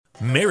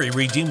Mary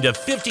redeemed a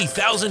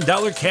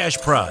 $50,000 cash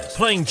prize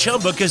playing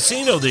Chumba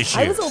Casino this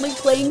year. I was only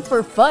playing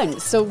for fun,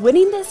 so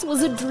winning this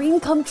was a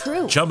dream come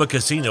true. Chumba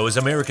Casino is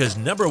America's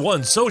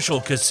 #1 social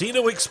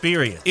casino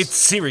experience. It's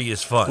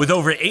serious fun. With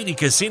over 80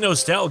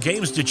 casino-style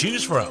games to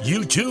choose from,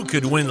 you too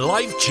could win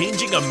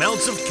life-changing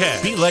amounts of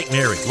cash. Be like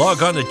Mary.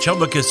 Log on to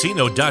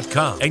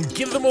ChumbaCasino.com and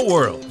give them a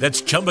whirl.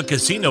 That's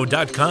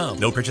ChumbaCasino.com.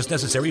 No purchase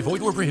necessary.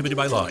 Void where prohibited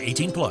by law.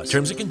 18+.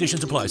 Terms and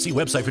conditions apply. See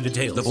website for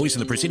details. The voice in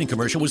the preceding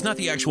commercial was not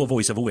the actual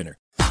voice of a winner.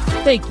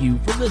 Thank you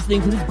for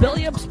listening to this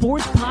Belly Up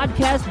Sports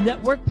Podcast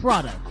Network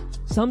product.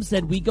 Some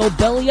said we go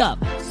belly up,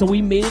 so we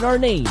made it our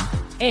name,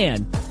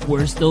 and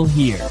we're still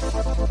here.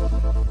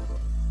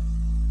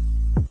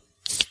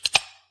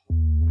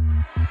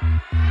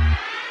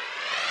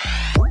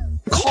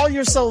 Call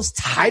yourselves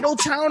Title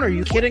Town? Are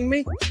you kidding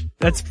me?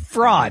 That's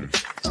fraud.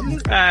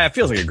 It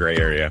feels like a gray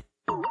area.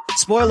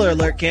 Spoiler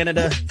alert,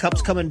 Canada.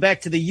 Cup's coming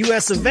back to the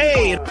US of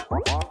A.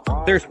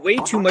 There's way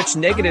too much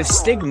negative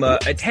stigma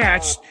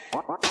attached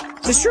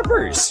to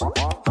strippers.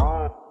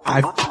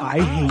 I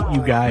hate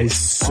you guys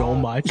so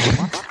much.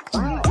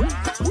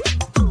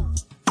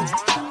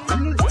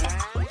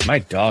 My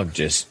dog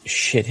just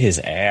shit his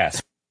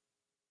ass.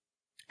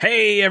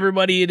 Hey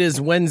everybody, it is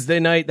Wednesday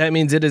night. That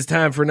means it is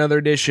time for another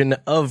edition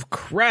of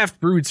Craft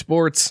Brewed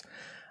Sports.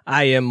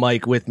 I am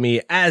Mike. With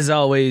me, as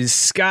always,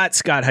 Scott.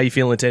 Scott, how you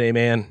feeling today,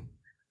 man?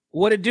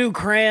 What it do,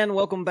 Cran?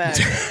 Welcome back.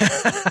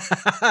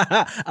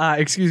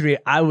 Excuse me,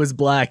 I was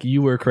Black,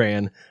 you were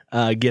Cran.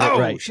 Get it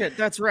right. Oh, shit,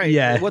 that's right.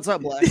 Yeah. What's up,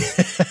 Black?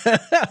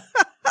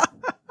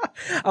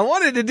 I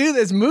wanted to do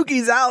this.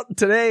 Mookie's out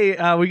today.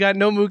 We got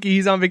no Mookie.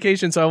 He's on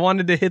vacation, so I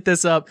wanted to hit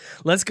this up.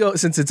 Let's go,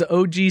 since it's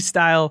OG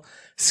style.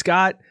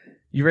 Scott,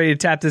 you ready to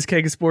tap this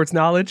keg of sports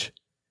knowledge?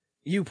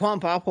 You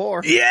pump, I'll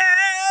pour. Yeah,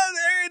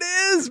 there it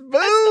is. Boom.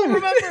 I still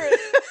remember it.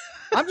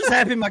 I'm just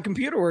happy my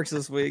computer works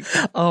this week.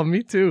 Oh,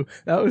 me too.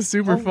 That was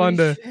super fun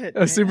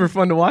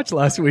to watch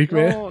last week,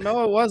 man.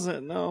 No, it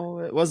wasn't. No,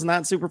 it was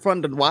not super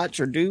fun to watch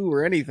or do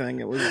or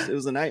anything. It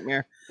was a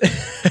nightmare.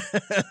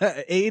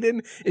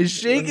 Aiden is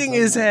shaking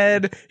his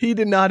head. He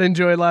did not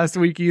enjoy last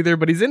week either,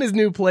 but he's in his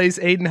new place.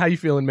 Aiden, how you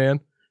feeling, man?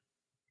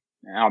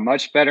 Now,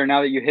 much better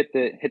now that you hit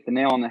the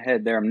nail on the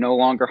head there. I'm no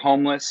longer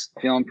homeless.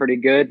 Feeling pretty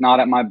good. Not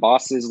at my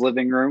boss's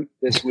living room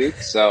this week,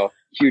 so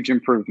huge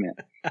improvement.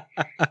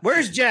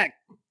 Where's Jack?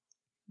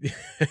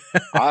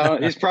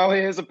 He's probably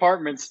in his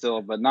apartment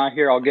still, but not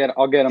here. I'll get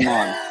him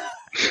on.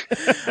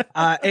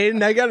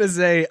 Aiden, I gotta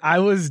say, I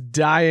was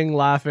dying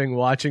laughing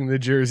watching the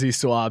jersey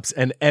swaps,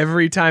 and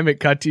every time it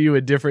cut to you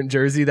a different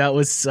jersey, that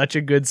was such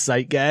a good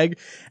sight gag.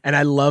 And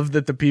I love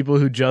that the people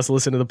who just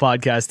listened to the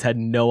podcast had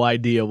no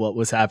idea what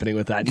was happening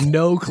with that.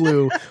 No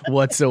clue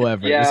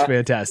whatsoever. Yeah, it was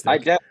fantastic. I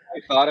definitely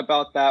thought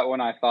about that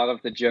when I thought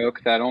of the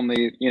joke, that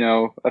only,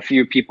 a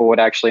few people would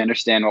actually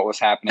understand what was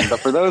happening. But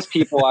for those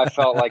people, I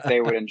felt like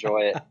they would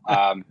enjoy it.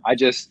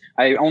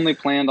 I only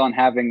planned on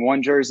having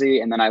one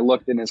jersey, and then I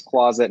looked in his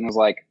closet and was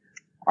like,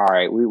 all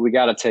right, we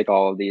got to take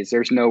all of these.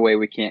 There's no way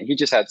we can't. He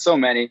just had so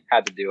many,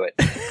 had to do it.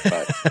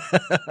 But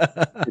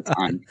it's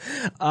on.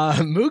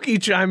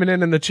 Mookie chiming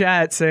in the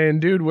chat saying,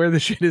 dude, where the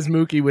shit is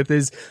Mookie with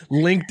his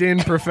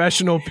LinkedIn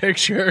professional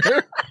picture?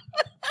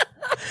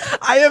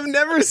 I have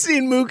never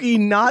seen Mookie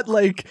not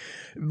like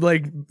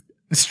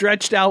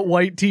stretched out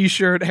white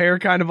t-shirt, hair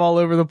kind of all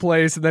over the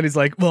place, and then he's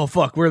like, well,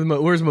 fuck,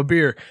 where's my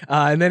beer?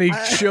 And then he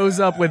shows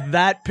up with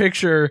that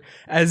picture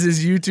as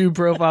his YouTube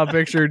profile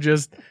picture,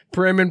 just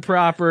prim and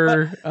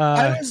proper.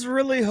 I was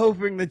really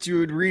hoping that you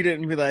would read it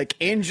and be like,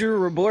 Andrew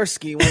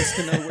Roborski wants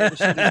to know where the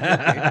shit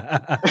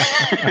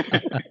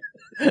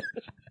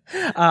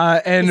is.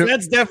 And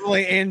that's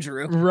definitely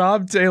Andrew.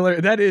 Rob Taylor,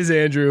 that is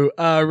Andrew.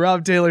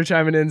 Rob Taylor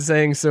chiming in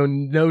saying, so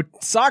no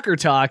soccer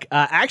talk.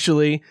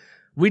 Actually,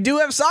 we do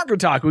have soccer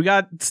talk. We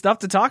got stuff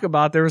to talk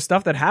about. There was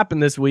stuff that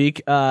happened this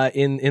week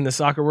in the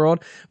soccer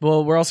world.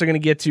 Well, we're also going to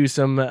get to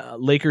some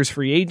Lakers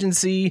free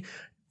agency.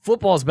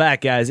 Football's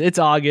back, guys. It's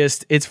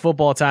August. It's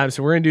football time,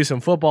 so we're going to do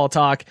some football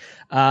talk.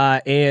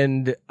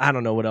 And I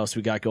don't know what else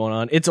we got going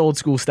on. It's old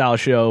school style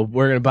show.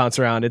 We're going to bounce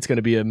around. It's going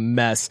to be a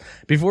mess.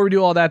 Before we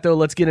do all that, though,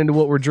 let's get into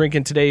what we're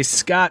drinking today.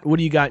 Scott, what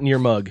do you got in your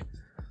mug?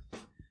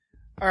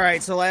 All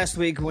right, so last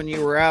week when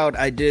you were out,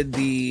 I did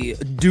the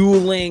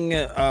dueling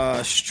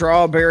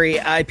strawberry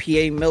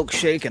IPA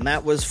milkshake, and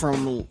that was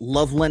from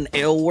Loveland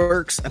Ale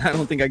Works, and I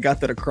don't think I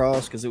got that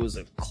across because it was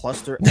a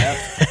cluster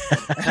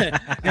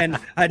F. And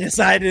I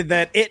decided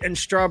that it and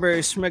Strawberry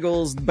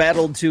Smiggles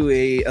battled to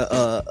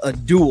a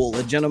duel,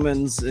 a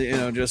gentleman's,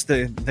 just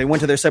they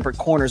went to their separate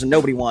corners and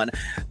nobody won.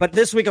 But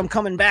this week I'm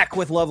coming back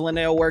with Loveland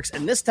Ale Works,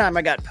 and this time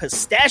I got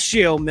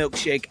Pistachio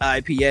Milkshake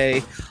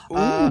IPA.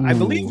 I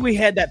believe we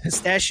had that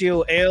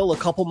pistachio ale a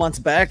couple months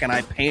back, and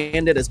I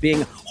panned it as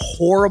being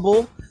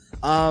horrible.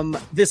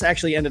 This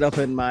actually ended up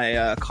in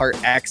my cart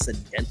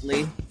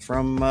accidentally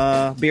from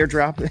Beer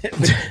Drop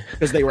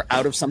because they were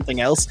out of something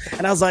else.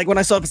 And I was like, when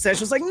I saw pistachio,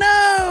 I was like,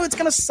 no, it's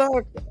gonna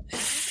suck.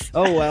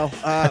 Oh, well.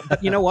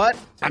 But you know what?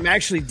 I'm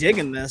actually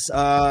digging this.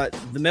 The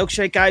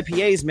milkshake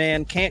IPAs,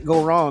 man, can't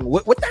go wrong.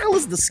 What the hell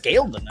is the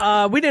scale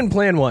tonight? We didn't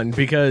plan one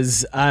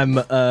because I'm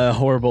a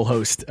horrible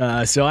host.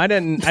 So I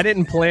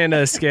didn't plan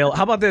a scale.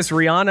 How about this?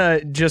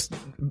 Rihanna just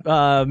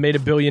made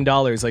 $1 billion.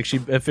 Like, she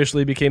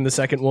officially became the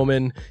second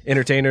woman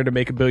entertainer to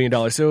make $1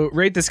 billion. So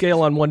rate the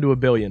scale on 1 to 1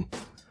 billion.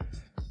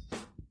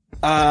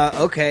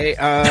 Okay.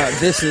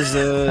 This is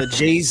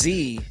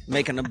Jay-Z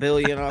making $1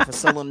 billion off of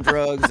selling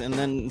drugs and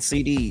then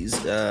CDs.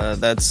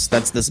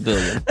 That's this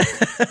billion.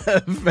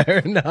 Fair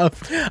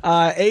enough.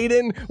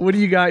 Aiden, what do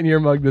you got in your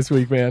mug this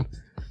week, man?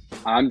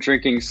 I'm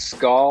drinking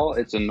Skål.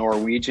 It's a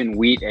Norwegian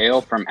wheat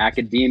ale from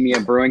Academia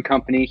Brewing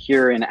Company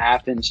here in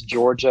Athens,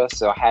 Georgia.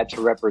 So I had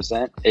to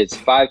represent. It's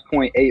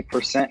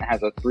 5.8%,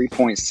 has a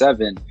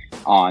 3.7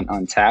 on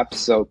Untappd.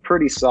 So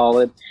pretty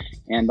solid.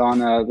 And on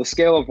the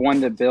scale of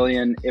 1 to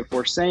billion, if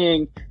we're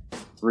saying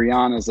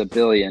Rihanna's $1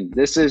 billion,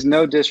 this is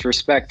no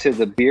disrespect to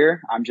the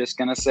beer. I'm just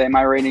going to say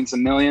my rating's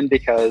 1 million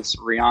because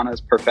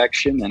Rihanna's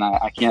perfection and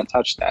I can't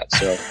touch that.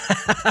 So,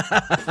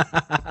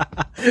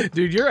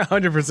 dude, you're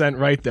 100%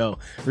 right, though.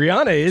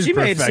 Rihanna is She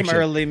perfection. made some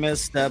early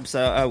missteps,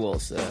 I will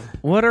say.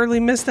 What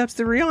early missteps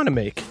did Rihanna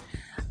make?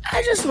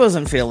 I just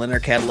wasn't feeling her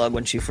catalog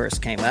when she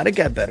first came out. It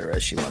got better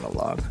as she went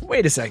along.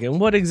 Wait a second.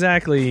 What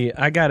exactly?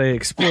 I got to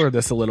explore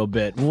this a little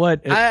bit.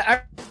 What?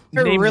 I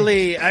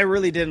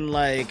really didn't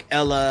like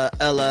Ella,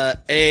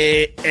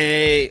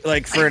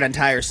 like for an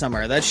entire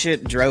summer. That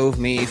shit drove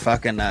me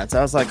fucking nuts.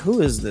 I was like,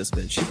 who is this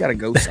bitch? She got to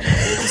go somewhere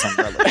with this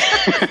umbrella.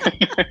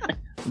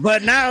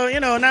 But now,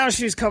 now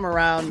she's come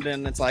around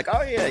and it's like,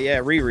 oh yeah,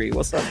 Riri,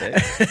 what's up, babe?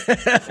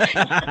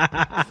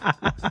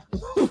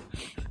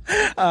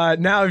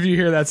 Now if you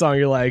hear that song,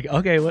 you're like,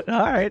 okay, all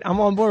right,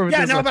 I'm on board with this.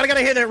 Yeah, no, one. but I gotta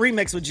hear that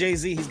remix with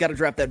Jay-Z. He's got to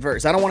drop that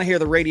verse. I don't want to hear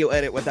the radio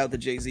edit without the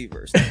Jay-Z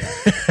verse.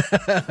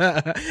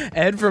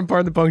 Ed from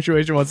Part of the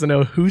Punctuation wants to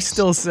know who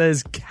still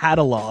says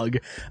catalog.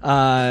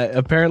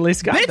 Apparently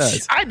Scott Bitch,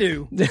 does. I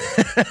do.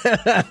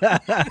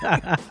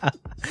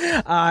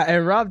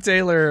 And Rob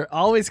Taylor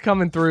always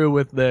coming through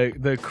with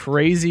the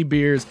crazy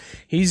beers.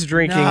 He's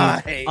drinking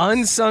Nice.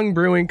 Unsung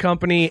Brewing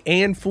Company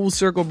and Full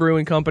Circle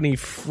Brewing Company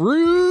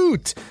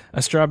Fruit,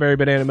 a strawberry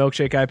banana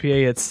milkshake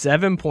IPA at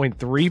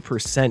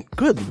 7.3%.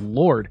 Good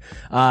Lord.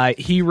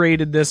 He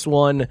rated this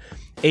one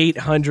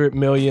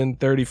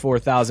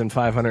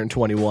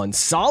 800,034,521.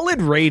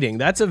 Solid rating.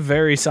 That's a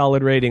very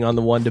solid rating on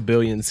the 1 to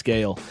billion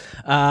scale.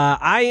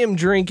 I am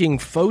drinking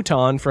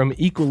Photon from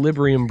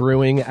Equilibrium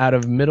Brewing out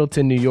of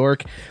Middleton, New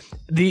York.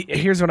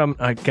 Here's what I'm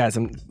guys,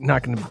 I'm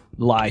not going to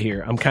lie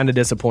here. I'm kind of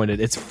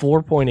disappointed. It's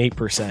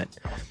 4.8%.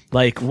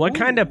 Like, what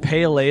kind of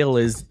pale ale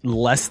is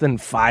less than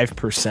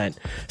 5%?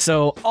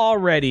 So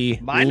already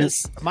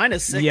minus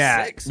 6.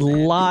 Yeah, a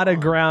lot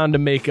of ground to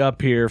make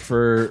up here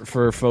for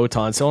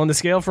Photon. So on the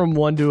scale from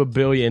 1 to 1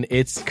 billion,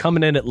 it's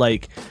coming in at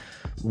like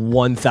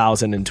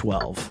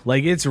 1,012.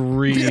 Like, it's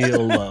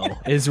real low.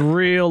 It's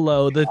real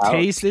low. The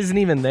taste isn't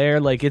even there.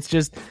 Like, it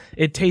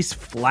tastes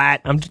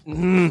flat.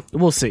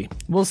 We'll see.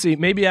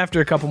 Maybe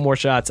after a couple more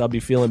shots, I'll be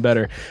feeling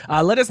better.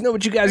 Let us know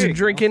what you guys are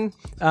drinking.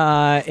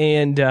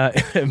 And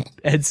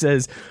Ed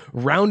says,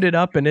 round it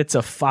up and it's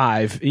a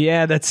 5.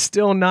 Yeah, that's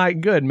still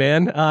not good,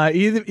 man.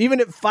 Even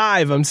at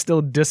 5, I'm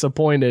still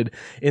disappointed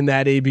in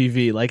that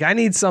ABV. Like, I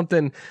need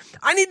to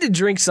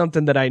drink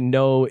something that I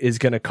know is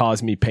going to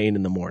cause me pain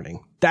in the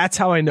morning. That's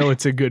how I know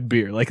it's a good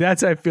beer. Like,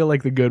 that's, I feel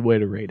like, the good way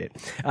to rate it.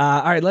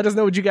 All right, let us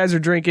know what you guys are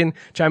drinking.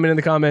 Chime in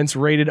the comments.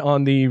 Rated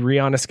on the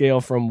Rihanna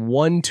scale from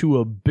 1 to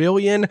 1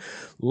 billion.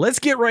 Let's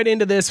get right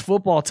into this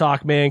football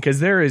talk, man,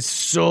 because there is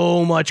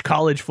so much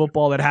college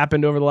football that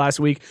happened over the last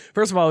week.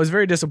 First of all, I was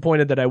very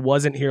disappointed that I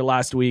wasn't here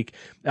last week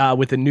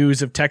with the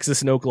news of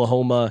Texas and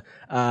Oklahoma.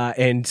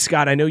 And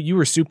Scott, I know you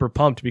were super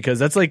pumped because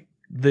that's like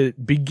the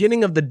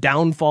beginning of the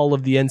downfall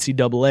of the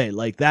NCAA.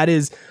 Like, that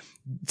is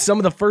some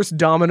of the first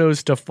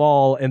dominoes to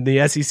fall and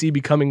the SEC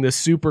becoming the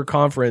super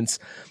conference.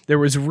 There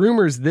was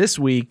rumors this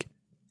week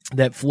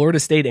that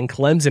Florida State and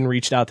Clemson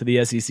reached out to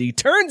the SEC.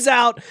 Turns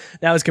out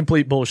that was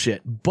complete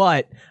bullshit.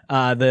 But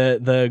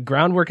the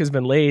groundwork has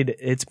been laid.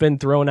 It's been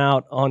thrown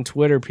out on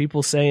Twitter.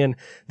 People saying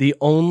the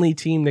only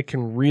team that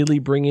can really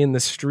bring in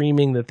the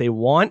streaming that they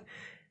want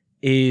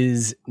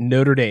is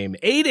Notre Dame.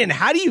 Aiden,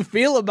 how do you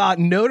feel about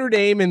Notre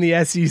Dame in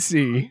the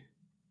SEC?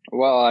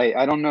 Well,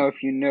 I don't know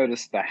if you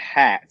noticed the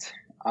hat.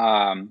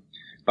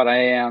 But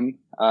I am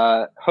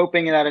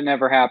hoping that it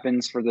never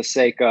happens for the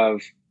sake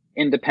of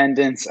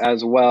independence,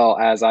 as well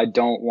as I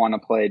don't want to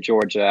play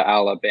Georgia,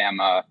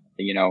 Alabama,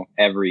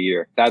 every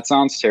year. That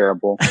sounds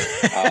terrible. So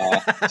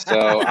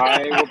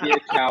I will be a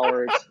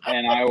coward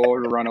and I will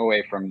run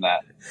away from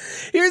that.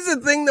 Here's the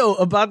thing, though,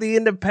 about the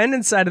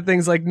independent side of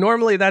things. Like,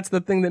 normally that's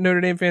the thing that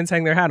Notre Dame fans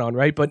hang their hat on,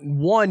 right? But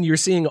one, you're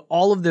seeing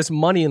all of this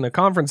money in the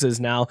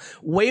conferences now,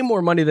 way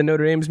more money than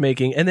Notre Dame's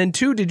making. And then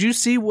two, did you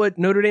see what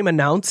Notre Dame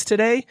announced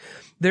today?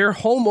 Their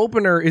home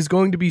opener is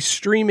going to be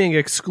streaming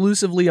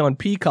exclusively on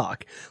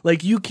Peacock.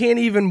 Like, you can't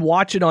even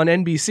watch it on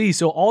NBC.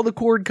 So all the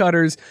cord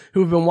cutters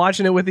who've been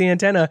watching it with the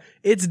antenna,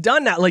 it's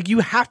done now. Like, you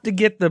have to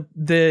get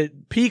the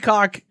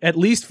Peacock, at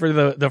least for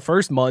the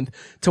first month,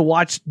 to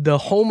watch the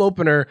home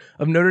opener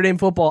of Notre Dame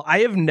football. I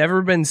have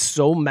never been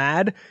so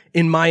mad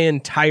in my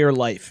entire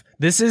life.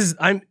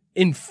 I'm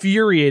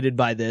infuriated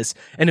by this.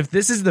 And if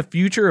this is the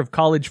future of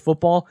college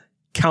football,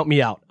 count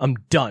me out. I'm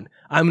done.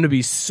 I'm going to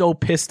be so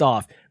pissed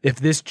off if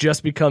this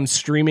just becomes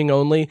streaming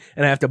only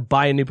and I have to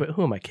buy a new.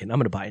 Who am I kidding? I'm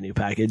going to buy a new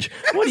package.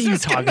 What are you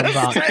talking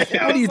about? What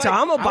are you talking?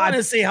 I'm going to buy. I want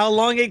to see how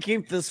long it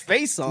keeps this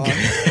face on.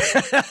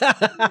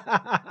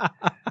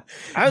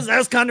 That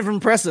was kind of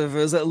impressive. It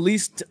was at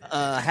least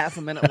half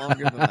a minute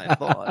longer than I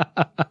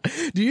thought.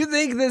 Do you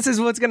think this is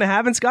what's going to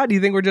happen, Scott? Do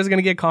you think we're just going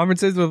to get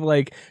conferences with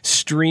like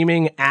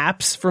streaming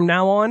apps from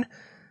now on?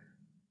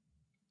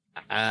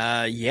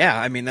 Yeah,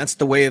 I mean, that's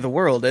the way of the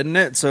world, isn't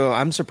it? So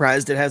I'm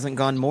surprised it hasn't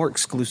gone more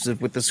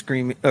exclusive with the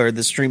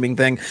streaming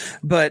thing.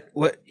 But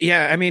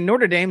yeah, I mean,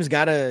 Notre Dame's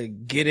got to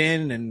get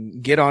in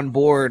and get on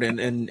board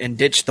and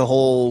ditch the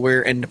whole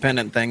we're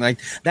independent thing. Like,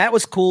 that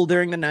was cool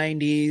during the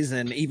 90s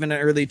and even the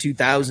early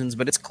 2000s,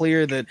 but it's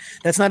clear that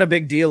that's not a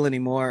big deal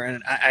anymore.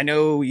 And I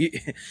know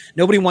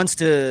nobody wants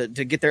to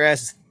get their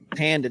ass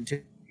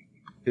handed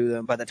to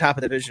them by the top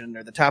of the division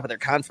or the top of their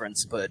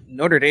conference, but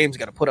Notre Dame's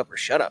got to put up or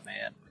shut up,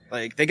 man.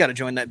 Like, they got to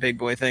join that big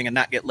boy thing and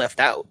not get left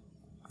out.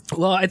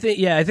 Well, I think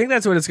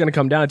that's what it's going to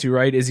come down to,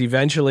 right? Is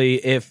eventually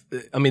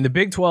the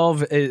Big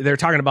 12, they're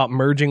talking about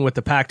merging with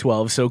the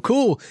Pac-12. So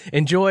cool.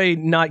 Enjoy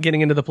not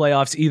getting into the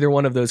playoffs, either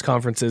one of those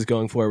conferences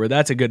going forward.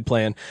 That's a good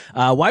plan.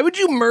 Why would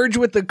you merge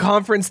with the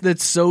conference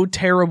that's so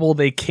terrible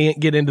they can't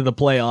get into the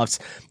playoffs,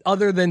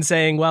 other than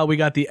saying, well, we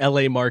got the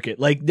LA market?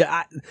 Like,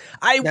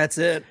 that's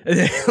it.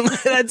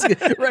 That's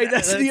right.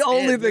 That's the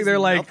only thing. They're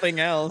like, nothing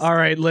else. All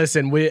right,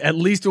 listen, at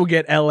least we'll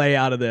get LA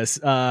out of this.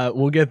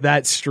 We'll get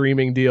that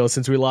streaming deal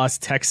since we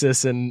lost Texas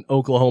and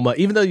Oklahoma,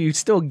 even though you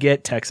still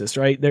get Texas,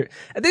 right?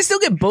 They still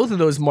get both of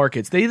those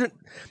markets. They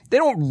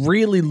don't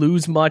really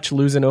lose much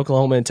losing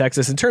Oklahoma and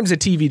Texas in terms of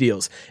TV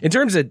deals. In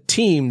terms of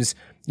teams,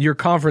 your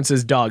conference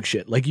is dog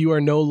shit. Like, you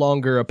are no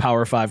longer a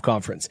Power 5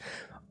 conference.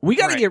 We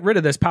got to get rid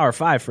of this Power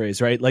 5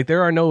 phrase, right? Like,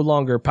 there are no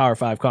longer Power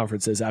 5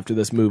 conferences after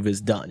this move is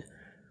done.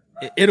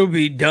 It'll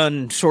be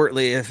done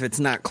shortly if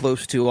it's not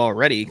close to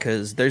already,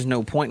 because there's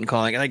no point in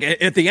calling it. Like,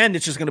 at the end,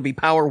 it's just going to be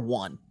Power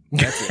 1.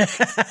 That's it.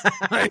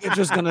 Like, it's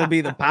just going to be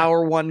the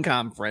Power 1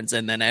 conference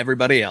and then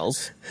everybody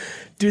else.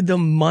 Dude, the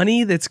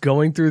money that's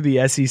going through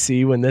the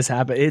SEC when this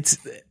happens, it's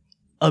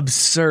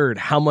absurd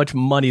how much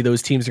money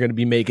those teams are going to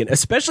be making,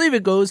 especially if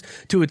it goes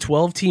to a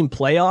 12-team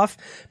playoff,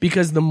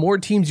 because the more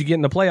teams you get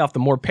in the playoff, the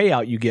more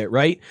payout you get,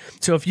 right?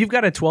 So if you've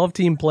got a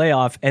 12-team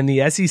playoff and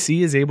the SEC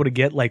is able to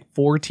get like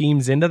 4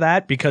 teams into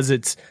that because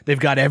they've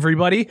got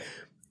everybody,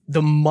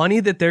 the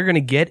money that they're going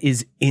to get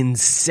is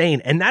insane.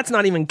 And that's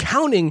not even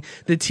counting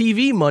the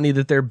TV money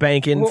that they're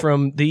banking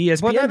from the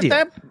ESPN deal.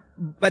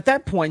 At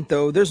that point,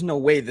 though, there's no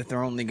way that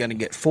they're only going to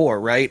get 4,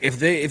 right? If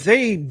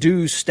they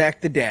do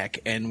stack the deck,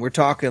 and we're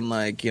talking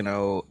like,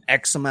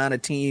 X amount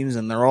of teams,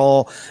 and they're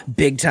all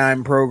big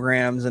time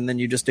programs, and then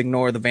you just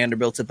ignore the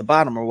Vanderbilts at the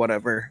bottom or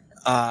whatever.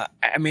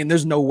 I mean,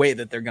 there's no way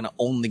that they're going to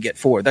only get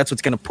 4. That's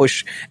what's going to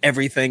push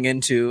everything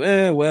into,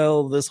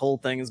 this whole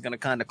thing is going to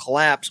kind of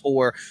collapse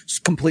or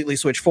completely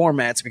switch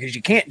formats, because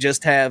you can't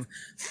just have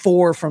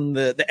 4 from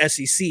the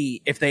SEC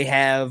if they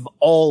have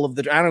all of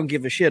I don't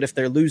give a shit if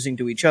they're losing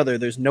to each other.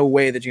 There's no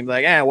way that you can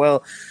be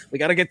like, we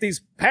got to get these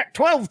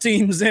Pac-12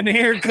 teams in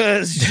here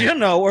because,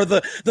 or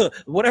the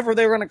whatever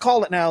they're going to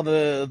call it now,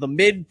 the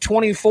mid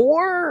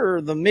 24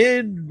 or the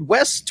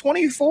Midwest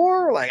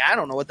 24. Like, I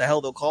don't know what the hell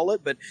they'll call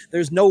it, but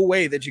there's no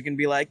way that you can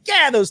be like,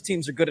 those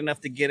teams are good enough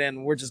to get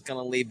in. We're just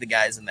going to leave the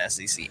guys in the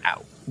SEC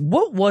out.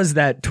 What was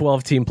that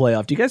 12-team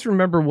playoff? Do you guys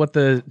remember what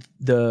the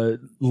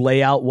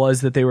layout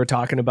was that they were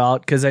talking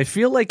about? Because I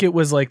feel like it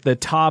was like the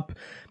top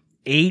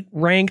 8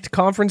 ranked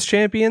conference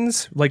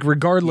champions, like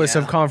regardless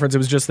of conference, it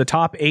was just the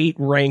top 8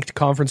 ranked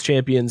conference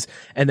champions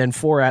and then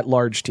 4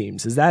 at-large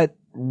teams.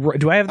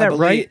 Do I have that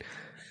right?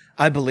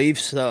 I believe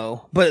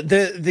so. But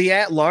the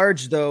at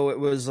large, though, it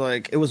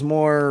was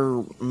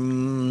more,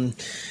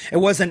 it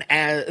wasn't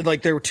as,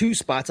 like, there were 2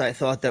 spots I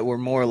thought that were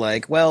more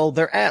like, well,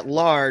 they're at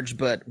large,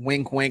 but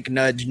wink, wink,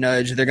 nudge,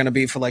 nudge. They're going to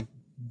be for like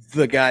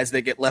the guys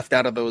that get left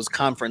out of those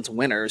conference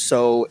winners.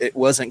 So it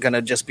wasn't going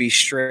to just be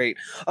straight,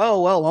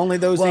 only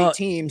those 8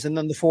 teams and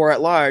then the 4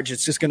 at large.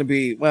 It's just going to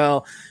be,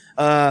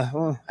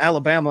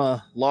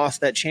 Alabama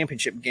lost that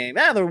championship game.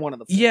 They're one of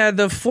the 4. Yeah,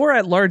 the 4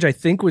 at large, I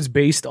think, was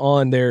based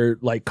on their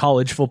like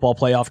college football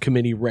playoff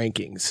committee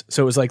rankings.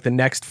 So it was like the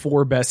next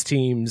 4 best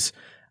teams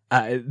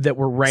that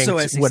were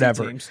ranked,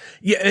 whatever. Teams.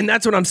 Yeah, and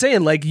that's what I'm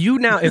saying. Like,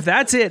 if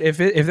that's it, if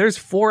there's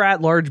 4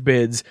 at large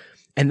bids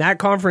and that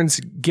conference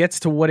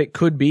gets to what it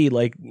could be,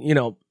 like,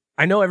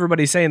 I know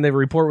everybody's saying the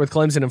report with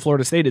Clemson and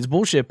Florida State is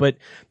bullshit, but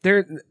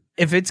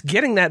if it's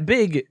getting that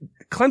big,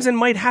 Clemson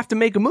might have to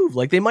make a move.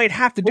 Like, they might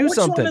have to do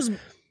something.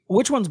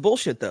 Which one's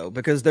bullshit, though?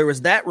 Because there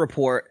was that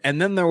report,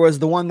 and then there was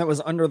the one that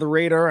was under the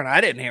radar, and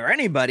I didn't hear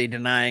anybody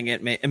denying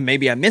it.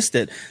 Maybe I missed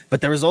it,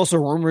 but there was also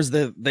rumors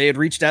that they had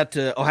reached out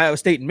to Ohio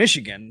State and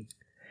Michigan.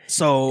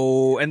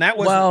 So, and that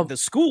wasn't the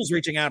schools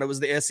reaching out, it was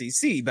the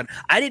SEC, but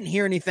I didn't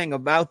hear anything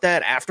about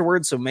that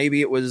afterwards. So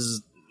maybe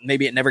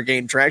it never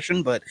gained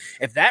traction, but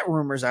if that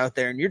rumor's out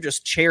there and you're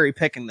just cherry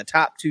picking the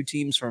top 2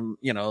 teams from,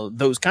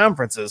 those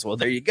conferences, well,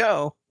 there you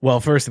go. Well,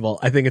 first of all,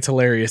 I think it's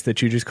hilarious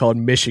that you just called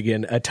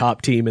Michigan a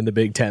top team in the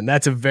Big Ten.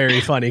 That's a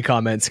very funny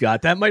comment,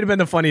 Scott. That might have been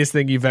the funniest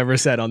thing you've ever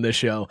said on this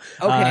show.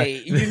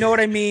 Okay, you know what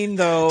I mean,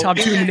 though. Top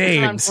 2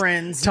 names.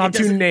 Top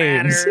 2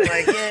 names.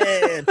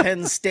 Like,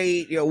 Penn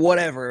State,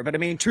 whatever. But I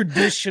mean,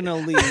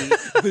 traditionally,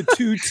 the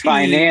 2 teams.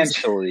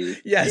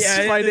 Financially. Yes,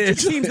 financially. The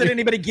teams that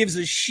anybody gives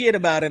a shit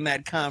about in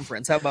that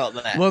conference. How about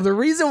that? Well, the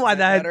reason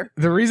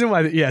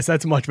why yes,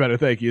 that's much better.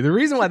 Thank you. The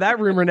reason why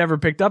that rumor never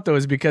picked up, though,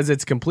 is because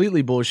it's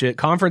completely bullshit.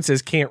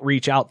 Conferences can't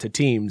reach out to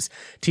teams.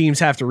 Teams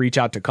have to reach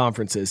out to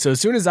conferences. So as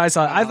soon as I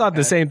thought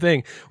the same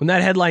thing. When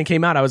that headline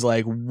came out, I was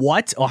like,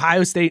 what?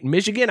 Ohio State and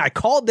Michigan? I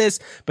called this,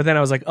 but then I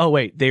was like, oh,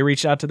 wait, they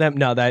reached out to them?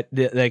 No, that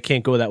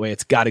can't go that way.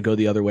 It's got to go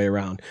the other way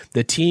around.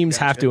 The teams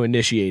have to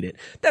initiate it.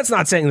 That's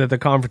not saying that the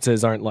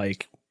conferences aren't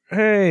like,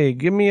 hey,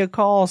 give me a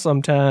call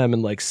sometime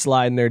and like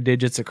sliding their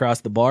digits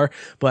across the bar.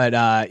 But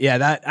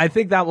I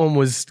think that one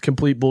was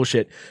complete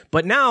bullshit.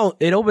 But now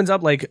it opens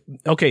up like,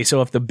 okay,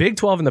 so if the Big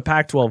 12 and the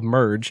Pac-12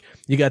 merge,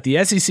 you got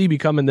the SEC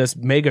becoming this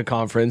mega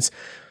conference.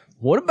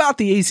 What about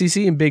the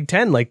ACC and Big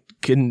 10? Like,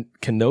 can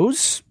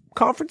those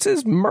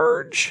conferences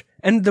merge?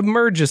 And the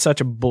merge is such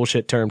a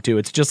bullshit term too.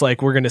 It's just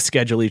like we're going to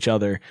schedule each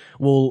other.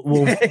 We'll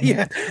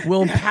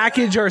we'll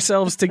package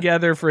ourselves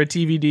together for a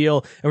TV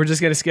deal, and we're just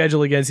going to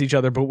schedule against each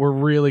other. But we're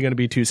really going to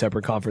be 2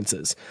 separate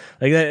conferences.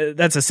 Like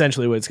that's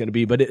essentially what it's going to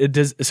be. But it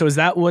does. So is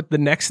that what the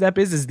next step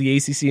is? Is the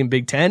ACC and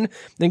Big 10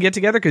 then get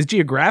together? Because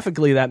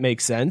geographically that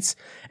makes sense,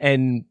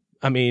 and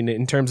I mean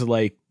in terms of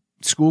like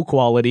school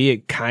quality,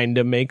 it kind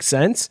of makes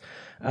sense.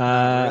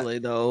 Really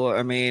though,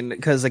 I mean,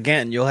 because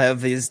again, you'll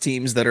have these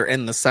teams that are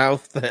in the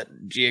South that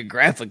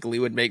geographically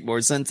would make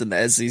more sense in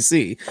the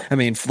SEC. I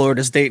mean,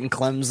 Florida State and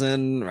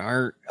Clemson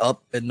are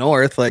up in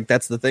north. Like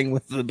that's the thing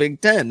with the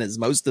Big Ten is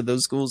most of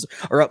those schools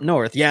are up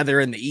north. Yeah, they're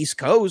in the East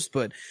Coast,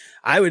 but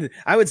I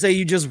would say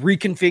you just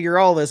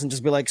reconfigure all this and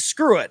just be like,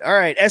 screw it. All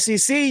right,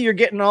 SEC, you're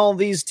getting all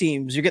these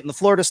teams. You're getting the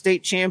Florida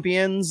State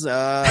champions,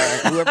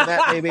 whoever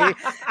that may be.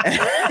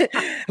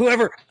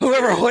 whoever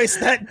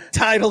hoists that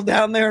title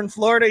down there in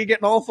Florida, you're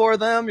getting all 4 of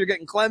them. You're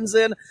getting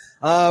Clemson.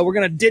 We're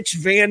going to ditch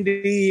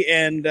Vandy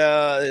and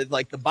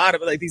like the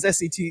bottom, like these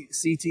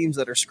SEC teams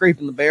that are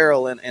scraping the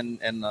barrel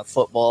in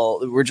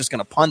football. We're just going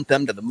to punt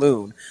them to the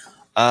moon.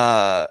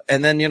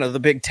 And then, the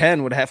Big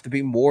Ten would have to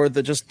be more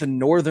just the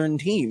northern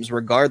teams,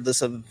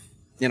 regardless of,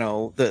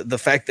 the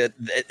fact that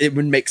it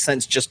would make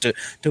sense just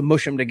to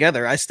mush them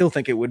together. I still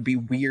think it would be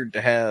weird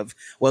to have,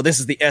 well, this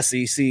is the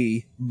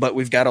SEC, but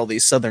we've got all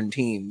these southern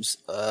teams,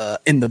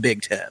 in the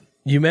Big Ten.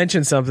 You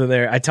mentioned something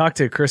there. I talked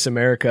to Chris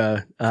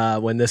America,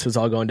 when this was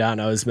all going down.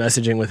 I was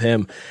messaging with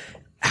him.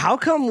 How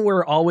come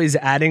we're always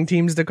adding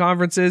teams to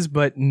conferences,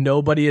 but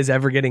nobody is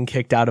ever getting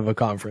kicked out of a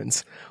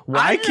conference?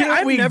 Why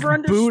can't we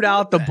boot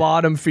out the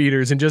bottom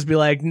feeders and just be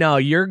like, no,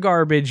 you're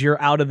garbage. You're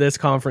out of this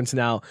conference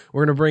now.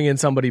 We're going to bring in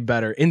somebody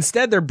better.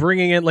 Instead, they're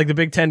bringing in, like the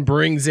Big Ten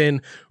brings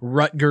in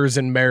Rutgers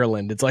and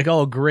Maryland. It's like,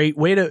 oh, great.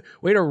 Way to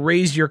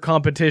raise your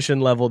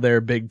competition level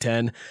there, Big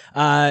Ten.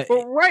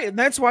 Well, right. And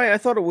that's why I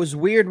thought it was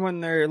weird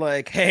when they're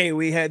like, hey,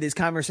 we had these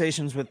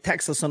conversations with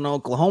Texas and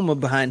Oklahoma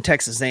behind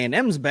Texas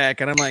A&M's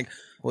back. And I'm like,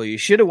 well, you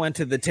should have went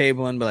to the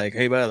table and be like,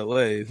 hey, by the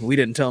way, we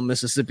didn't tell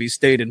Mississippi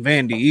State and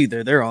Vandy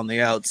either. They're on the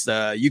outs.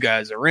 You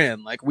guys are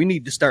in. Like, we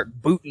need to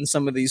start booting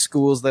some of these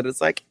schools that it's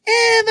like,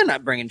 they're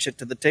not bringing shit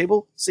to the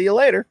table. See you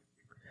later.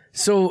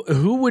 So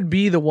who would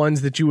be the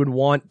ones that you would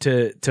want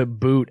to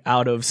boot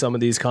out of some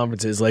of these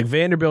conferences? Like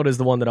Vanderbilt is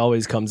the one that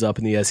always comes up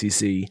in the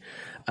SEC.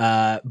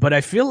 But I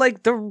feel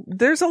like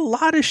there's a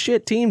lot of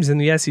shit teams in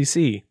the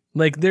SEC.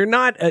 Like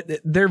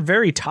they're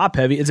very top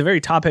heavy. It's a very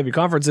top heavy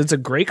conference. It's a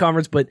great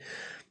conference, but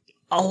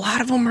a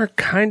lot of them are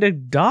kind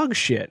of dog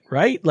shit,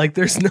 right? Like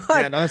there's not.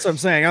 Yeah, no, that's what I'm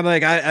saying. I'm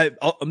like,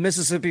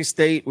 Mississippi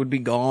State would be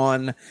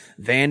gone.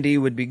 Vandy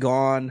would be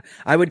gone.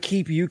 I would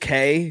keep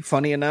UK.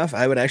 Funny enough,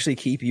 I would actually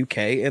keep UK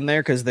in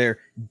there because they're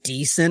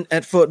decent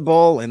at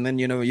football. And then,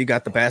 you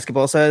got the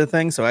basketball side of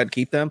things. So I'd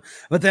keep them.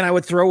 But then I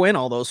would throw in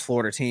all those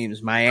Florida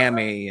teams,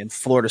 Miami and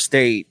Florida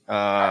State.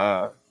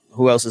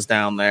 Who else is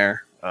down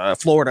there?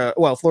 Florida.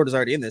 Well, Florida's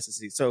already in the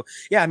SEC. So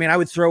yeah, I mean, I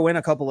would throw in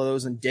a couple of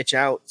those and ditch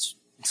out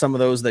some of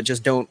those that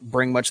just don't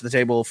bring much to the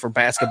table for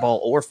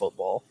basketball or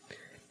football.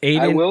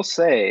 I will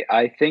say,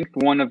 I think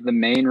one of the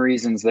main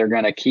reasons they're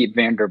going to keep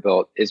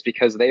Vanderbilt is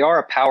because they are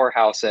a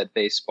powerhouse at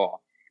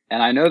baseball.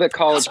 And I know that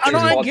college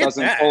baseball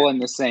doesn't pull in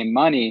the same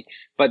money,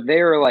 but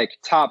they're like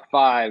top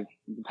 5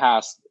 the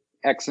past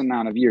X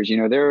amount of years.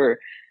 They're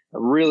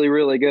really,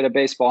 really good at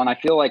baseball. And I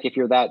feel like if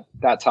you're that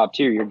top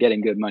tier, you're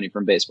getting good money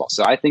from baseball.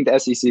 So I think the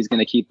SEC is going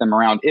to keep them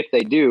around if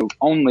they do,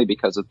 only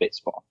because of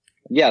baseball.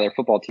 yeah, their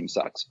football team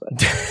sucks.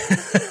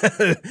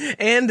 But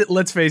and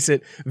let's face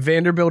it,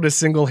 Vanderbilt is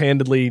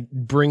single-handedly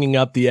bringing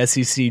up the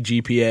SEC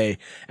GPA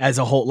as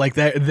a whole. Like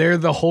they're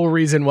the whole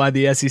reason why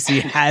the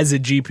SEC has a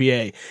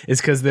GPA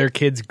is because their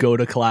kids go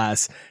to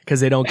class because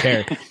they don't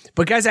care.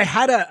 But guys, I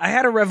had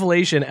a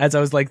revelation as I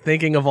was like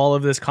thinking of all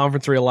of this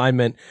conference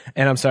realignment.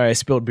 And I'm sorry, I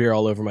spilled beer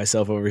all over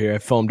myself over here. I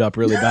foamed up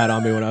really bad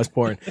on me when I was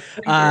pouring.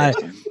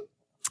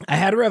 I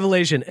had a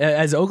revelation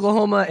as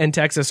Oklahoma and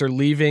Texas are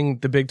leaving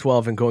the Big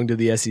 12 and going to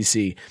the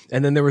SEC.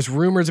 And then there was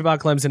rumors about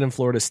Clemson and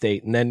Florida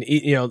State. And then,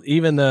 you know,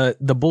 even the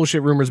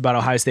bullshit rumors about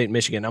Ohio State and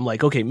Michigan. I'm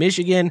like, okay,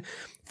 Michigan,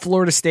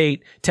 Florida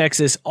State,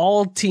 Texas,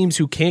 all teams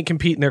who can't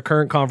compete in their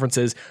current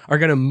conferences are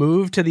going to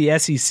move to the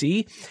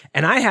SEC.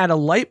 And I had a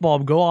light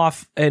bulb go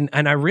off and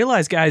I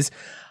realized, guys,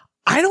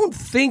 I don't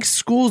think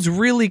schools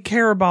really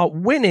care about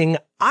winning.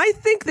 I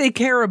think they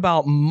care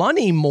about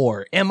money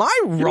more. Am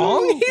I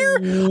wrong here?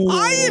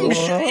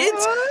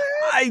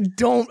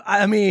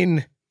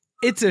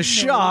 It's a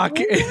shock.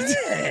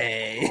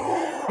 it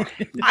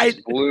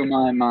blew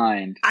my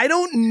mind. I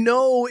don't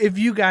know if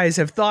you guys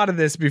have thought of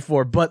this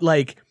before, but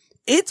like,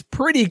 it's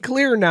pretty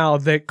clear now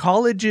that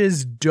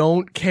colleges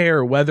don't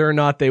care whether or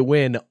not they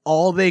win.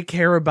 All they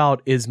care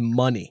about is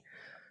money.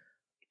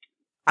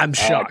 I'm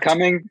shocked.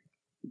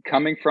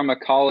 Coming from a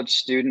college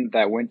student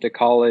that went to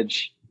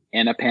college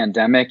in a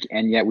pandemic,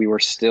 and yet we were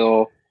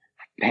still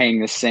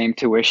paying the same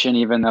tuition,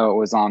 even though it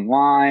was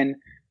online.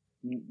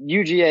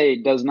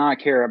 UGA does not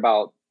care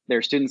about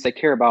their students. They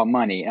care about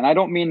money. And I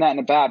don't mean that in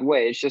a bad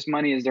way. It's just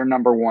money is their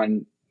number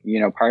one,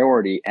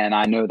 priority. And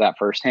I know that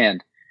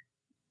firsthand.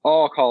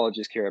 All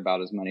colleges care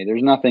about is money.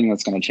 There's nothing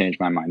that's going to change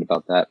my mind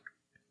about that.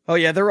 Oh,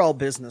 yeah, they're all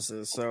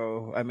businesses,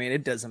 so, I mean,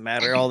 it doesn't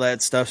matter. All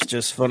that stuff's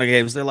just fun and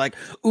games. They're like,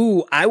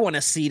 ooh, I want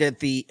a seat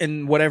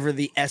in whatever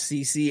the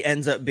SEC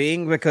ends up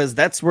being, because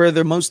that's where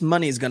the most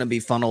money is going to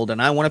be funneled,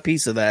 and I want a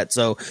piece of that,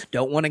 so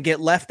don't want to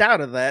get left out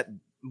of that.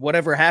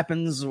 Whatever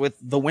happens with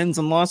the wins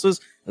and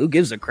losses, who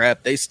gives a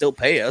crap? They still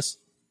pay us.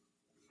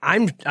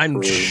 I'm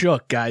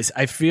shook, guys.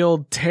 I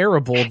feel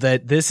terrible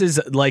that this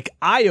is, like,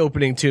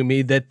 eye-opening to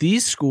me that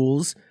these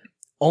schools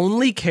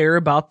only care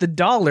about the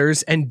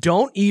dollars and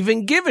don't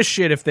even give a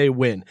shit if they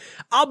win.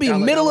 I'll be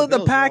middle of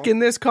the pack in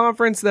this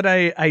conference that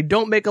I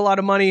don't make a lot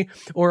of money,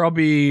 or I'll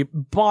be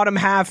bottom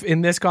half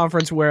in this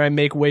conference where I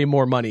make way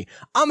more money.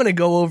 I'm going to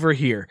go over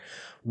here.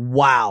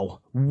 Wow.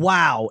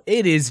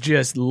 It is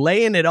just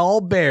laying it all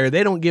bare.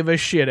 They don't give a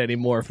shit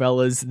anymore,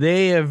 fellas.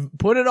 They have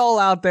put it all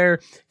out there.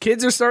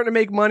 Kids are starting to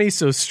make money,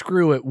 so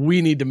screw it.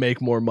 We need to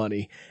make more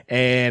money.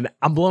 And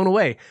I'm blown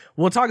away.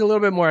 We'll talk a little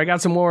bit more. I got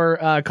some more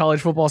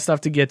college football stuff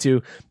to get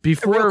to.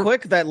 Real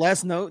quick, that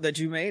last note that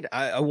you made,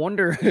 I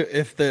wonder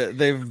if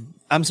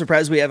I'm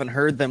surprised we haven't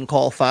heard them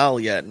call foul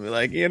yet. And we're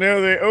like,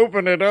 they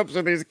open it up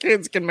so these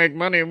kids can make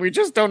money, and we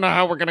just don't know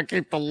how we're going to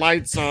keep the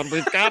lights on.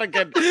 We've got to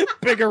get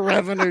bigger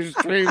revenue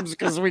streams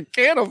because we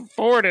can't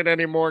afford it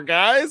anymore,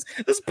 guys.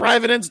 This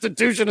private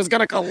institution is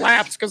going to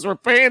collapse because we're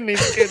paying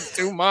these kids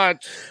too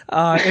much.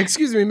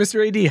 Excuse me,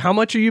 Mr. AD, how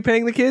much are you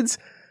paying the kids?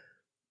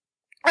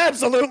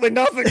 Absolutely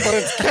nothing, but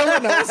it's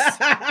killing us.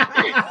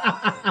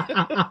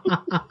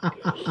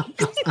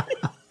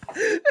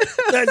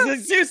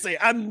 Seriously,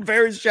 I'm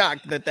very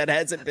shocked that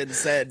hasn't been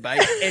said by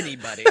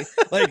anybody.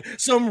 Like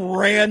some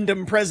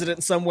random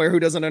president somewhere who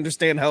doesn't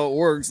understand how it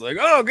works. Like,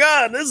 oh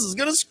God, this is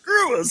gonna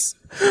screw us.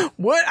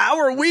 How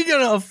are we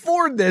gonna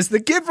afford this? The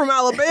kid from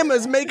Alabama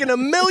is making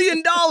 $1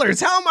 million.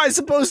 How am I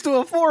supposed to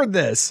afford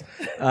this?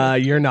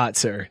 You're not,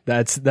 sir.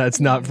 That's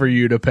not for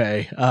you to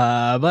pay.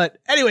 But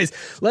anyways,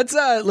 let's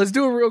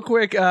do it real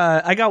quick.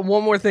 I got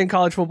one more thing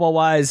college football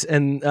wise,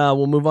 and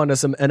we'll move on to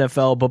some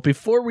NFL. But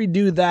before we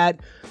do that,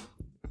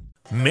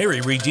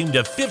 Mary redeemed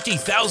a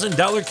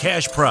 $50,000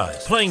 cash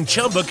prize playing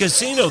Chumba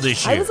Casino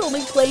this year. I was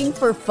only playing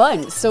for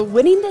fun, so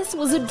winning this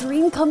was a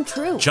dream come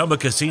true. Chumba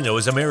Casino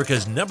is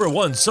America's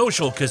 #1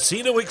 social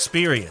casino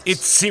experience.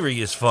 It's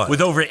serious fun. With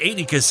over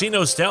 80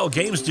 casino-style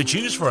games to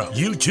choose from,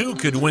 you too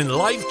could win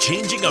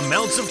life-changing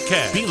amounts of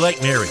cash. Be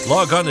like Mary.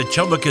 Log on to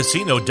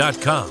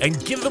ChumbaCasino.com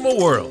and give them a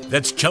whirl.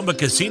 That's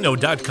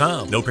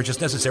ChumbaCasino.com. No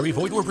purchase necessary.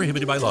 Void or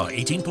prohibited by law.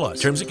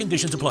 18+. Terms and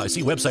conditions apply.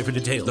 See website for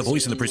details. The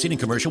voice in the preceding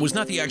commercial was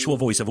not the actual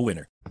voice of a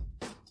winner.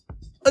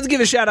 Let's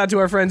give a shout out to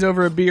our friends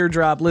over at Beer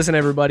Drop. Listen,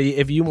 everybody,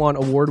 if you want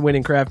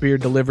award-winning craft beer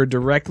delivered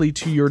directly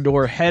to your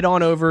door, head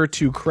on over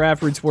to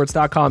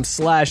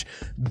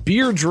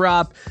craftbrewsports.com/beer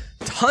drop.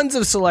 Tons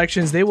of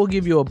selections. They will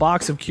give you a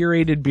box of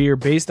curated beer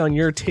based on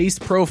your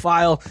taste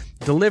profile.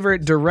 Deliver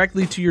it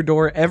directly to your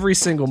door every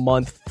single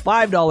month.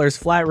 $5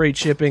 flat rate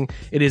shipping.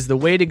 It is the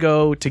way to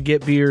go to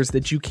get beers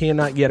that you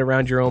cannot get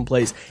around your own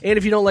place. And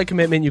if you don't like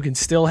commitment, you can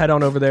still head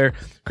on over there,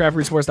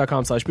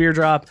 craftbrewsports.com/beer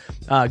drop.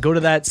 Go to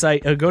that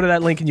site, go to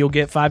that link, and you'll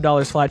get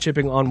 $5 flat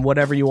shipping on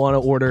whatever you want to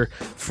order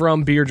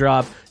from Beer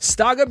Drop.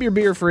 Stock up your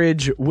beer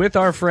fridge with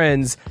our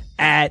friends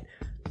at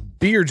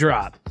Beer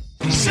Drop.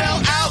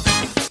 Sell out.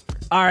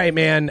 All right,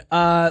 man.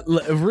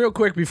 Real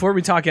quick, before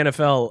we talk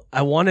NFL,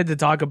 I wanted to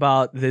talk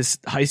about this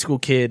high school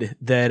kid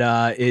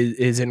that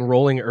is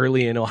enrolling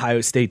early in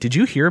Ohio State. Did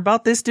you hear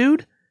about this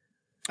dude?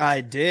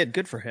 I did.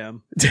 Good for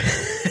him.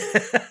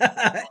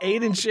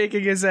 Aiden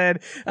shaking his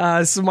head,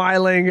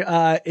 smiling.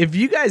 If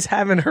you guys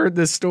haven't heard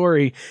this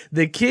story,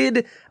 the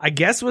kid, I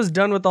guess, was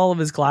done with all of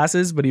his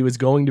classes, but he was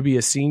going to be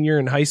a senior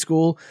in high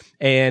school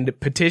and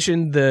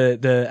petitioned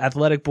the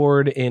athletic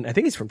board in, I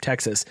think he's from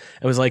Texas,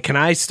 and was like, can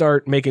I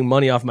start making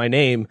money off my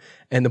name?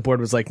 And the board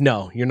was like,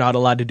 no, you're not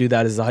allowed to do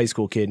that as a high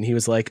school kid. And he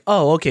was like,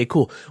 oh, okay,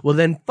 cool. Well,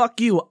 then fuck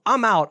you.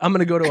 I'm out. I'm going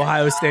to go to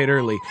Ohio State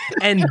early,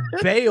 and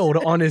bailed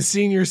on his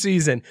senior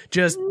season.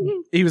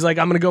 He was like,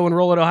 I'm going to go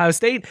enroll at Ohio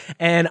State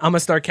and I'm going to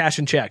start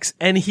cashing checks.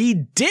 And he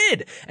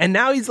did. And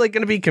now he's like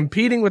going to be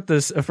competing with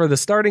this for the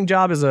starting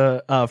job as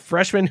a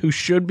freshman who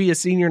should be a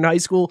senior in high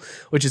school,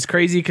 which is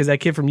crazy because that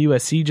kid from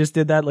USC just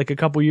did that like a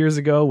couple years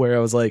ago, where I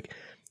was like,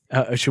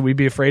 should we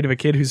be afraid of a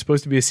kid who's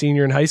supposed to be a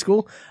senior in high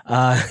school?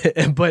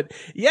 But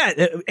yeah,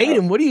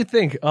 Aiden, what do you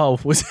think? I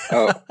was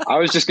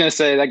just going to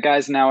say that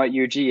guy's now at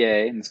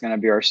UGA and is going to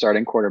be our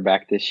starting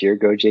quarterback this year.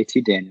 Go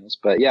JT Daniels.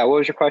 But yeah, what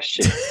was your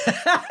question?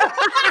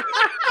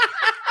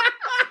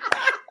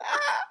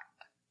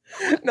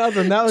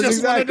 Nothing. That was just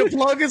exactly wanted to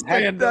plug his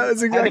band. That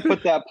was exactly. I had to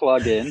put that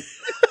plug in.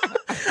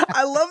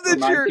 I love that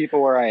Remind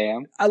people where I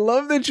am. I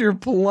love that you're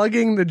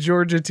plugging the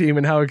Georgia team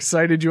and how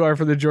excited you are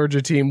for the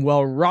Georgia team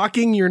while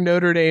rocking your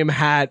Notre Dame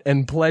hat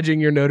and pledging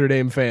your Notre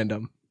Dame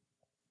fandom.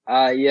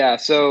 Yeah,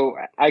 so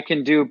I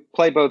can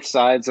play both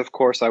sides. Of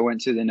course, I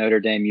went to the Notre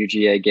Dame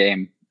UGA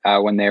game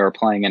when they were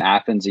playing in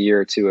Athens a year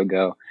or two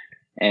ago.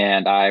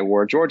 And I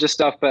wore Georgia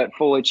stuff, but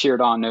fully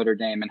cheered on Notre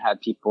Dame and had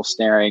people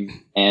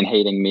staring and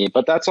hating me.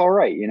 But that's all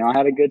right. I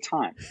had a good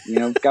time.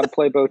 Got to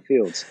play both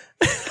fields.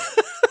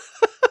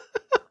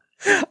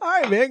 All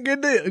right, man.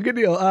 Good deal. Good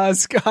deal.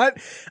 Scott,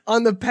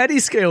 on the petty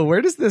scale,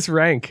 where does this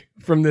rank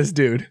from this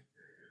dude?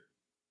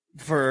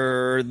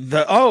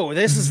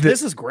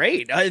 This is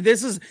great.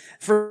 This is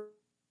for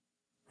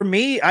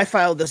me, I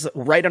filed this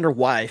right under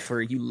Y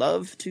for you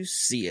love to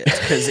see it.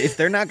 Because if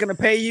they're not going to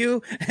pay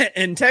you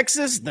in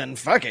Texas, then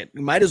fuck it.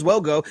 You might as well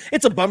go.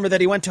 It's a bummer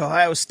that he went to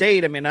Ohio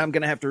State. I mean, I'm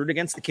going to have to root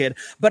against the kid.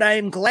 But I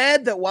am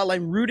glad that while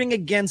I'm rooting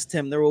against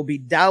him, there will be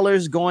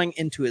dollars going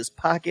into his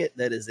pocket.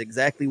 That is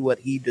exactly what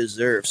he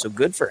deserves. So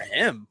good for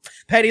him.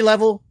 Petty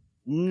level,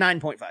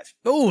 9.5.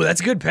 Oh, that's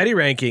good petty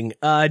ranking.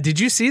 Did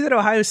you see that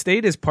Ohio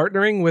State is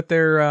partnering with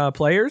their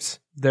players?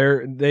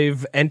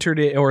 They've entered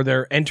it, or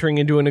they're entering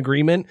into an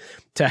agreement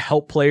to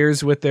help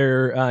players with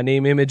their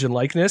name, image, and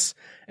likeness,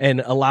 and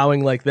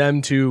allowing like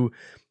them to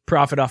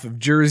profit off of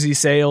jersey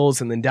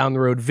sales and then down the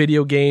road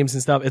video games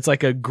and stuff. It's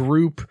like a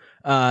group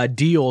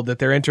deal that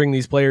they're entering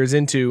these players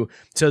into,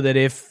 so that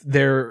if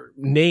their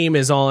name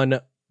is on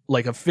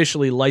like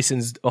officially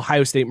licensed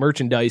Ohio State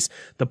merchandise,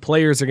 the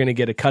players are going to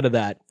get a cut of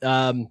that.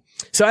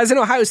 So as an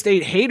Ohio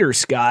State hater,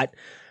 Scott,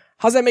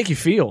 how's that make you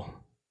feel?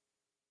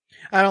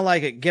 I don't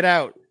like it. Get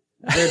out.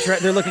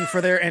 They're looking for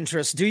their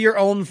interests. Do your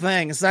own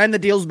thing. Sign the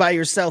deals by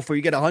yourself where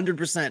you get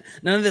 100%.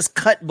 None of this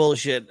cut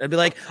bullshit. I'd be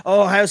like,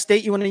 oh, Ohio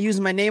State, you want to use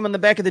my name on the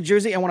back of the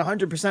jersey? I want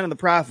 100% of the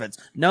profits.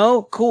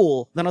 No?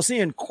 Cool. Then I'll see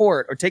you in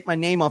court, or take my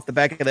name off the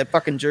back of that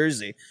fucking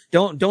jersey.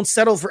 Don't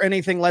settle for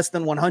anything less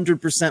than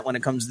 100% when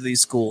it comes to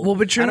these schools. Well,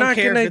 but you're not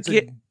going to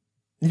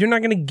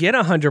get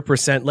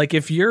 100%. Like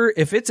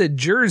if it's a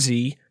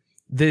jersey,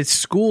 the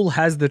school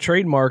has the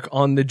trademark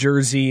on the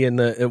jersey and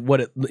the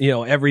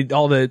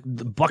all the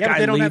Buckeye. Yeah,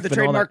 they don't have the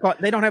trademark.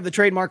 They don't have the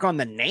trademark on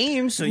the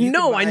name. So you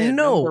can buy I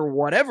know or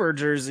whatever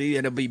jersey,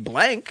 and it'll be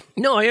blank.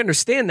 No, I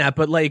understand that,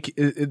 but like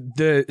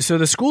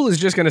the school is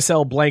just going to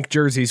sell blank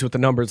jerseys with the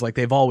numbers like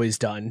they've always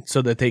done,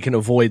 so that they can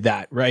avoid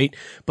that, right?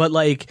 But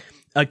like,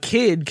 a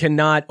kid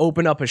cannot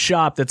open up a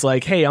shop that's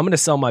like, hey, I'm going to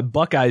sell my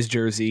Buckeyes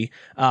jersey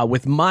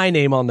with my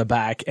name on the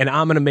back, and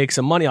I'm going to make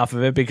some money off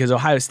of it, because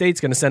Ohio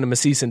State's going to send them a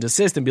cease and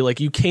desist and be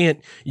like, you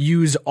can't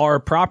use our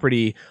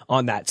property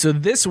on that. So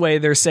this way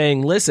they're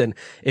saying, listen,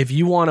 if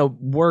you want to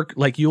work,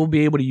 like, you'll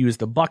be able to use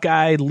the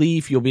Buckeye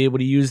leaf, you'll be able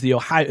to use the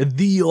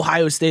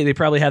Ohio State. They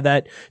probably have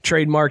that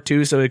trademark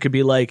too, so it could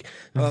be like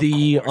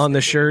on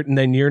the shirt and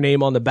then your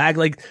name on the back.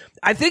 Like,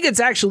 I think it's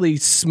actually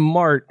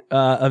smart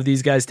of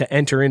these guys to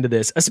enter into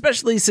this,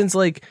 especially since,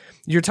 like,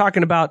 you're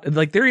talking about,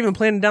 like, they're even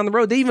planning down the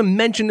road. They even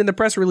mentioned in the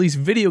press release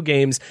video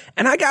games,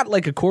 and I got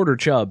like a quarter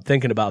chub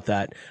thinking about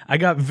that. I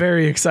got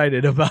very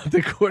excited about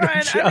the quarter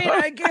chub. I mean,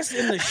 I guess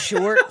in the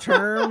short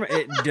term,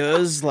 it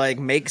does like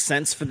make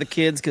sense for the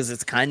kids, because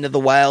it's kind of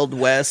the Wild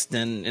West,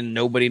 and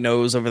nobody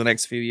knows over the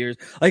next few years,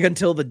 like,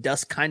 until the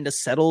dust kind of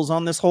settles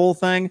on this whole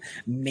thing.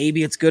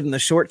 Maybe it's good in the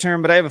short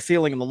term, but I have a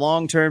feeling in the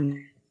long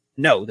term,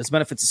 no, this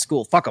benefits the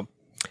school. Fuck them.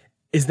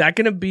 Is that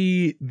going to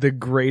be the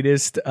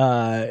greatest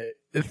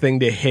thing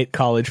to hit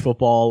college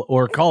football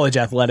or college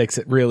athletics,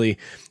 really,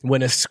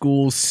 when a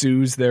school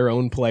sues their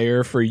own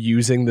player for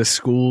using the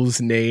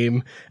school's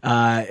name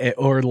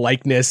or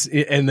likeness,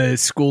 and the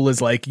school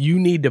is like, you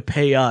need to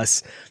pay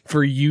us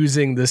for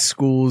using the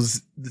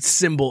school's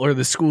symbol or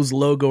the school's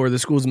logo or the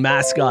school's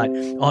mascot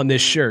on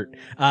this shirt?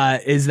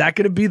 Is that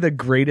going to be the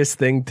greatest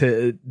thing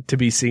to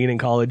be seen in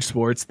college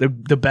sports? The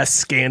best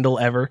scandal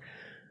ever?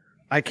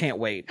 I can't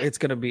wait. It's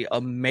going to be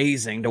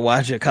amazing to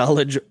watch a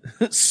college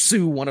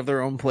sue one of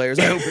their own players.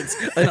 I hope it's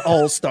an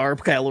all-star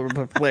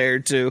caliber player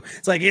too.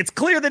 It's like, it's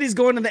clear that he's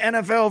going to the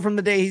NFL from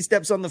the day he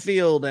steps on the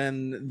field,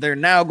 and they're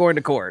now going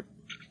to court.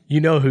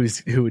 You know who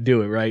would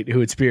do it, right? Who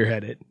would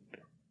spearhead it?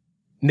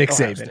 Nick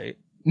Ohio Saban. State.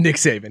 Nick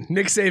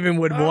Saban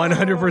would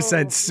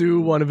 100%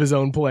 sue one of his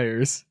own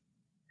players.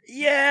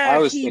 Yeah, I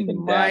was he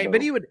thinking might, Dabo.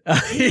 but he would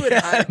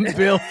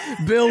Yeah,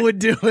 Bill would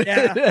do it.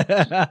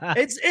 Yeah.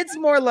 It's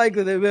more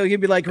likely that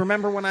he'd be like,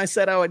 remember when I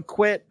said I would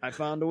quit? I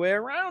found a way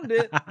around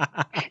it.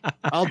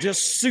 I'll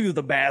just sue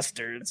the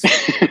bastards.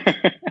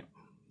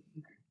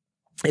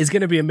 It's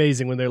going to be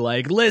amazing when they're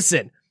like,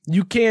 listen,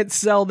 you can't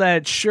sell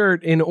that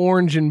shirt in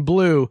orange and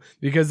blue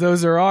because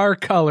those are our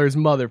colors,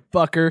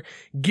 motherfucker.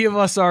 Give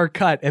us our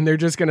cut. And they're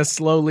just going to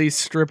slowly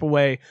strip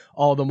away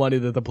all the money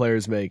that the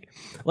players make.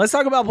 Let's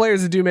talk about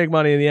players that do make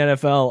money in the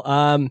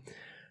NFL.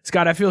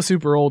 Scott, I feel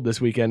super old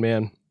this weekend,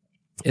 man.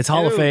 It's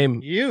Hall of Dude,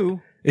 Fame.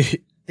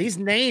 These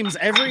names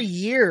every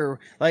year,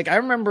 like I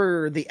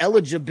remember the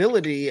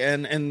eligibility,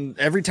 and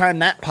every time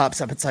that pops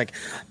up, it's like,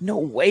 no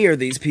way are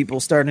these people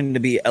starting to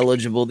be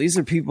eligible. These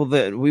are people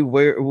that we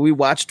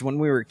watched when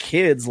we were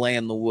kids lay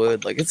in the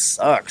wood. Like, it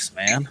sucks,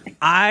 man.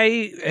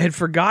 I had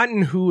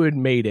forgotten who had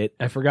made it.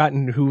 I'd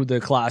forgotten who the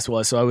class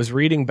was. So I was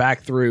reading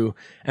back through,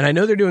 and I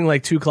know they're doing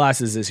like 2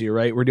 classes this year,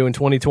 right? We're doing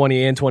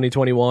 2020 and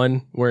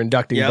 2021. We're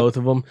inducting both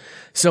of them.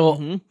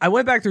 So I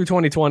went back through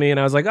 2020 and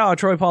I was like, oh,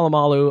 Troy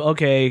Polamalu.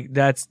 Okay,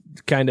 that's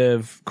kind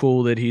of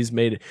cool that he's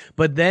made it.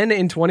 But then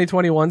in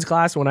 2021's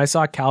class, when I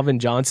saw Calvin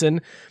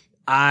Johnson,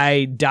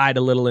 I died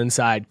a little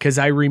inside because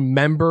I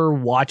remember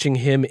watching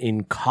him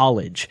in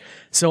college.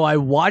 So I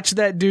watched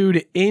that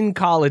dude in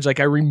college. Like,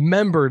 I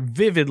remember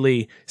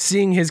vividly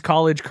seeing his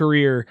college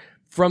career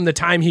from the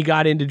time he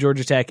got into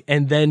Georgia Tech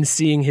and then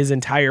seeing his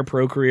entire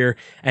pro career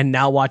and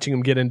now watching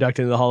him get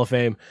inducted into the Hall of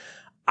Fame.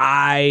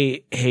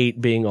 I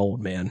hate being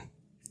old, man.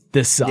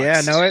 This sucks.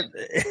 Yeah, no,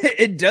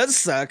 it does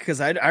suck because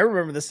I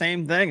remember the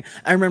same thing.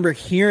 I remember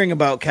hearing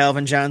about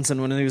Calvin Johnson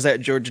when he was at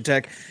Georgia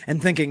Tech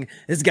and thinking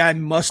this guy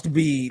must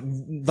be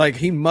like,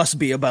 he must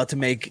be about to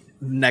make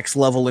next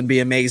level and be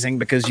amazing,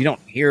 because you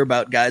don't hear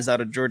about guys out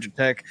of Georgia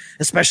Tech,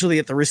 especially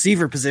at the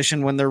receiver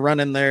position when they're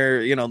running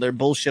their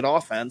bullshit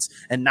offense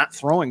and not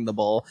throwing the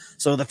ball.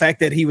 So the fact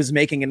that he was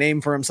making a name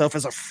for himself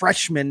as a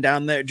freshman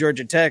down there at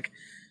Georgia Tech,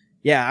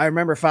 yeah, I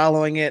remember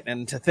following it,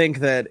 and to think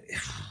that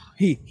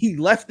he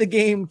left the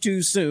game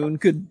too soon,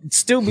 could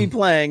still be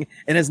playing,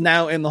 and is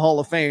now in the Hall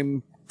of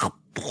Fame.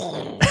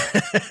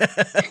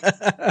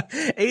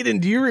 Aiden,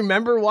 do you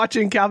remember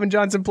watching Calvin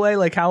Johnson play?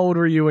 Like, how old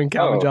were you when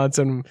Calvin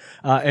Johnson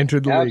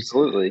entered the league?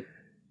 Absolutely.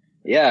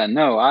 Yeah,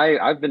 no,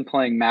 I've been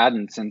playing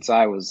Madden since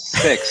I was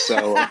 6.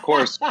 So, of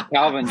course,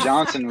 Calvin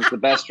Johnson was the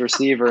best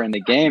receiver in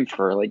the game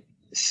for like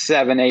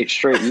 7-8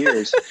 straight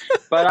years.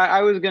 But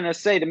I was going to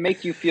say, to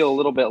make you feel a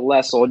little bit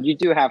less old, you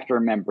do have to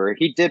remember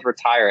he did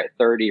retire at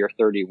 30 or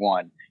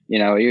 31. You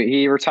know,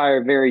 he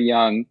retired very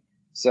young.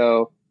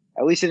 So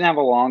at least he didn't have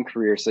a long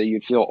career. So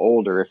you'd feel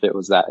older if that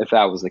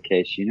was the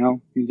case. You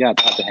know, you got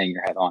to hang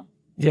your head on.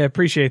 Yeah,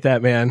 appreciate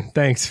that, man.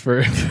 Thanks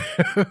for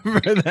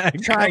that.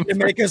 Trying to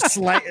make us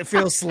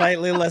feel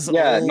slightly less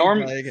old.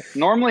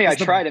 Normally I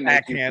try to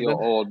make you feel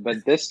old,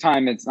 but this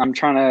time I'm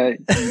trying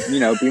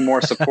to, be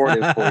more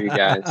supportive for you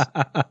guys.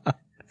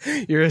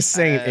 You're a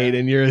saint,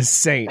 Aiden. You're a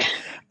saint.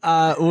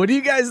 What do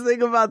you guys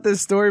think about this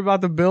story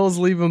about the Bills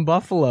leaving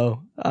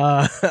Buffalo?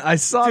 I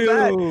saw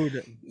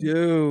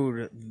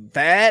Dude,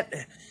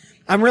 that...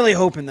 I'm really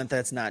hoping that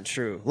that's not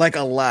true. Like,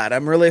 a lot.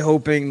 I'm really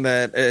hoping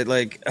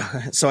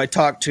that, so I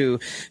talked to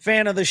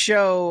fan of the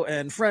show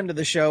and friend of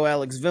the show,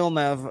 Alex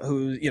Villeneuve,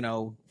 who,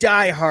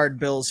 diehard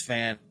Bills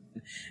fan.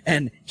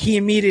 And he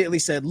immediately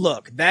said,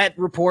 look, that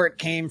report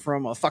came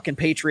from a fucking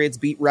Patriots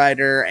beat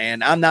writer,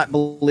 and I'm not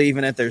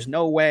believing it. There's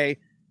no way.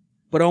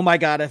 But oh my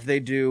God, if they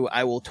do,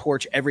 I will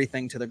torch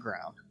everything to the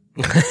ground.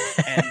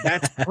 And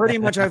that's pretty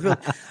much how I feel.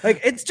 Like,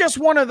 it's just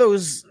one of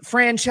those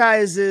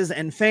franchises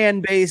and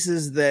fan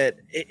bases that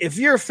if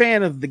you're a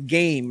fan of the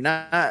game,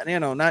 not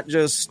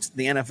just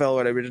the NFL or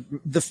whatever,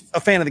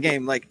 a fan of the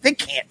game, like, they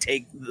can't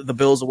take the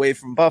Bills away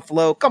from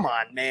Buffalo. Come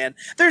on, man.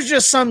 There's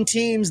just some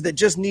teams that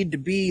just need to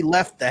be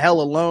left the hell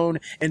alone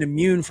and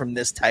immune from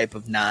this type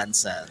of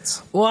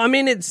nonsense. Well, I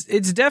mean, it's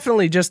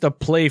definitely just a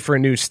play for a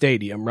new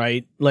stadium,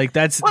 right? Like,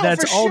 that's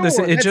all this.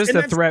 It's just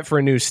a threat for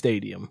a new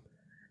stadium.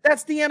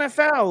 That's the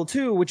NFL,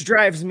 too, which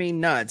drives me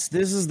nuts.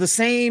 This is the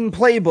same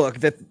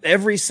playbook that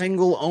every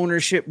single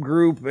ownership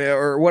group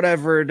or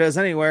whatever does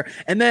anywhere.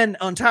 And then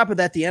on top of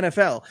that, the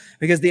NFL,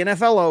 because the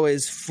NFL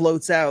always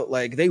floats out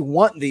like they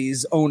want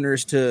these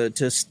owners to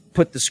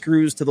put the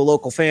screws to the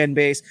local fan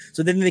base,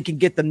 so then they can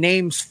get the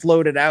names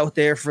floated out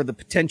there for the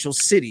potential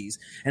cities.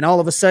 And all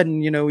of a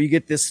sudden, you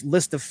get this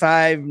list of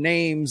 5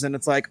 names, and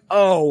it's like,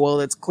 oh, well,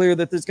 it's clear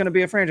that there's going to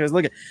be a franchise.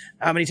 Look at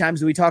how many times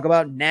do we talk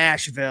about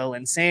Nashville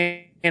and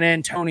San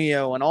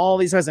Antonio and all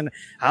these guys, and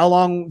how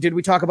long did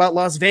we talk about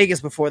Las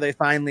Vegas before they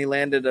finally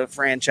landed a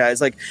franchise?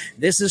 Like,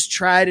 this is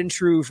tried and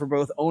true for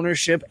both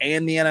ownership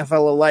and the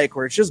NFL alike,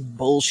 where it's just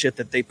bullshit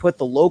that they put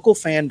the local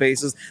fan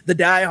bases, the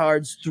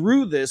diehards,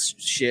 through this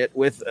shit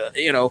with,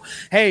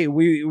 hey,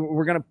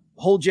 we're going to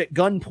hold you at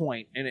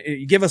gunpoint and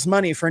you give us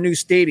money for a new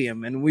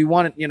stadium and we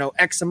want it,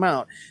 X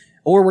amount,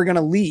 or we're going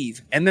to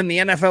leave. And then the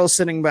NFL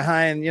sitting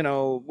behind,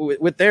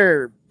 with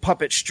their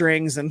puppet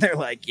strings, and they're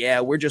like,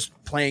 yeah, we're just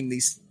playing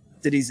these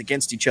cities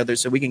against each other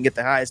so we can get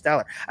the highest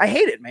dollar. I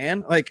hate it,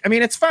 man. Like, I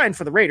mean, it's fine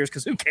for the Raiders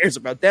because who cares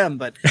about them?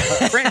 But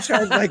a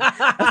franchise like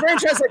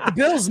the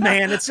Bills,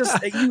 man, it's just,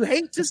 you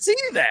hate to see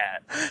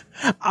that.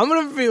 I'm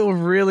gonna feel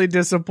really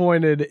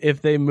disappointed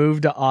if they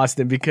move to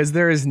Austin, because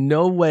there is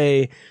no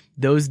way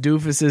those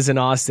doofuses in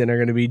Austin are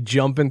going to be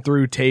jumping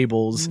through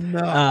tables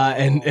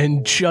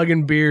and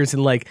chugging beers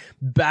and like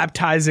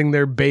baptizing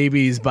their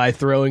babies by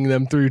throwing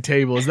them through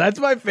tables. That's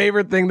my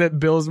favorite thing that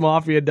Bills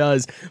Mafia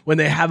does when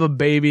they have a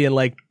baby and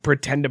like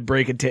pretend to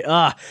break a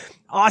table.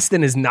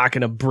 Austin is not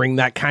going to bring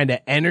that kind of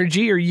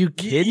energy. Are you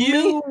kidding me?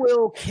 You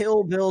will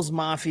kill Bills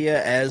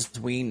Mafia as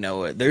we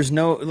know it. There's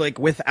no, like,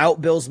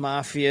 without Bills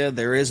Mafia,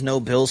 there is no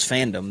Bills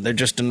fandom. They're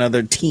just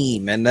another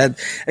team. And that,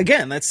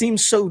 again, that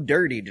seems so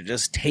dirty to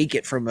just take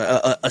it from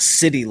a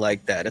city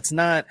like that. It's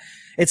not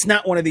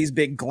one of these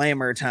big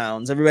glamour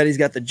towns. Everybody's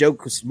got the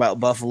jokes about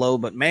Buffalo,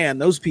 but man,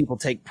 those people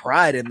take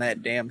pride in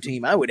that damn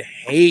team. I would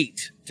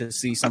hate to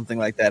see something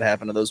like that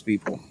happen to those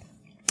people.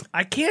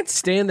 I can't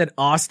stand that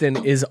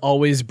Austin is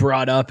always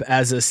brought up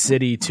as a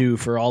city too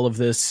for all of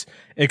this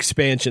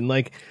expansion.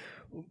 Like,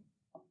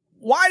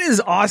 why does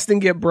Austin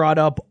get brought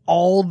up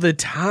all the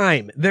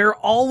time? They're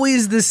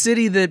always the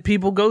city that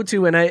people go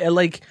to, and I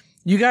like,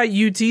 you got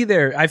UT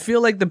there. I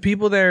feel like the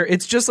people there,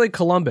 it's just like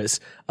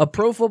Columbus. A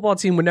pro football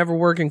team would never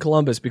work in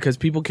Columbus because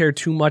people care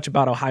too much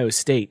about Ohio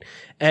State.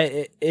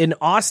 In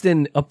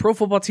Austin, a pro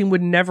football team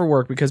would never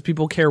work because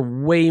people care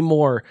way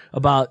more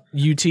about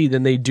UT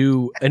than they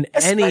do in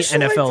any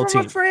NFL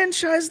team. A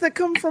franchise that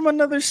come from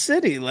another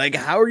city. Like,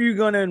 how are you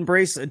going to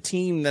embrace a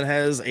team that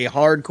has a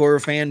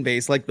hardcore fan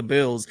base like the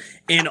Bills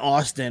in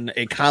Austin,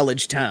 a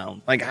college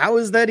town? Like, how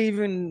does that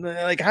even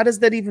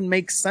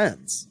make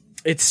sense?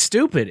 It's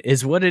stupid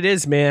is what it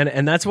is, man.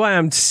 And that's why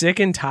I'm sick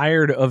and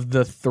tired of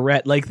the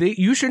threat. Like,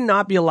 you should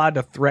not be allowed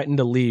to threaten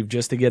to leave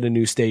just to get a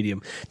new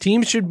stadium.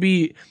 Teams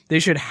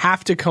should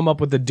have to come up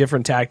with a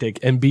different tactic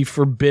and be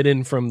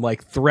forbidden from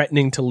like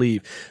threatening to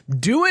leave.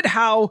 Do it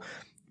how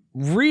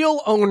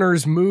real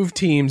owners move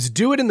teams.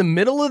 Do it in the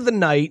middle of the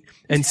night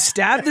and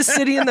stab the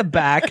city in the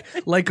back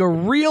like a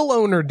real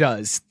owner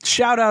does.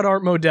 Shout out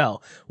Art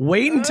Modell.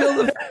 Wait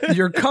until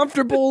you're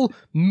comfortable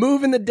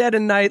moving the dead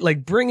of night,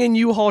 like bring in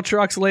U-Haul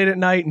trucks late at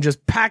night and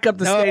just pack up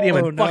the stadium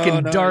and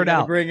fucking dart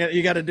out.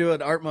 You got to do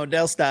it Art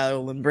Modell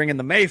style and bring in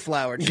the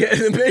Mayflower trucks. Yeah,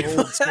 the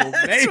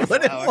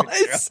Mayflower.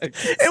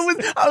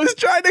 I was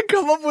trying to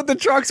come up with the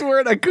truck's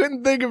word. I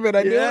couldn't think of it.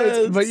 I knew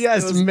it. But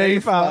yes,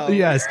 Mayflower.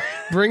 Yes.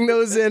 Bring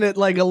those in at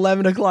like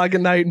 11 o'clock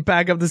at night and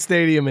pack up the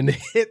stadium and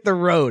hit the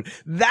road.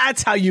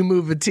 That's how you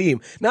move a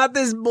team. Not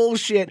this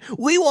bullshit.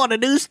 We want a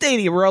new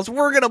stadium or else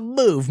we're going to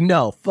move.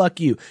 No, fuck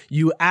you.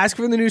 You ask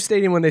for the new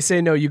stadium. When they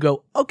say no, you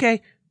go,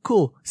 okay,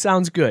 cool,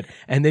 sounds good.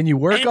 And then you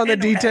work on the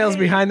details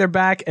behind their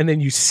back, and then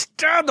you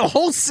stab the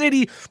whole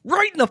city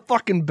right in the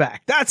fucking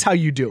back. That's how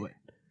you do it.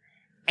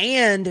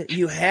 And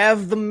you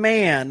have the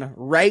man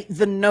write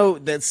the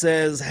note that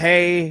says,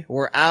 hey,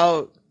 we're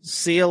out.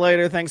 See you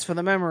later. Thanks for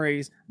the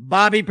memories.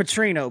 Bobby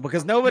Petrino,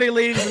 because nobody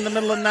leaves in the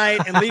middle of the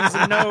night and leaves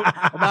a note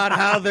about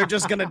how they're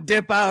just going to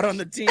dip out on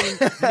the team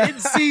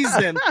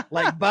mid-season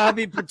like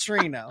Bobby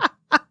Petrino.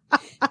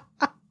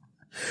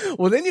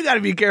 Well, then you got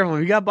to be careful.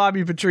 If you got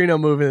Bobby Petrino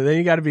moving, then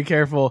you got to be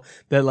careful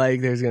that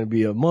like there's going to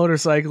be a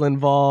motorcycle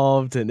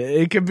involved, and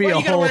it could be a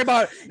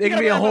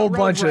whole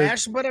bunch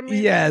rash, but I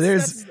mean,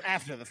 that's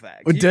after the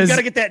fact. You got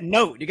to get that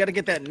note. You got to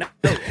get that note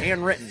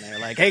handwritten there.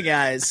 Like, hey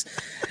guys,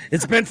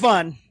 it's been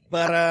fun,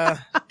 but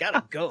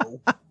gotta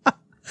go.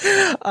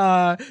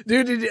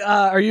 Dude,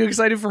 are you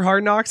excited for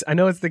Hard Knocks? I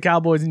know it's the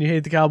Cowboys and you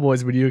hate the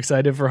Cowboys, but are you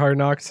excited for Hard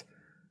Knocks?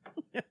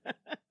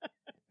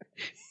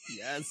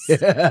 Yes.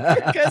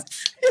 Because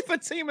if a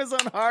team is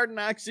on Hard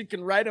Knocks, you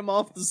can write them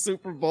off the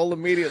Super Bowl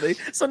immediately.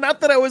 So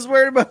not that I was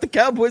worried about the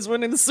Cowboys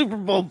winning the Super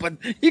Bowl, but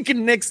you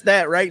can nix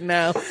that right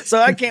now. So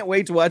I can't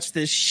wait to watch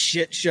this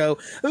shit show.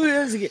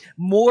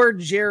 More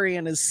Jerry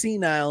and his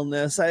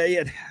senileness.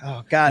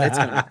 Oh, God, it's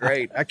going to be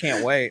great. I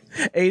can't wait.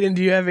 Aiden,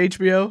 do you have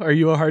HBO? Are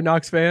you a Hard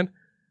Knocks fan?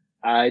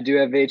 I do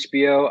have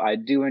HBO. I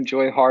do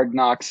enjoy Hard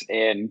Knocks,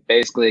 and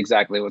basically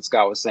exactly what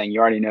Scott was saying. You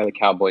already know the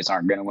Cowboys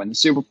aren't going to win the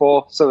Super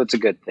Bowl, so it's a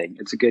good thing.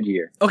 It's a good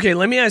year. Okay,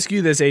 let me ask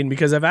you this, Aiden,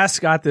 because I've asked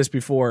Scott this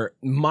before.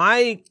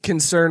 My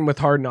concern with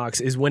Hard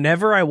Knocks is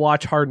whenever I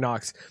watch Hard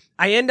Knocks,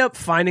 I end up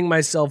finding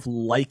myself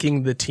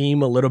liking the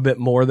team a little bit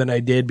more than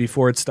I did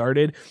before it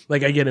started.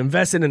 Like, I get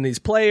invested in these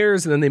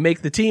players and then they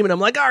make the team and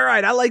I'm like, all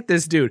right, I like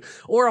this dude.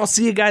 Or I'll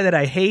see a guy that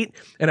I hate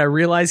and I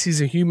realize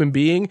he's a human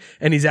being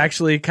and he's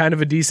actually kind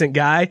of a decent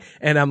guy.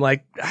 And I'm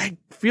like, I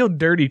feel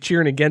dirty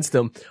cheering against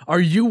him.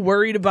 Are you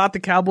worried about the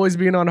Cowboys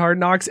being on Hard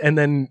Knocks and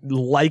then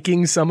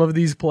liking some of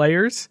these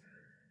players?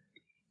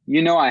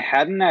 You know, I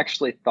hadn't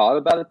actually thought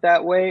about it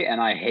that way,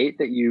 and I hate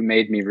that you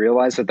made me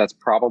realize that that's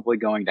probably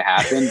going to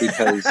happen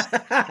because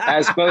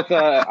as both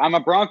I'm a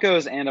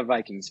Broncos and a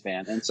Vikings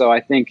fan, and so I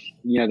think,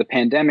 you know, the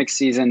pandemic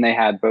season, they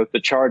had both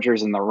the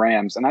Chargers and the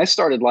Rams, and I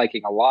started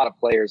liking a lot of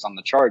players on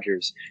the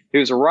Chargers,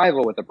 who's a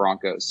rival with the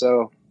Broncos.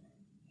 So,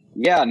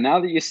 yeah, now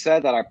that you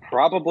said that, I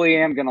probably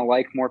am going to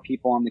like more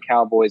people on the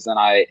Cowboys than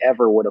I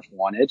ever would have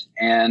wanted.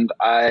 And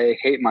I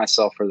hate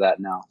myself for that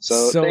now.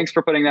 So thanks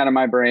for putting that in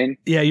my brain.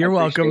 Yeah, you're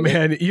welcome,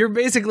 man. You're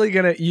basically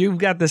you've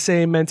got the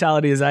same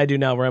mentality as I do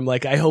now, where I'm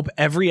like, I hope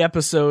every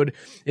episode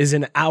is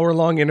an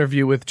hour-long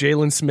interview with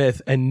Jalen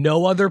Smith and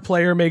no other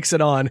player makes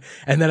it on.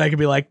 And then I could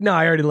be like, no,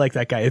 I already like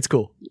that guy. It's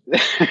cool.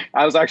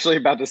 I was actually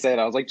about to say it.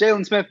 I was like,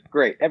 Jalen Smith,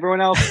 great.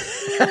 Everyone else?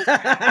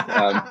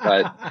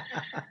 But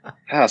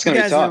it's going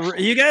to be tough.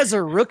 You guys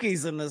are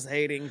rookies in this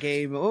hating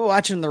game. Oh,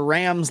 watching the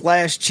Rams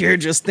last year,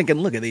 just thinking,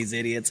 look at these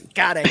idiots.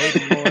 Gotta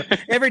hate them more.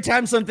 Every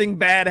time something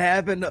bad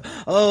happened,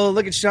 oh,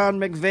 look at Sean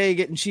McVay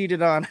getting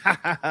cheated on.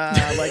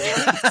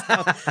 I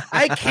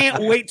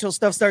can't wait till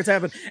stuff starts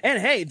happening.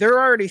 And hey, they're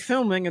already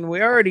filming, and we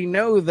already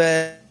know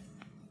that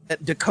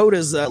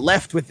Dakota's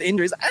left with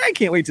injuries. I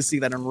can't wait to see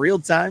that in real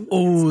time.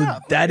 Oh,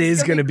 that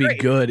is going to be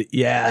good.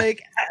 Yeah.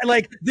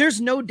 Like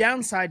there's no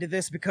downside to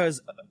this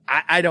because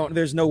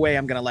there's no way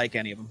I'm going to like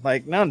any of them.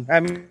 Like none. I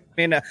mean,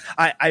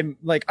 I'm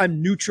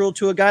neutral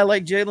to a guy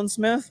like Jalen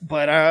Smith,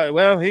 but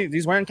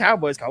he's wearing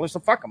Cowboys colors, so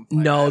fuck him.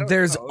 No,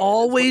 there's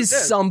always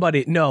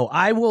somebody. No,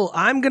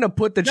 I'm going to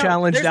put the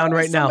challenge down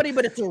right now. Somebody,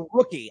 but it's a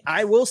rookie.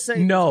 I will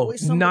say no,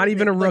 not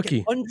even a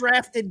rookie. Like an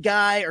undrafted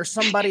guy or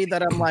somebody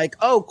that I'm like,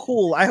 oh,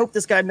 cool. I hope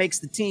this guy makes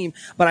the team,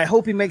 but I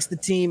hope he makes the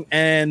team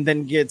and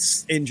then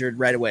gets injured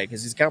right away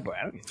because he's a Cowboy.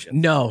 I don't give a shit.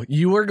 No,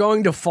 you are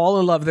going to fall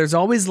in love. There's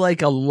always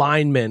like a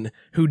lineman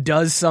who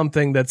does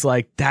something that's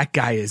like, that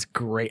guy is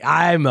great.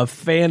 I'm a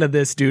fan of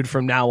this dude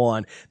from now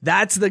on.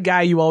 That's the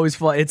guy you always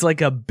fall. It's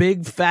like a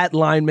big fat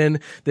lineman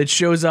that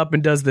shows up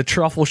and does the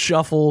truffle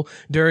shuffle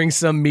during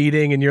some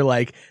meeting. And you're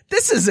like,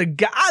 this is a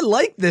guy. I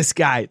like this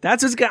guy.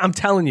 That's what's I'm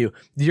telling you,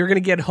 you're going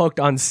to get hooked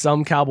on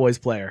some Cowboys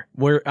player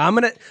all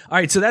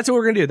right. So that's what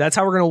we're going to do. That's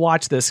how we're going to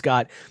watch this,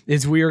 Scott,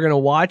 is we are going to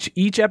watch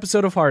each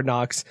episode of Hard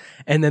Knocks.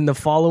 And then the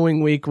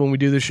following week when we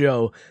do the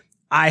show,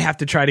 I have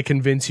to try to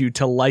convince you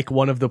to like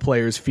one of the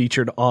players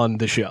featured on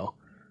the show.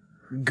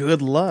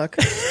 Good luck.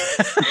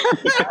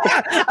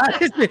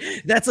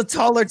 That's a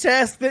taller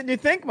task than you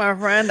think, my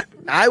friend.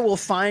 I will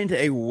find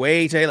a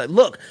way to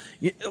look.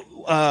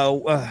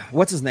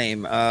 What's his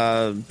name?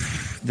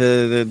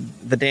 The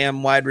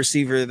damn wide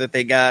receiver that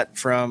they got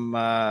from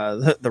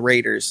the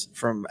Raiders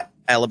from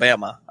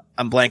Alabama.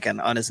 I'm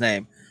blanking on his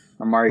name.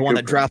 Amari the one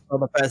Cooper. that drops all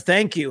the passes.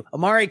 Thank you,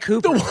 Amari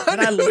Cooper. The one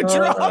who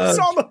drops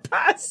all the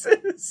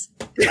passes.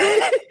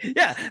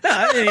 Yeah,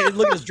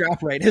 look at his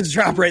drop rate. His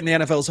drop rate in the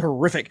NFL is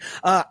horrific.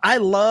 I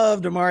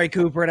loved Amari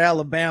Cooper at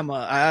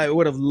Alabama. I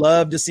would have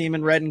loved to see him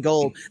in red and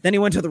gold. Then he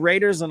went to the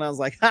Raiders, and I was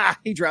like,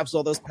 he drops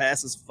all those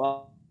passes.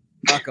 Fuck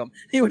him.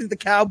 He went to the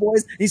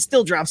Cowboys. He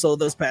still drops all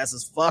those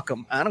passes. Fuck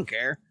him. I don't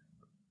care.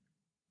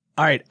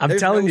 All right, I'm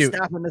telling you,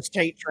 stopping this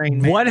Tate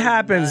train, man. What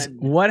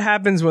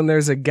happens when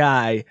there's a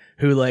guy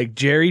who, like,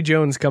 Jerry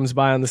Jones comes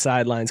by on the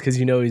sidelines because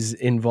he's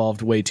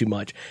involved way too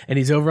much, and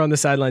he's over on the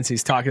sidelines,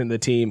 he's talking to the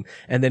team,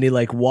 and then he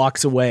like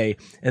walks away,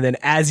 and then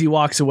as he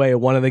walks away,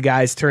 one of the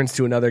guys turns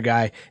to another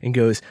guy and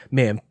goes,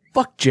 "Man,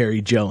 fuck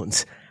Jerry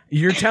Jones."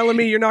 You're telling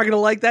me you're not gonna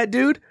like that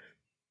dude?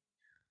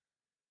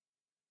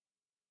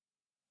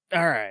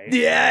 All right.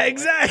 Yeah,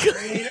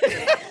 exactly.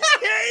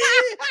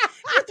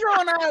 You're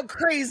throwing out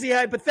crazy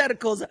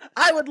hypotheticals.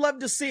 I would love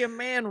to see a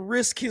man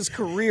risk his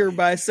career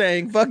by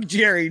saying, fuck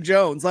Jerry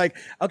Jones. Like,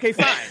 okay,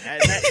 fine.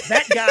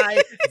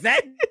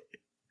 That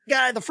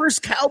guy, the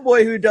first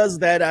Cowboy who does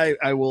that,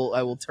 I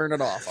will turn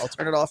it off. I'll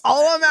turn it off.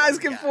 All I'm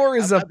asking for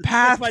is a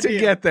path to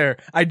get there.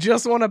 I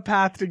just want a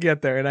path to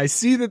get there. And I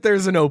see that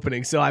there's an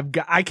opening. So I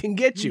can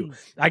get you.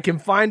 I can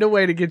find a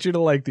way to get you to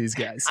like these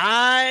guys.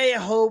 I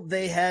hope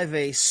they have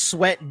a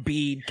sweat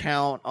bead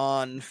count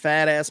on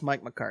fat ass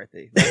Mike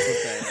McCarthy. That's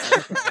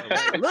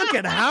okay. Look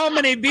at how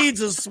many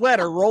beads of sweat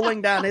are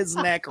rolling down his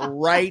neck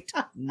right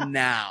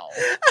now.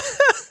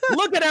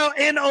 Look at how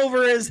in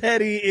over his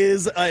head he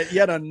is.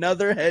 Yet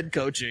another head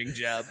coaching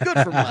job. Good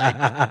for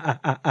Mike.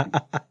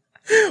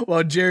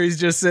 While Jerry's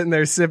just sitting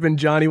there sipping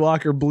Johnny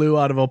Walker Blue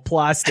out of a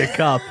plastic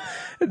cup,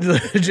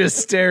 just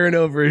staring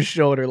over his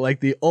shoulder like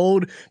the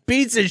old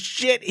piece of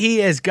shit he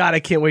is. God, I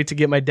can't wait to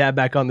get my dad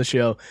back on the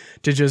show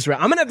to just. I'm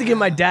gonna have to give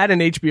my dad an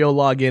HBO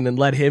login and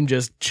let him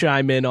just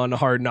chime in on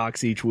Hard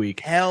Knocks each week.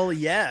 Hell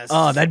yes.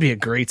 Oh, that'd be a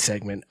great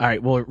segment. All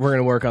right, well, we're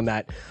gonna work on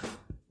that.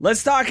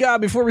 Let's talk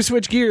before we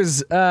switch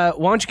gears. Why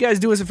don't you guys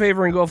do us a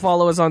favor and go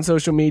follow us on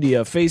social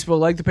media? Facebook,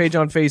 like the page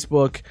on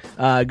Facebook.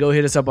 Go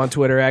hit us up on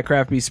Twitter at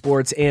Craft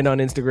Sports and on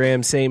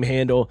Instagram, same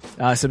handle.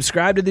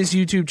 Subscribe to this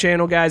YouTube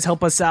channel, guys.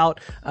 Help us out.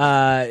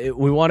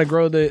 We want to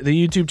grow the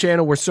YouTube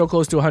channel. We're so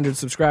close to 100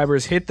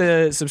 subscribers. Hit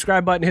the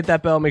subscribe button, hit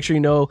that bell. Make sure you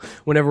know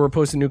whenever we're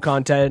posting new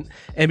content.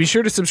 And be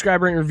sure to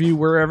subscribe, rate, and review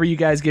wherever you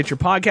guys get your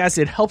podcasts.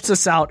 It helps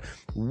us out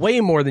way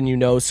more than you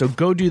know. So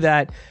go do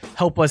that.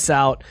 Help us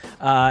out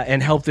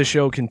and help the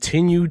show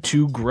continue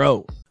to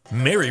grow.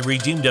 Mary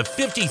redeemed a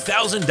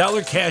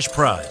 $50,000 cash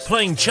prize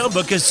playing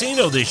Chumba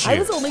Casino this year. I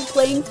was only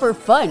playing for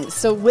fun,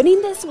 so winning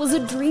this was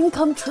a dream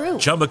come true.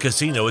 Chumba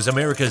Casino is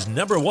America's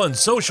 #1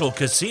 social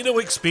casino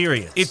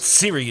experience. It's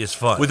serious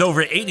fun. With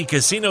over 80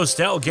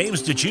 casino-style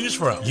games to choose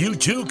from, you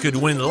too could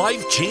win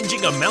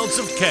life-changing amounts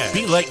of cash.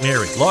 Be like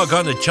Mary. Log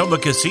on to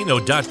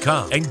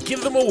ChumbaCasino.com and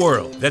give them a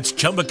whirl. That's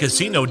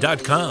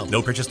ChumbaCasino.com.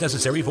 No purchase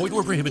necessary. Void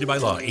or prohibited by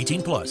law.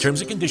 18+. Terms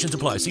and conditions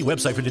apply. See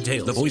website for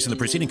details. The voice in the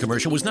preceding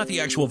commercial was not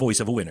the actual voice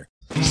of a winner.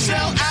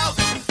 Sell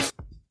out.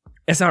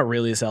 It's not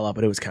really a sellout,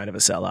 but it was kind of a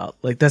sellout.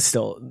 Like, that's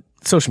still,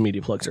 social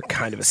media plugs are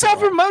kind of a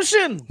sellout.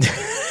 Self-promotion.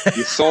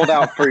 You sold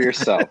out for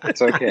yourself.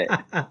 It's okay.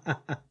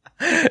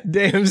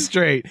 Damn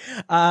straight.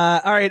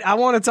 All right, I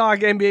want to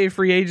talk NBA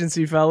free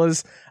agency,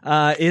 fellas.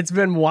 It's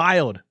been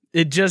wild.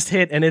 It just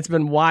hit, and it's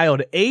been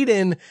wild.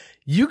 Aiden,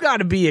 you got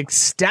to be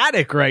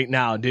ecstatic right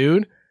now,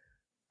 dude.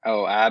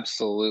 Oh,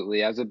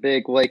 absolutely. As a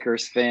big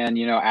Lakers fan,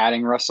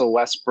 adding Russell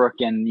Westbrook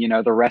and,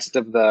 the rest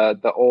of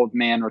the old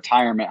man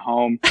retirement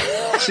home,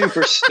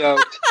 super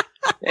stoked.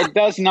 It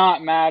does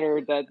not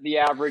matter that the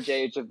average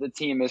age of the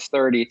team is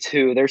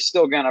 32. They're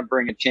still going to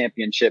bring a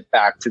championship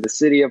back to the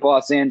city of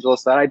Los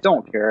Angeles. That I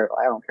don't care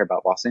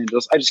about Los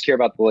Angeles. I just care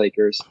about the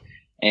Lakers.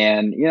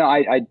 And,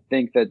 I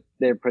think that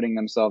they're putting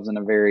themselves in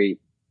a very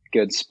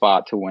good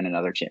spot to win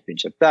another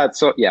championship.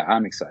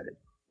 I'm excited.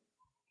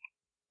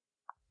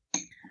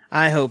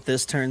 I hope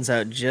this turns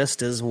out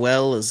just as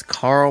well as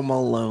Karl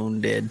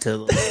Malone did to the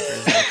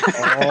Lakers.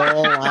 That's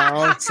all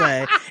I'll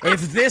say.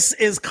 If this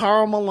is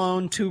Karl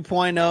Malone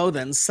 2.0,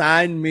 then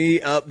sign me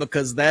up,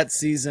 because that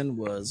season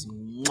was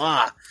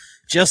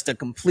just a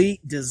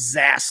complete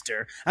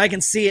disaster. I can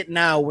see it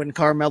now when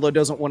Carmelo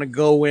doesn't want to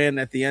go in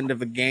at the end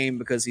of a game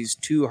because he's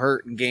too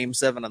hurt in Game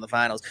 7 of the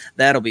finals.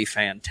 That'll be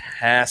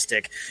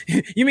fantastic.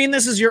 You mean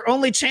this is your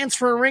only chance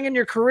for a ring in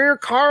your career,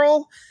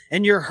 Karl?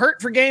 And you're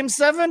hurt for Game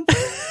 7?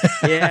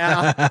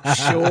 Yeah,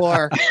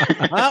 sure.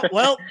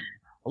 Well,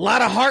 a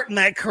lot of heart in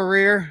that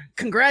career.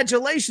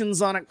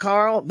 Congratulations on it,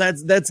 Karl.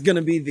 That's going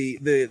to be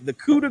the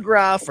coup de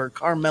grace for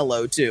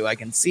Carmelo, too. I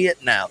can see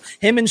it now.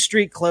 Him in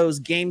street clothes,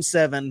 Game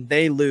 7,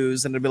 they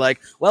lose, and it'll be like,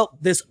 well,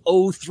 this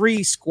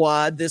 03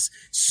 squad, this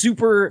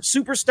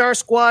superstar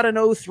squad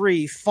in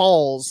 03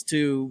 falls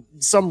to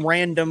some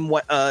random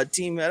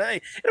team.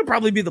 It'll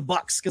probably be the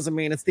Bucks, because,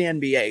 it's the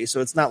NBA,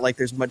 so it's not like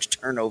there's much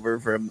turnover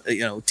from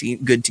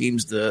good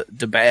teams to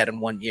bad in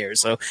 1 year.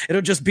 So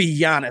it'll just be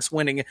Giannis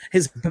winning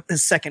his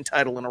second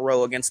title in a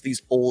row against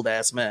these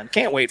old-ass men.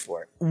 Can't wait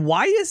for it.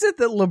 Why is it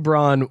that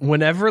LeBron,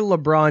 whenever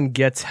LeBron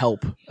gets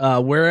help,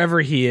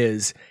 wherever he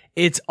is,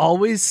 it's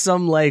always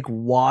some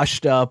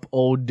washed up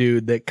old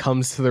dude that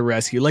comes to the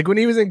rescue? Like when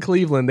he was in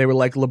Cleveland, they were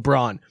like,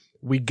 LeBron,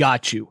 we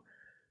got you.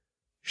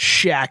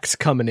 Shaq's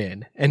coming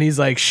in. And he's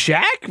like,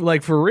 Shaq?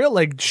 Like for real?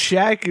 Like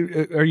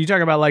Shaq? Are you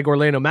talking about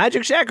Orlando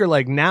Magic Shaq or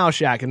now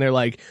Shaq? And they're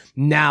like,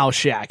 now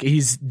Shaq.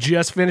 He's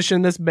just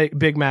finishing this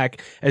Big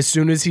Mac. As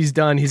soon as he's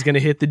done, he's going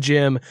to hit the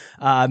gym,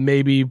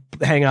 maybe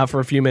hang out for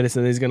a few minutes,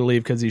 and then he's going to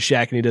leave because he's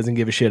Shaq and he doesn't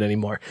give a shit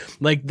anymore.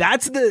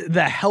 That's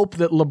the help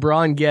that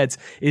LeBron gets,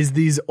 is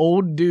these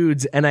old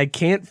dudes, and I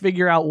can't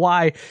figure out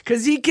why,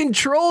 because he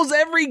controls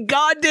every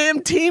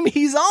goddamn team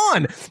he's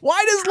on.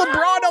 Why does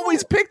LeBron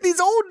always pick these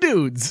old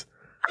dudes?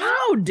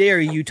 How dare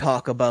you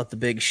talk about the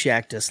big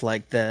Shaq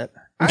like that?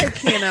 I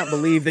cannot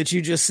believe that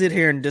you just sit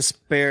here and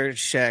disparage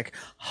Shaq.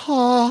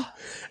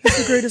 He's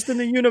the greatest in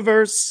the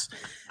universe.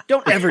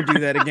 Don't ever do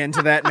that again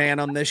to that man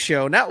on this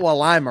show. Not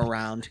while I'm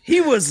around.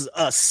 He was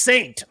a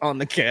saint on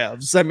the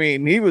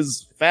Cavs. He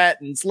was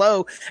fat and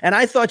slow. And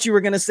I thought you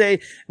were going to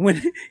say,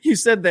 when you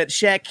said that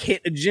Shaq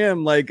hit a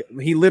gym,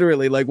 he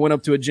literally went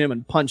up to a gym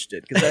and punched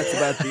it. Because that's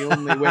about the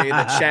only way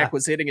that Shaq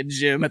was hitting a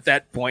gym at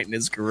that point in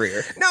his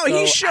career. No,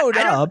 he showed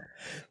up.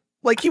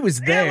 He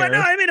was there.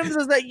 Yeah, it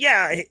was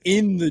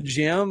in the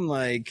gym,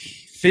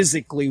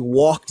 physically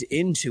walked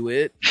into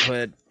it,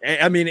 but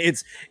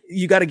it's,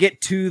 you got to get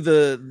to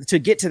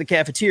the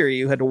cafeteria,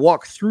 you had to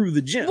walk through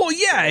the gym. Well,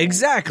 yeah,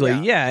 exactly.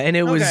 Yeah. And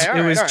it was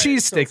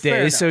cheese stick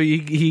day. So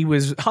he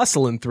was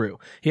hustling through.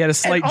 He had a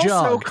slight jog.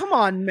 Also, come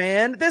on,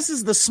 man. This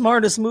is the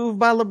smartest move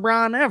by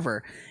LeBron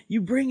ever.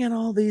 You bring in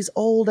all these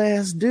old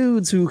ass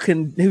dudes who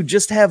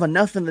just have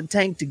enough in the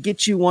tank to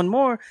get you one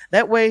more.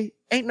 That way,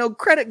 ain't no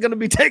credit going to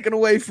be taken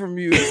away from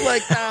you. It's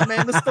like, nah,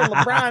 man, this is still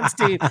LeBron's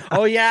team.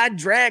 Oh, yeah, I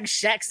dragged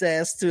Shaq's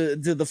ass to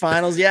the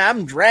finals. Yeah,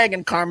 I'm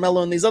dragging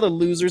Carmelo and these other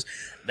losers.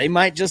 They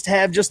might just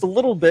have just a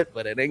little bit,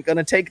 but it ain't going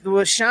to take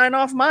the shine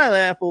off my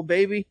apple,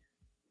 baby.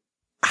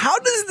 how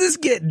does this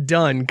get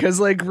done? Because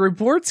like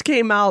reports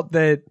came out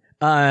that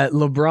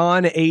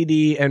LeBron,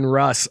 AD, and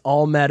Russ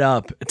all met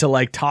up to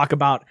like talk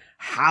about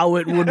how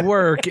it would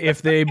work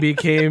if they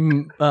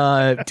became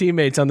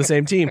teammates on the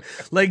same team.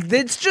 Like,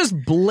 it's just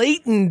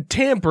blatant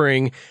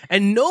tampering,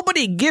 and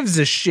nobody gives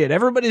a shit.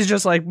 Everybody's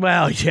just like,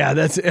 well, yeah,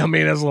 that's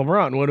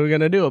LeBron. What are we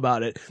gonna do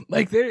about it?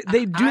 Like, they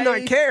do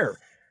not care.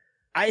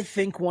 I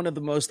think one of the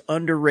most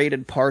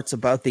underrated parts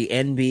about the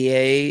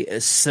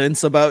NBA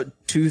since about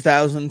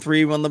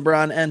 2003 when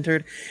LeBron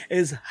entered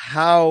is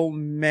how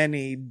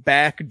many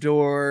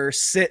backdoor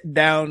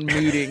sit-down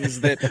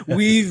meetings that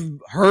we've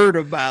heard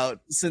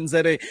about since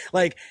that.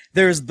 Like,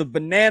 there's the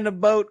Banana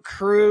Boat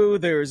crew,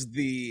 there's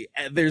the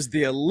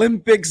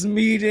Olympics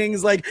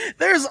meetings. Like,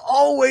 there's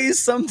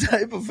always some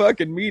type of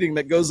fucking meeting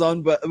that goes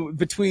on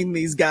between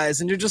these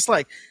guys, and you're just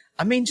like,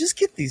 I mean, just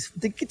get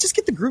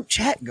the group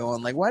chat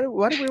going. Like, why do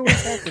we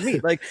always have to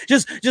meet? Like,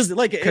 just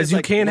like, because you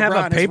like can't LeBron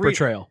have a paper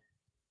trail.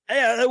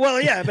 Yeah, well,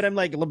 yeah, but I'm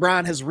like,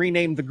 LeBron has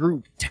renamed the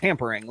group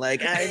tampering.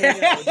 Like,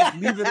 just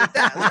leave it at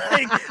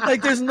that.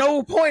 Like, there's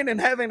no point in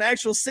having an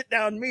actual sit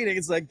down meeting.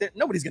 It's like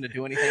nobody's gonna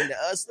do anything to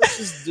us. Let's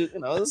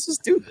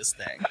just do this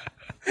thing.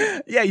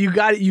 Yeah, you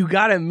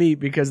got to meet,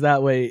 because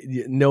that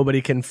way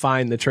nobody can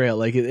find the trail.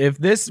 Like,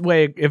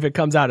 if it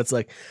comes out, it's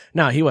like,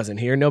 no, he wasn't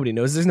here. Nobody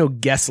knows. There's no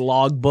guest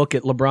log book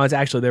at LeBron's.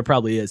 Actually, there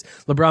probably is.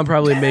 LeBron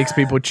probably makes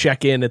people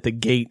check in at the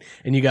gate,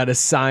 and you got to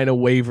sign a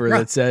waiver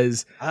that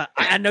says,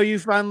 I know you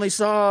finally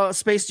saw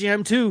Space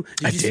Jam 2.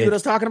 Did you see what I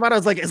was talking about? I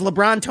was like, is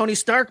LeBron Tony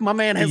Stark? My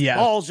man has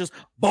balls just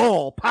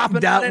popping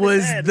out. That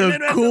was the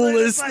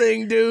coolest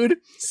thing, dude.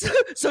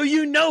 So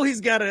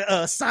he's got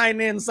a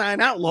sign in,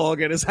 sign out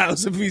log at his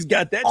house if he's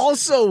got that.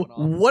 Also,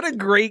 what a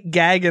great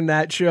gag in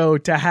that show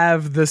to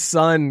have the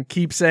son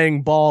keep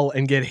saying ball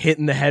and get hit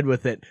in the head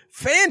with it.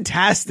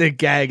 Fantastic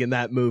gag in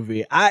that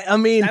movie. I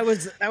mean, that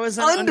was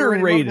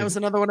underrated. That was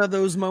another one of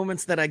those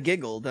moments that I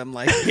giggled. I'm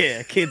like,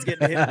 yeah, kids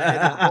getting hit in the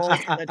head with balls.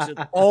 That's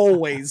just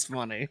always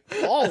funny.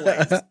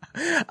 Always.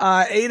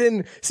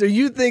 Aiden, so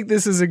you think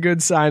this is a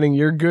good signing?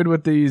 You're good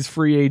with these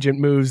free agent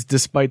moves,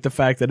 despite the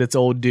fact that it's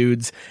old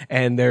dudes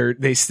and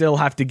they still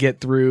have to get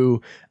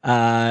through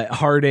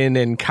Harden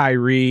and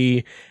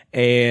Kyrie,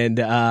 and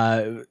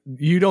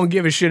you don't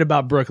give a shit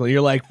about Brooklyn.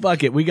 You're like,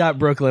 fuck it, we got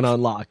Brooklyn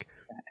on lock.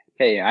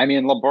 Hey, I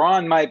mean,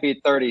 LeBron might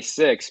be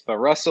 36, but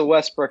Russell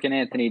Westbrook and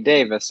Anthony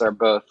Davis are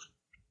both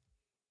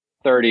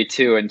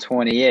 32 and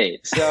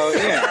 28. So,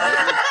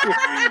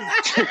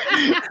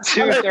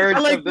 two-thirds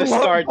of the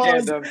star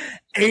tandem.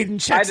 Aiden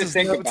checks I just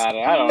think notes. about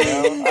it. I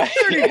don't know.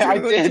 32 I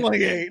did.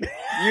 28.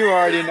 You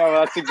already know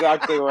that's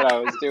exactly what I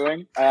was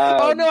doing.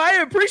 Oh, no,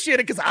 I appreciate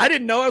it, because I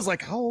didn't know. I was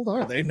like, how old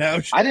are they now?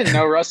 I didn't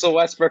know Russell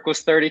Westbrook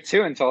was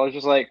 32 until I was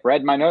just like,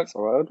 read my notes.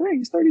 Well, okay,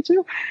 he's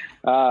 32.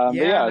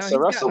 So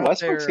Russell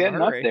Westbrook's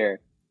getting up there.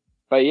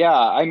 But yeah,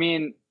 I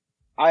mean,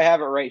 I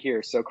have it right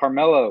here. So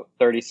Carmelo,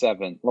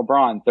 37.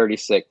 LeBron,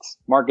 36.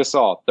 Marc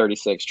Gasol,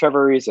 36.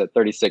 Trevor Ariza,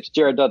 36.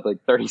 Jared Dudley,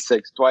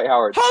 36. Dwight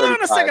Howard, 35. Hold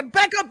on a second.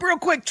 Back up real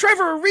quick.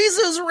 Trevor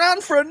Ariza is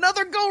around for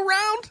another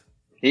go-round?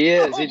 He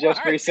is. He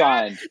just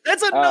re-signed.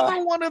 That's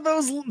another one of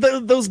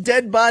those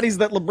dead bodies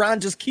that LeBron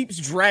just keeps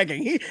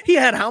dragging. He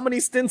had how many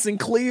stints in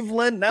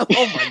Cleveland? Now,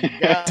 oh my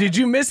God. Did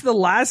you miss the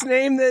last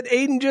name that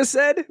Aiden just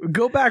said?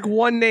 Go back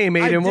one name,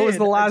 Aiden. What was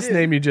the last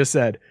name you just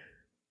said?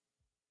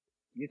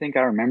 You think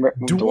I remember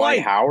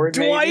Dwight Howard?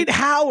 Dwight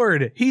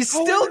Howard. He's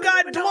still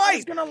got Dwight. I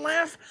was gonna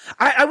laugh.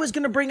 I was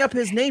gonna bring up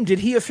his name. Did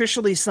he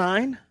officially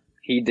sign?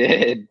 He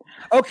did.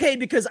 Okay,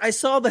 because I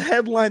saw the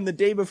headline the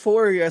day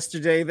before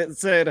yesterday that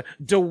said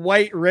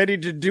Dwight ready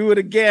to do it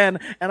again,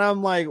 and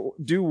I'm like,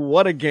 do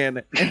what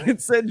again? And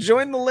it said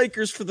join the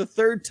Lakers for the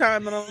third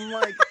time, and I'm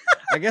like,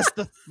 I guess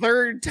the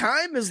third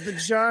time is the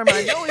charm.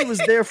 I know he was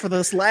there for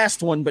this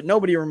last one, but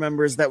nobody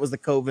remembers that was the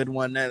COVID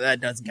one.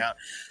 That doesn't count.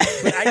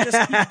 But I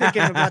just keep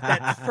thinking about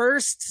that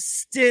first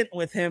stint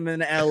with him in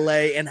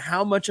LA and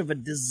how much of a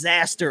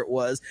disaster it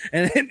was.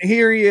 And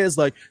here he is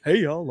like, hey,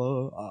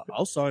 y'all,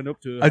 I'll sign up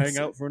to hang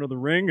out for another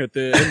ring at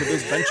the end of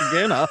this bench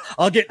again.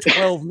 I'll get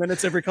 12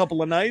 minutes every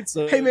couple of nights.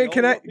 Hey, man,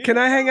 can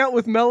I hang out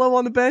with Melo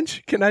on the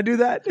bench? Can I do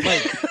that?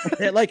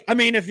 Like, I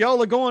mean, if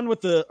y'all are going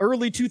with the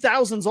early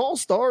 2000s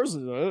All-Stars,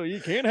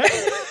 you can't have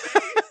it.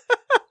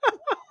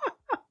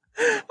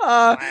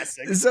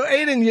 So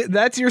Aiden,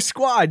 that's your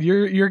squad.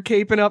 You're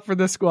caping up for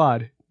the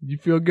squad. You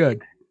feel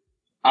good?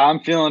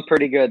 I'm feeling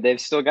pretty good. They've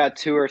still got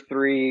 2 or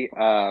 3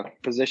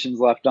 positions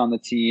left on the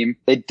team.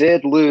 They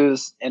did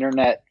lose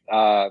internet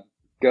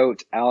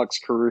GOAT Alex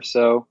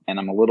Caruso, and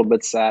I'm a little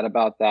bit sad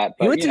about that.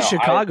 But he went to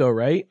Chicago,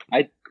 right?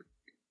 I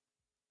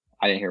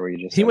didn't hear what you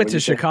just said. He went to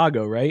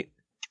Chicago, right?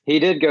 He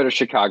did go to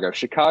Chicago.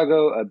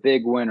 Chicago, a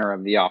big winner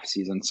of the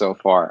offseason so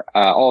far,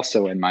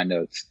 also in my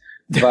notes.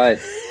 But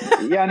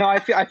yeah, no, I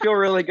feel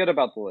really good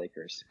about the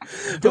Lakers.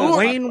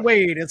 Dwayne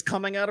Wade is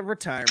coming out of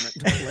retirement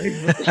to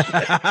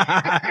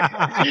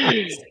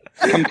play.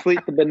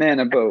 Complete the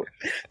banana boat.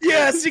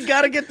 Yes, you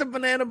got to get the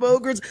banana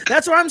bogarts.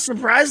 That's why I'm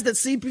surprised that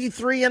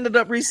CP3 ended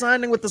up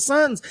re-signing with the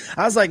Suns.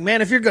 I was like,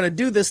 man, if you're going to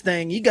do this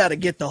thing, you got to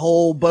get the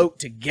whole boat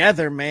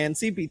together, man.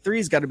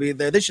 CP3's got to be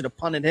there. They should have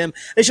punted him.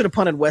 They should have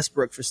punted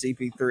Westbrook for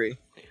CP3.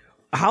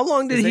 How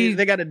long did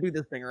They got to do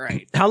this thing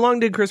right. How long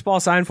did Chris Paul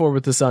sign for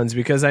with the Suns?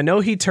 Because I know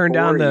he turned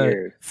down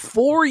the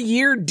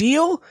 4-year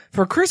deal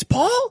for Chris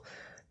Paul.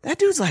 That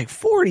dude's like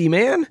 40,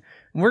 man.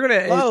 We're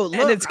gonna,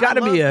 and it's got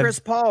to be Chris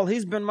Paul.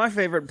 He's been my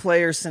favorite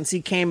player since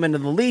he came into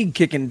the league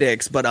kicking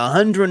dicks. But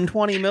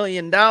 $120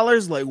 million,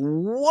 like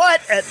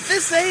what at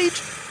this age,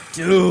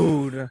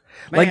 dude? Man,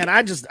 Like-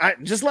 I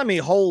just let me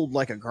hold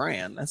like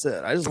 $1,000. That's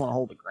it. I just want to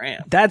hold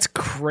 $1,000. That's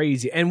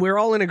crazy. And we're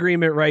all in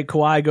agreement, right?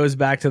 Kawhi goes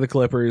back to the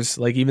Clippers.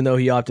 Like, even though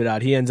he opted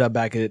out, he ends up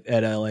back at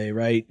LA,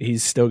 right?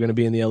 He's still going to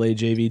be in the LA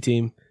JV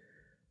team.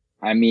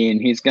 I mean,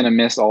 he's going to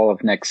miss all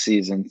of next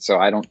season, so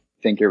I don't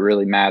think it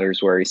really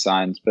matters where he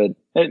signs, but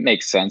it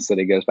makes sense that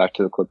he goes back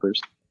to the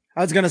Clippers.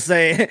 I was going to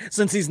say,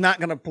 since he's not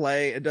going to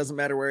play, it doesn't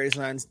matter where he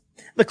signs.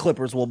 The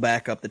Clippers will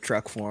back up the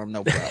truck for him.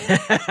 No problem.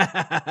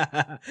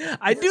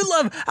 I do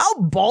love how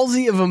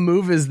ballsy of a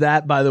move is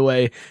that, by the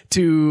way,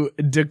 to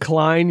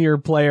decline your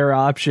player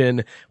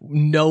option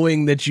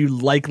knowing that you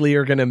likely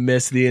are going to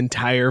miss the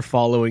entire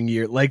following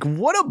year. Like,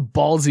 what a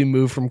ballsy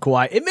move from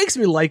Kawhi. It makes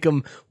me like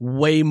him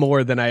way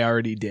more than I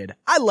already did.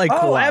 I like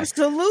Kawhi. Oh,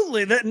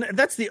 absolutely.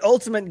 That's the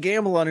ultimate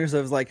gamble on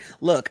yourself. It's like,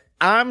 look,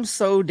 I'm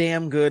so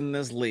damn good in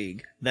this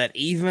league that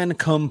even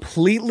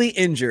completely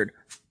injured,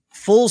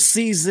 full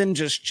season,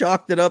 just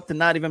chalked it up to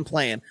not even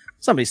playing,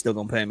 somebody's still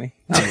gonna pay me.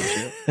 I don't give a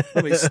shit.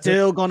 Somebody's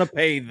still gonna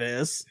pay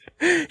this.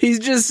 He's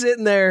just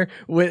sitting there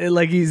with,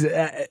 like, he's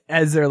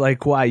as they're like,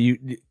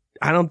 Kawhi,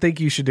 I don't think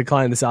you should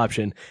decline this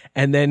option.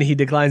 And then he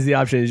declines the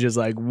option. He's just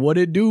like, what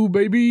it do,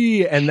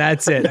 baby? And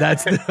that's it.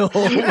 That's the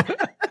whole.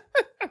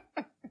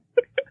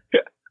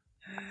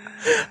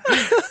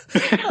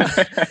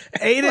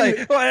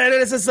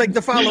 Aiden, it's just like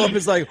the follow up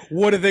is like,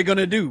 what are they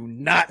gonna do?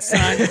 Not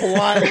sign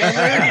Kawhi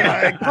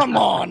Leonard? Like, come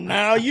on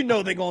now, you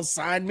know they're gonna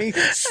sign me.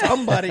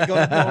 Somebody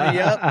gonna blow me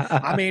up.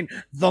 I mean,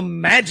 the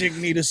Magic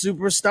need a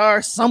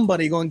superstar.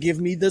 Somebody gonna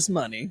give me this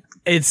money.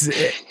 It's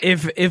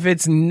if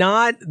it's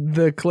not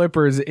the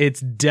Clippers,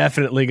 it's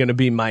definitely going to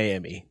be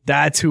Miami.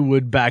 That's who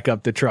would back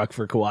up the truck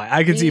for Kawhi.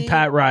 I could see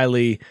Pat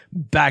Riley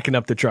backing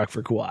up the truck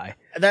for Kawhi.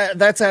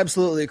 That's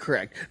absolutely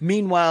correct.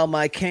 Meanwhile,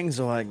 my Kings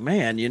are like,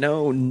 man,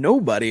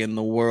 nobody in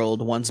the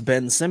world wants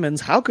Ben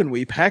Simmons. How can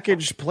we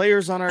package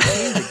players on our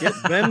team to get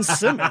Ben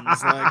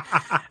Simmons?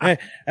 Like,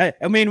 I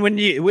mean, when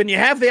you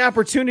have the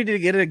opportunity to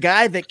get a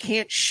guy that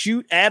can't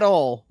shoot at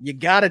all, you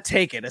got to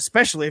take it,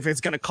 especially if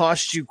it's going to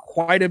cost you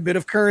quite a bit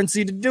of currency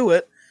to do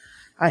it.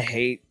 I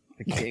hate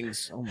the Kings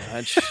so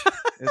much.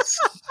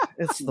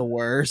 It's the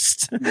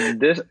worst.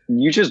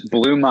 You just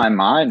blew my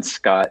mind,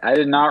 Scott. I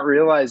did not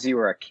realize you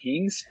were a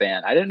Kings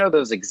fan. I didn't know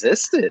those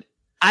existed.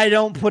 I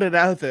don't put it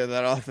out there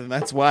that often.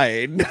 That's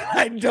why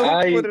I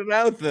don't put it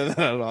out there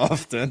that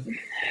often.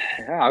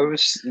 Yeah, I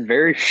was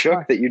very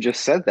shook that you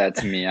just said that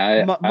to me.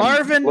 I'm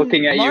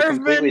looking at you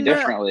completely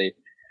differently.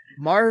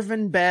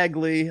 Marvin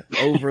Bagley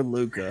over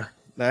Luka.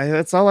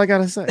 That's all I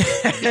gotta say.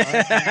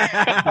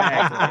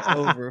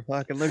 Over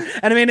fucking Luka.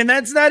 And I mean, and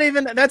that's not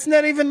even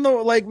the,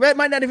 like, that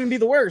might not even be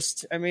the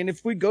worst. I mean,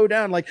 if we go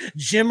down like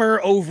Jimmer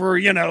over,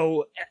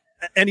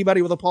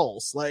 anybody with a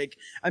pulse. Like,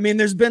 I mean,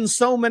 there's been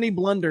so many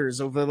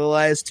blunders over the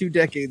last 2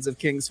 decades of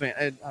Kings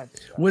fan.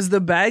 Was the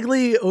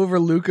Bagley over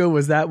Luka?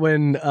 Was that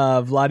when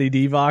Vlade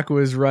Divac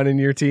was running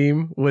your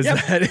team? Was Yep.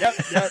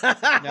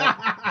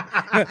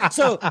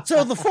 So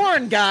the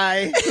foreign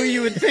guy who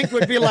you would think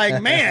would be like,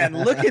 man,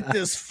 look at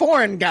this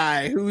foreign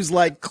guy who's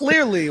like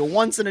clearly a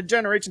once in a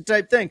generation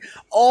type thing.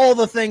 All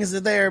the things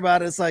are there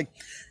about it. It's like,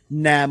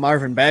 nah,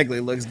 Marvin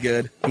Bagley looks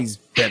good. He's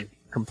been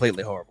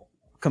completely horrible.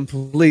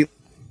 Completely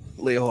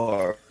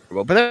horrible.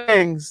 But the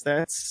Kings,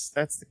 that's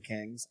the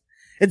Kings.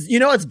 It's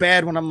it's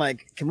bad when I'm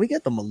like, can we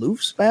get the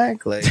Maloofs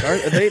back? Like,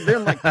 they're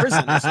in like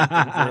prison or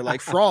something for like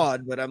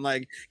fraud. But I'm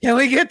like, can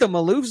we get the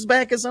Maloofs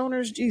back as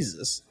owners?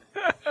 Jesus.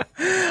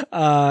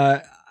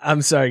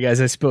 I'm sorry, guys.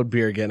 I spilled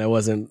beer again. I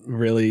wasn't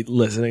really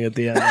listening at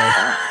the end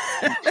there.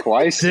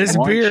 Twice. This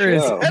beer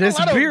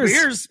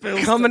is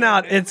coming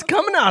out. Man. It's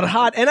coming out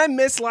hot. And I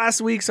missed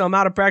last week, so I'm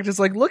out of practice.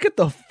 Like, look at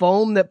the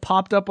foam that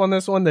popped up on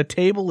this one. The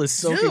table is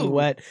soaking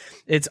wet.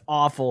 It's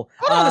awful.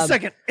 Hold on a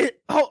second.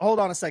 Hold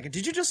on a second.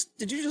 Did you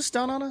just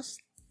stun on us?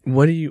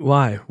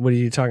 Why? What are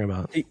you talking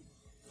about?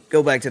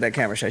 Go back to that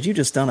camera shot. You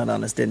just stunned it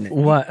on us, didn't it?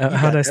 What?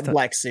 How did I stun?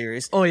 Black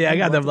Series. Oh yeah, I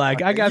got the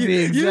black. I got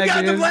the executive. You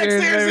got the Black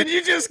series, Series, and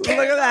you just look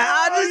at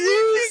that.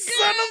 You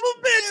son of a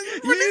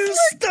bitch! You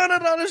stunned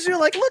it on us. You're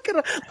like, look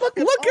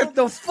at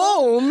the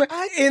foam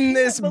in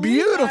this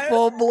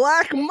beautiful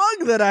black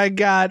mug that I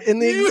got in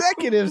the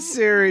executive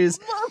series.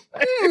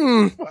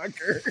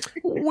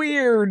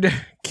 Weird.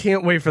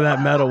 Can't wait for that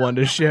metal one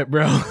to ship,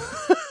 bro.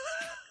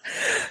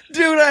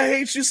 Dude, dude, I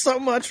hate you so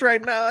much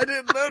right now. I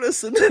didn't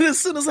notice. And then as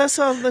soon as I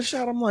saw the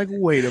shot, I'm like,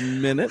 wait a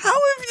minute. How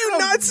have you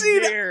not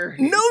seen it?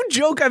 No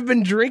joke. I've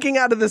been drinking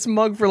out of this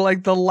mug for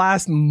like the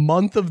last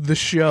month of the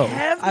show.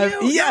 Have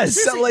you?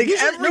 Yes. No, like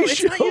usually, every it's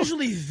show. not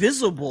usually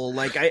visible.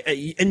 Like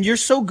and you're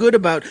so good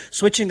about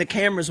switching the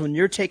cameras when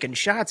you're taking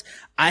shots.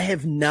 I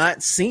have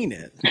not seen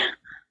it.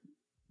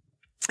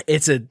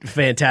 It's a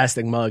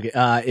fantastic mug.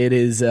 It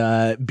is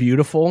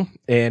beautiful,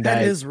 and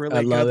that is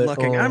really good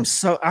looking. I'm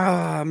so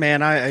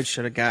man, I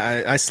should have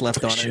got. I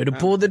slept on it. Should have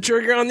pulled the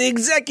trigger on the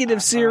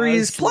executive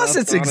series. Plus,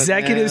 it's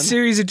executive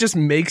series. It just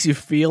makes you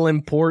feel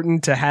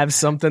important to have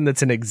something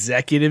that's an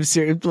executive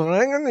series.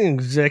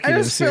 I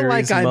just feel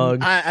like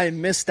I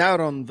missed out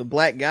on the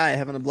black guy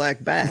having a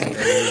black bag.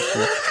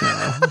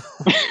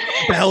 What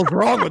the hell's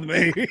wrong with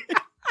me?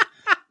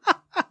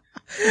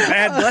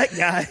 Bad black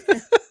guy.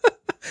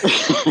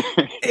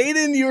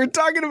 Aiden, you were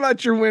talking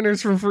about your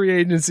winners from free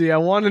agency. I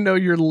want to know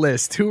your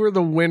list. Who are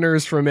the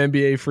winners from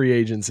NBA free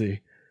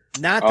agency?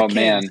 Not the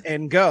Kings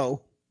and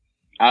go.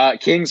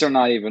 Kings are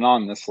not even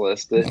on this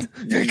list.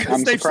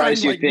 I'm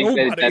surprised you think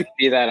that'd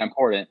be that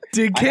important.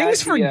 Did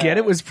Kings forget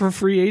it was for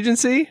free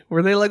agency?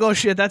 Were they like, oh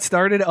shit, that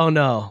started? Oh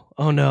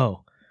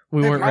no.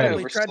 We weren't ready.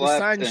 They tried to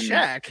sign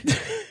Shaq.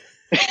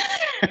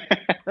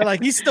 They're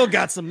like, he's still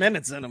got some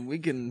minutes in him. We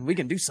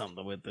can do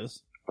something with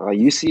this.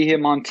 You see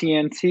him on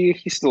TNT,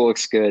 he still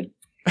looks good.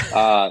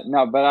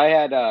 No, but I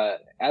had,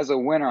 as a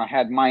winner, I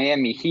had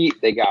Miami Heat.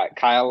 They got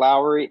Kyle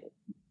Lowry.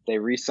 They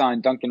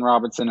re-signed Duncan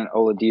Robinson and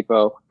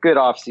Oladipo. Good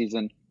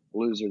offseason.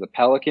 Loser, the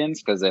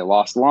Pelicans, because they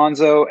lost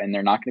Lonzo, and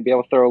they're not going to be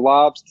able to throw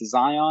lobs to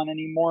Zion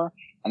anymore.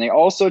 And they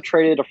also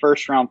traded a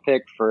first-round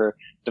pick for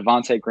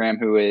Devontae Graham,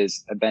 who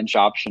is a bench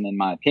option, in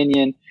my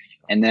opinion.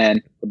 And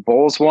then the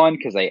Bulls won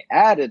because they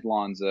added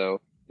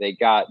Lonzo. They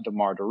got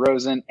DeMar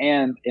DeRozan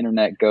and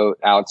internet goat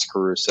Alex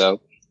Caruso.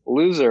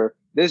 Loser,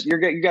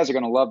 you guys are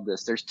going to love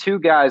this. There's two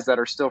guys that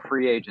are still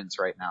free agents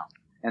right now,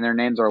 and their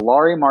names are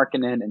Lauri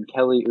Markkanen and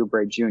Kelly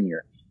Oubre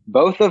Jr.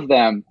 Both of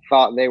them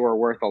thought they were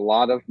worth a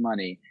lot of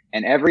money,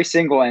 and every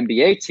single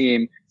NBA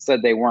team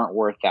said they weren't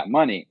worth that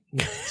money.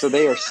 So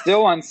they are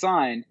still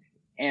unsigned,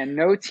 and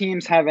no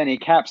teams have any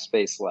cap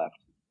space left.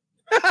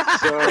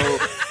 So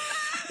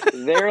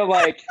they're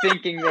like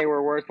thinking they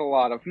were worth a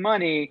lot of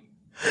money,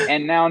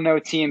 and now no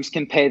teams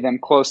can pay them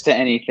close to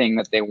anything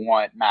that they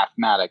want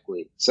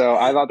mathematically. So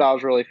I thought that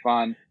was really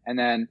fun. And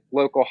then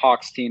local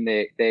Hawks team,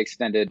 they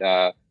extended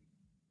John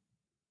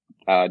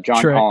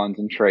Collins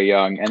and Trae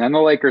Young. And then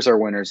the Lakers are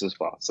winners as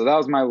well. So that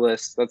was my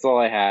list. That's all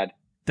I had.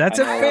 That's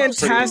a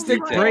fantastic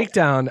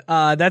breakdown.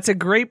 That's a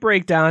great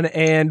breakdown.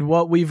 And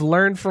what we've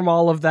learned from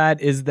all of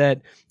that is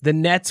that the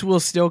Nets will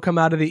still come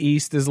out of the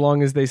East as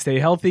long as they stay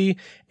healthy.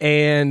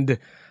 And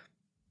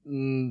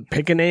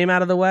pick a name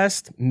out of the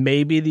West.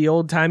 Maybe the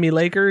old-timey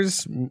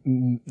Lakers.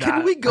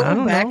 Can we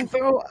go back,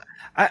 though?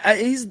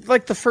 He's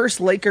like the first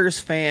Lakers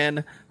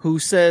fan who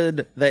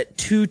said that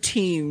two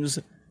teams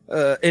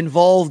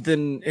involved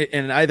in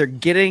either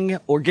getting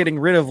or getting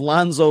rid of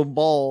Lonzo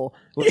Ball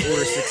were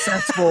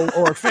successful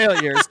or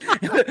failures.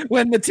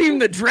 When the team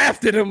that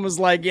drafted him was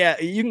like,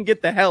 yeah, you can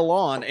get the hell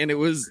on. And he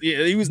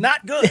was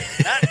not good.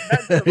 Not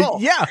good at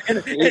all. Yeah.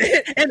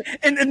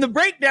 And the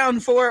breakdown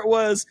for it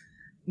was,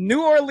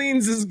 New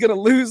Orleans is going to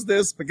lose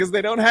this because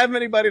they don't have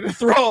anybody to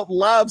throw up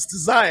lobs to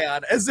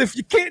Zion, as if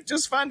you can't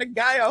just find a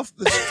guy off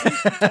the street.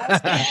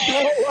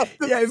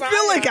 Yeah, I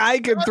feel like I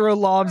could throw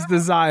lobs to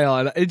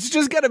Zion. It's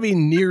just got to be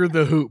near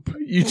the hoop.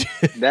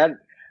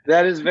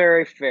 That is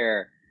very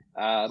fair.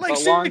 Like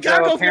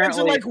Chicago fans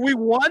are like, we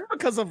won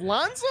because of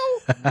Lonzo?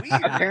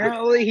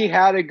 Apparently he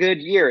had a good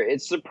year.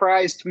 It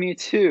surprised me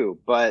too,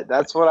 but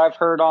that's what I've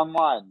heard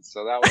online.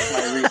 So that was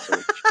my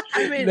research.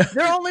 I mean,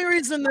 the only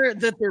reason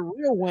that they're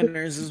real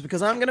winners is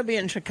because I'm going to be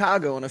in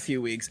Chicago in a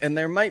few weeks, and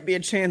there might be a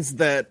chance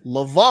that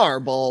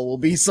LeVar Ball will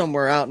be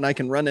somewhere out and I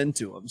can run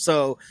into him.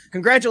 So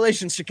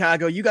congratulations,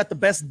 Chicago. You got the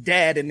best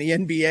dad in the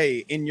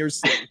NBA in your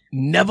city.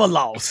 Never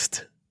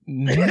lost.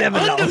 Never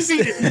lost.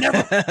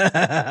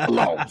 Never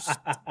lost.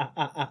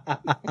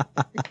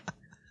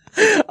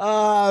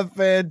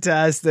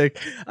 Fantastic.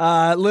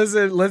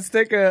 Listen, let's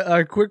take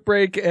a quick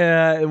break.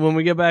 When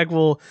we get back,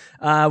 we're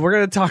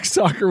going to talk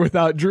soccer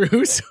without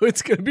Drew, so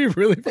it's going to be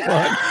really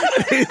fun.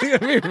 He's going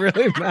to be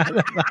really mad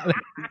about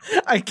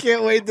it. I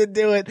can't wait to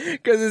do it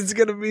because it's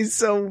going to be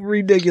so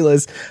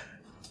ridiculous.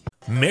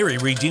 Mary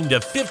redeemed a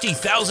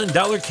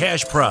 $50,000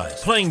 cash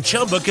prize playing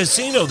Chumba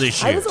Casino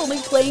this year. I was only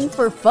playing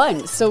for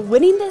fun, so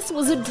winning this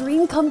was a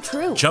dream come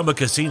true. Chumba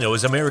Casino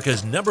is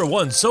America's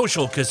 #1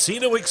 social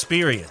casino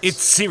experience.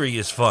 It's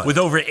serious fun. With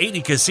over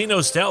 80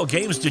 casino-style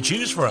games to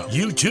choose from,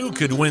 you too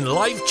could win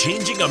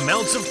life-changing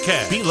amounts of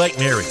cash. Be like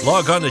Mary.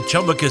 Log on to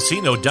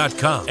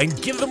ChumbaCasino.com and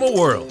give them a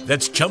whirl.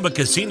 That's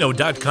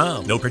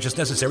ChumbaCasino.com. No purchase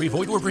necessary.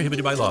 Void where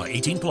prohibited by law.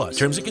 18+.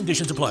 Terms and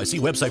conditions apply. See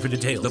website for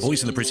details. The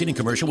voice in the preceding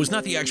commercial was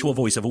not the actual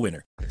voice of a winner.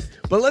 winner.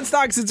 But let's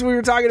talk, since we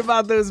were talking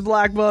about those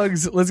black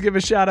mugs, let's give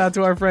a shout out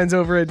to our friends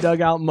over at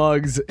Dugout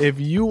Mugs. If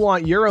you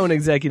want your own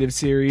executive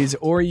series,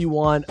 or you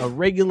want a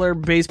regular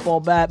baseball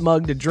bat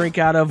mug to drink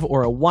out of,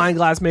 or a wine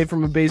glass made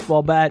from a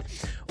baseball bat,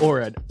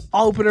 or an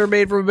opener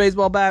made from a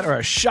baseball bat, or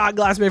a shot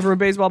glass made from a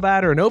baseball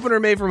bat, or an opener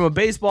made from a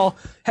baseball,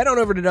 head on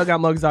over to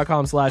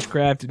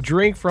dugoutmugs.com/craft.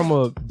 Drink from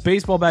a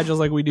baseball bat just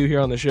like we do here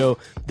on the show.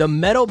 The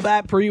metal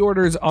bat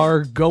pre-orders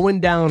are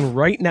going down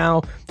right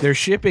now. They're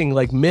shipping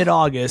like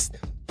mid-August.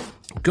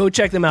 Go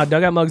check them out,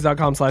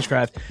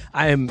 dugoutmugs.com/craft.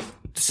 I am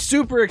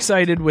super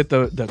excited with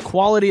the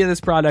quality of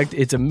this product.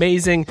 It's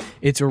amazing.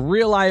 It's a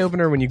real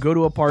eye-opener when you go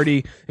to a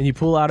party and you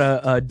pull out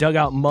a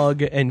Dugout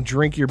mug and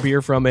drink your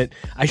beer from it.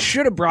 I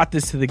should have brought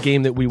this to the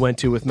game that we went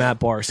to with Matt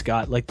Barr,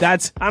 Scott. Like, I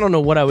don't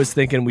know what I was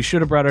thinking. We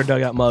should have brought our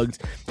Dugout mugs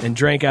and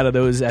drank out of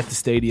those at the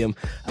stadium.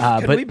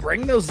 Can we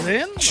bring those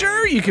in?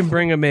 Sure, you can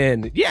bring them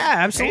in. Yeah,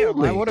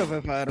 absolutely. Damn, I would have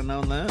if I'd have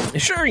known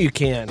that. Sure, you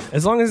can.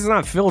 As long as it's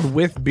not filled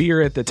with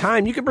beer at the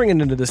time, you can bring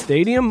it into the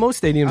stadium.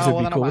 Most stadiums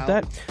would be cool with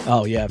that.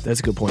 Oh, yeah,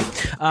 that's a good point.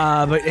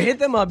 But hit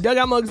them up,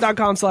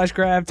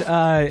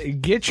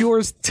 dugoutmugs.com/craft. Get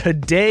yours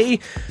today.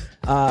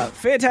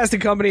 Fantastic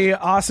company,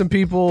 awesome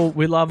people.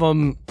 We love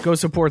them. Go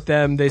support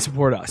them. They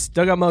support us.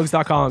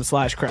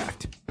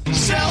 dugoutmugs.com/craft.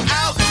 Sell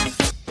out.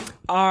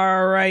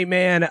 All right,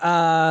 man.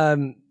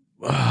 I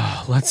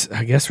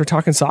guess we're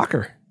talking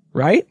soccer,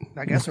 right?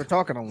 I guess we're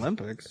talking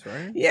Olympics,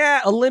 right?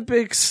 Yeah,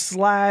 Olympics /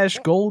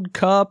 Gold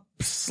Cup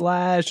 /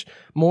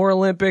 more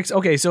Olympics.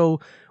 Okay, so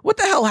what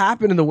the hell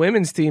happened to the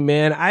women's team,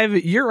 man?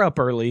 You're up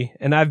early,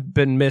 and I've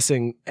been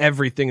missing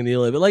everything in the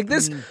Olympics. Like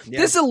this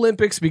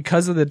Olympics,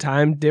 because of the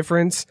time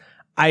difference,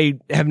 I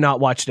have not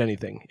watched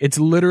anything. It's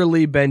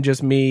literally been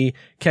just me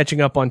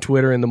catching up on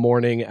Twitter in the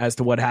morning as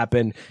to what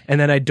happened,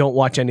 and then I don't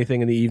watch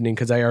anything in the evening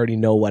because I already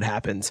know what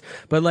happens.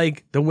 But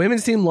like, the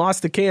women's team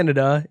lost to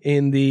Canada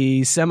in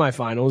the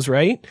semifinals,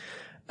 right?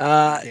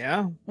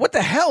 Yeah. What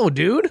the hell,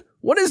 dude?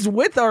 What is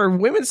with our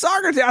women's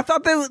soccer team? I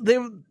thought they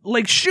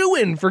like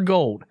shoo-in for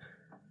gold.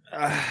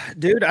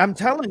 Dude, I'm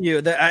telling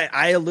you that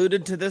I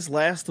alluded to this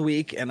last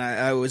week, and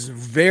I was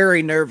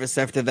very nervous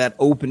after that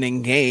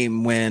opening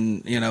game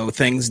when,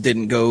 things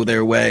didn't go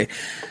their way.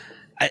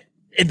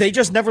 They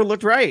just never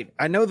looked right.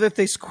 I know that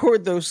they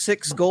scored those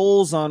 6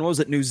 goals on, what was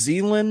it, New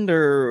Zealand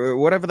or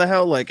whatever the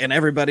hell, and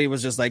everybody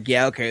was just like,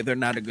 yeah, okay, they're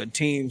not a good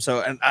team.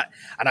 So, and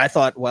I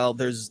thought, well,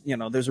 there's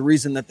a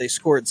reason that they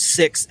scored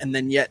 6 and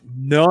then yet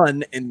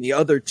none in the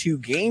other 2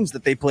 games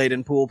that they played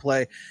in pool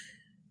play.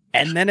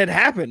 And then it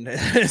happened.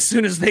 As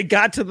soon as they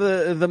got to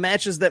the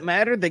matches that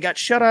mattered, they got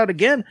shut out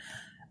again.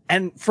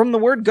 And from the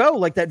word go,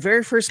 like that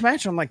very first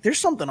match, I'm like, there's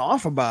something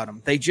off about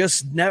them. They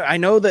just never, I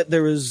know that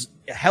there was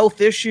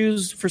health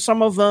issues for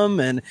some of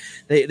them and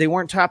they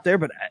weren't top there,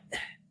 but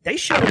they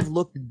shouldn't have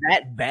looked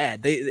that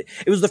bad. It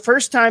was the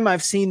first time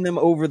I've seen them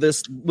over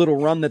this little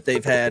run that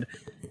they've had.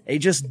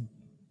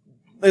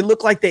 They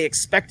looked like they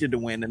expected to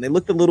win, and they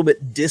looked a little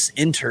bit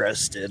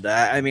disinterested.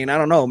 I mean, I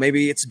don't know.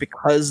 Maybe it's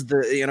because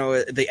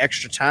the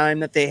extra time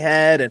that they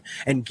had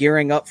and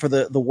gearing up for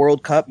the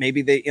World Cup.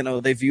 Maybe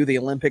they view the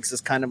Olympics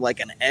as kind of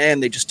like an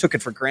end. They just took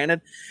it for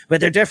granted.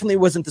 But there definitely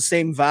wasn't the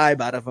same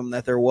vibe out of them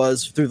that there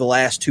was through the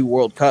last 2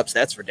 World Cups.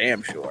 That's for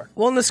damn sure.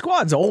 Well, and the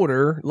squad's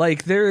older.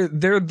 Like they're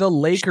the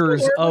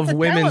Lakers of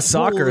women's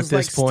soccer at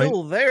this point.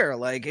 Still there.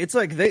 Like it's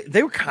like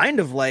they were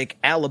kind of like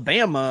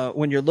Alabama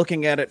when you're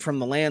looking at it from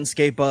the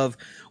landscape of,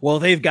 well,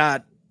 they've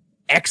got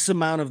X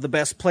amount of the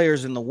best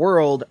players in the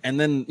world, and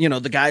then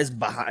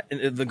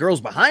the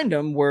girls behind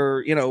them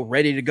were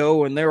ready to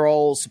go, and they're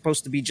all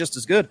supposed to be just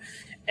as good.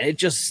 And it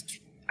just,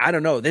 I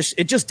don't know,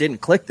 it just didn't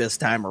click this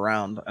time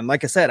around. And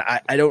like I said,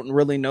 I don't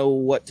really know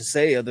what to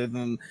say other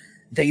than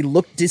they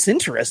looked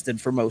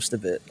disinterested for most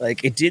of it.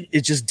 Like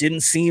it just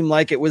didn't seem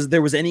like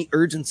there was any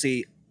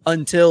urgency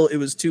until it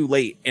was too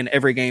late in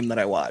every game that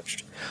I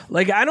watched.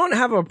 Like, I don't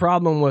have a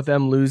problem with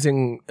them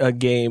losing a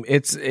game.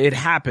 It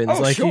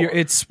happens. Sure.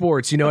 It's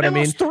sports. You know what I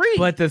mean? 3.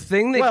 But the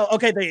thing that... Well,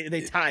 okay,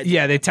 they tied.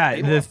 Yeah, they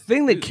tied. The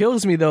thing that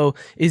kills me, though,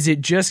 is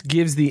it just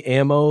gives the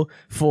ammo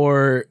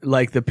for,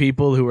 like, the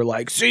people who are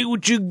like, see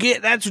what you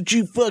get, that's what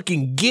you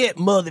fucking get,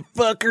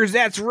 motherfuckers,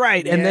 that's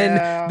right. And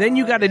then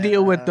you got to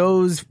deal with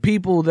those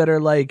people that are,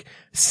 like,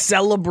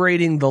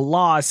 celebrating the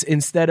loss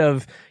instead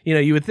of,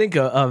 you would think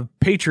a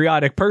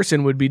patriotic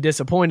person would be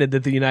disappointed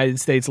that the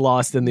United States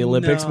lost in the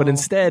Olympics, but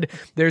instead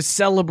they're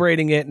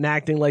celebrating it and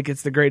acting like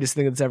it's the greatest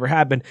thing that's ever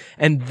happened.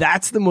 And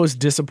that's the most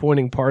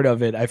disappointing part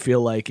of it, I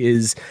feel like,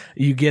 is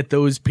you get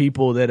those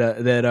people that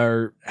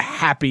are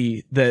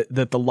happy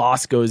that the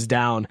loss goes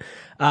down.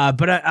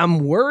 But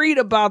I'm worried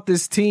about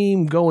this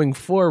team going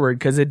forward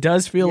because it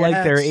does feel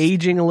like they're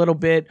aging a little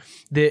bit.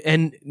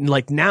 And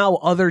like now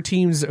other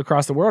teams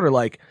across the world are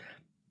like,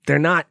 they're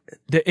not,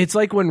 it's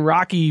like when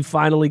Rocky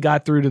finally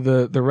got through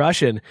to the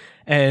Russian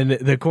and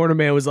the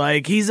cornerman was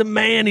like, he's a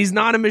man, he's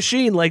not a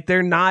machine. Like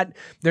they're not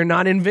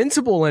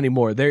invincible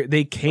anymore.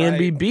 They can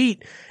be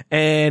beat.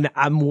 And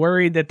I'm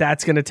worried that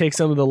that's going to take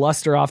some of the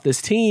luster off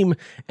this team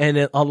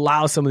and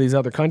allow some of these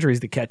other countries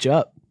to catch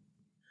up.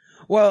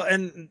 Well,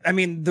 and I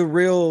mean, the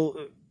real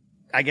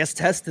I guess,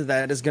 test of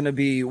that is going to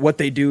be what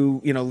they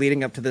do,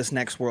 leading up to this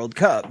next World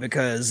Cup.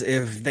 Because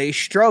if they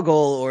struggle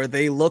or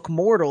they look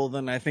mortal,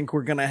 then I think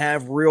we're going to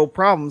have real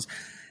problems.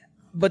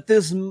 But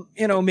this,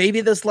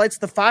 maybe this lights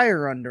the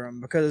fire under them,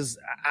 because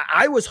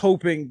I was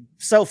hoping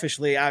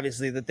selfishly,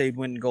 obviously, that they'd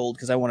win gold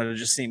because I wanted to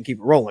just see them keep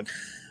it rolling.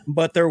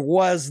 But there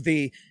was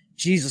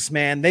Jesus,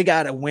 man, they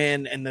got to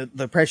win, and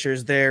the pressure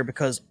is there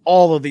because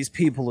all of these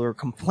people are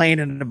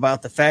complaining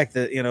about the fact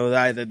that,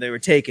 either they were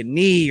taking a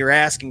knee or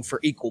asking for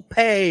equal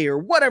pay or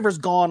whatever's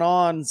gone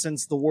on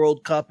since the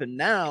World Cup, and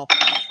now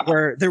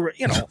where there were,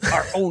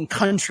 our own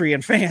country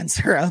and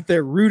fans are out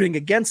there rooting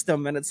against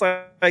them, and it's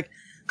like,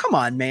 come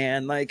on,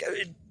 man, like,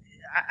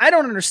 I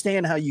don't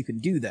understand how you can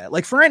do that.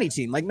 Like, for any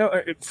team,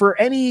 for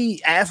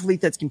any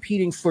athlete that's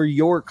competing for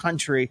your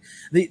country,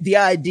 the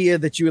idea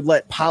that you would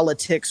let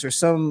politics or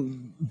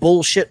some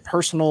bullshit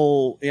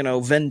personal,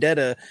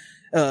 vendetta,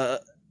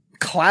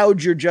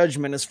 cloud your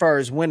judgment as far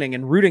as winning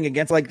and rooting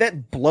against, like,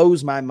 that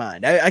blows my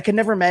mind. I can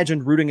never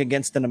imagine rooting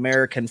against an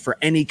American for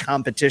any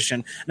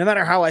competition, no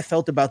matter how I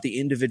felt about the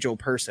individual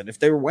person. If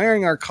they were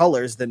wearing our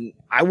colors, then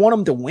I want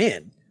them to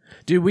win.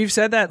 Dude, we've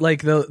said that,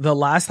 like, the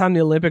last time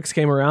the Olympics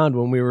came around,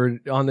 when we were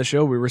on the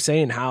show, we were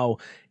saying how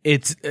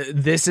it's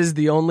this is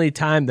the only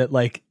time that,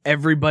 like,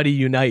 everybody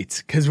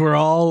unites, because we're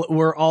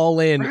all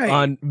in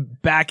on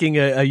backing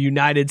a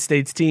United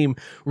States team,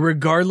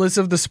 regardless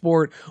of the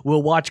sport.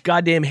 We'll watch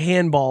goddamn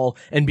handball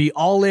and be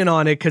all in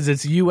on it because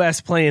it's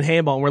U.S. playing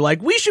handball. And we're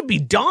like, we should be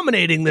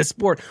dominating this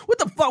sport. What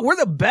the fuck? We're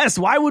the best.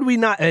 Why would we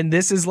not? And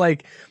this is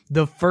like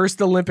the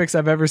first Olympics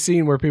I've ever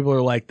seen where people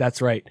are like,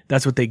 that's right.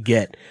 That's what they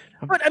get.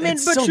 But I mean,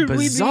 it's so should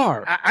bizarre.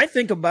 we be, I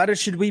think about it.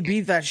 Should we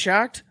be that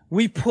shocked?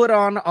 We put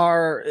on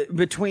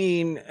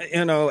between,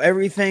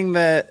 everything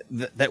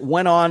that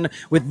went on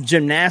with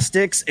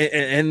gymnastics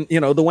and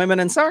the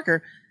women in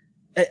soccer.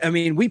 I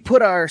mean, we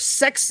put our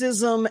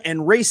sexism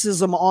and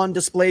racism on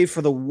display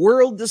for the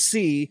world to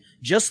see,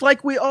 just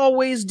like we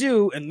always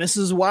do. And this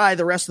is why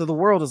the rest of the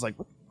world is like,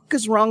 what the fuck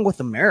is wrong with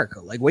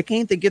America? Like, why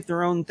can't they get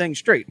their own thing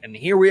straight? And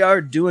here we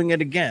are doing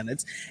it again.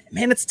 It's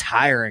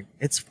tiring.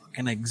 It's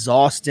fucking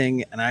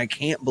exhausting. And I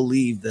can't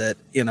believe that,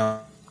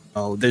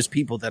 there's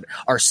people that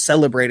are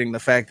celebrating the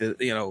fact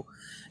that,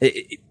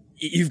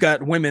 you've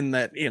got women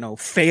that,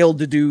 failed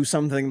to do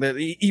something that,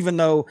 even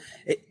though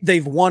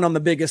they've won on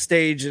the biggest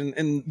stage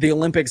and the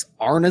Olympics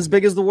aren't as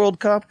big as the World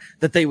Cup,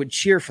 that they would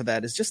cheer for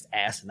that is just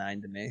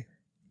asinine to me.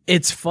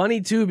 It's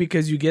funny, too,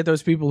 because you get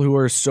those people who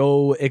are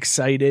so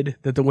excited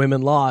that the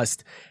women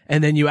lost,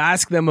 and then you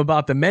ask them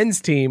about the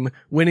men's team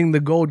winning the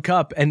Gold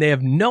Cup, and they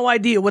have no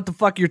idea what the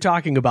fuck you're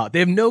talking about. They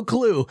have no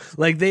clue.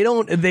 Like, they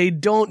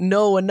don't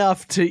know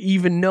enough to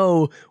even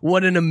know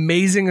what an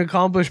amazing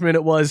accomplishment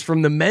it was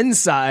from the men's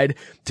side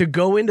to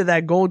go into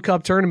that Gold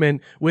Cup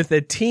tournament with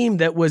a team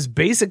that was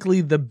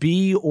basically the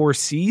B or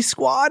C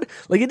squad.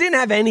 Like, it didn't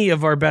have any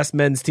of our best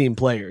men's team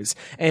players.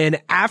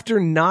 And after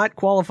not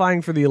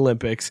qualifying for the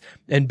Olympics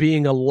and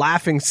being a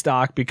laughing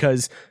stock,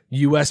 because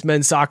U.S.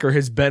 men's soccer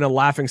has been a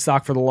laughing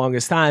stock for the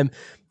longest time,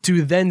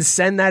 to then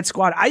send that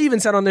squad. I even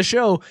said on the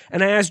show,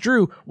 and I asked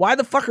Drew, why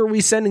the fuck are we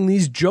sending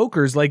these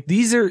jokers? Like,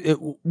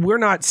 we're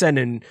not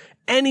sending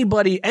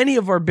anybody, any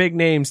of our big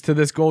names to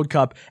this Gold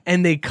Cup,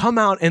 and they come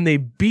out and they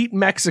beat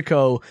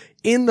Mexico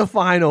in the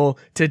final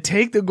to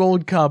take the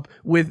Gold Cup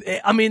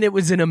it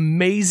was an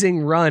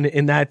amazing run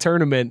in that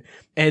tournament,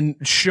 and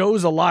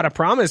shows a lot of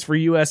promise for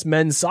U.S.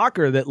 men's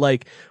soccer that,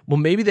 like, well,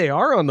 maybe they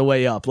are on the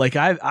way up. Like,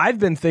 I've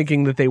been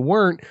thinking that they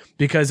weren't,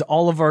 because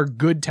all of our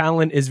good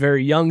talent is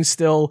very young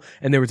still,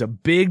 and there was a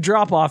big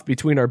drop off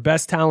between our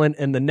best talent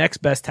and the next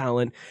best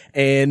talent,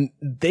 and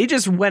they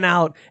just went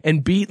out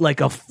and beat like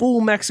a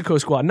full Mexico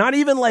squad, not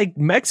even like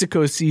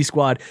Mexico's C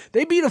squad.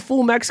 They beat a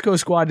full Mexico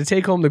squad to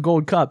take home the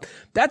Gold Cup.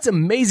 That's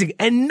amazing,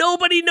 and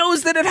nobody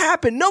knows that it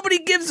happened. Nobody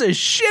gives a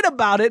shit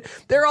about it.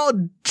 They're all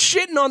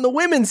shitting on the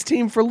women's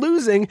team for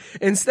losing,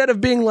 instead of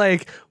being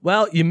like,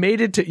 well, you made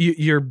it to,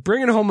 you're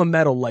bringing home a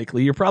medal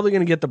likely. You're probably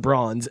going to get the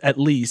bronze at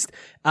least.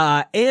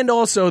 And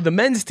also the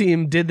men's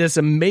team did this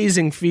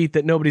amazing feat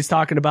that nobody's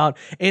talking about,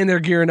 and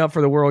they're gearing up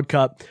for the World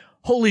Cup.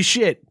 Holy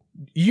shit.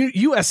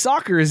 U.S.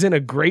 soccer is in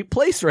a great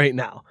place right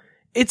now.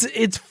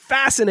 It's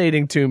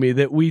fascinating to me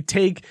that we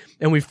take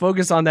and we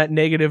focus on that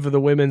negative of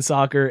the women's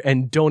soccer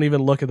and don't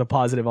even look at the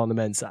positive on the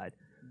men's side.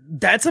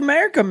 That's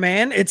America,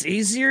 man. It's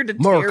easier to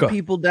tear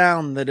people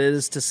down than it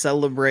is to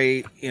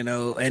celebrate,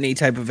 any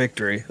type of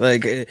victory.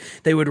 Like,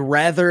 they would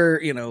rather,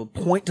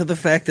 point to the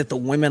fact that the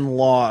women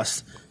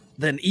lost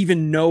than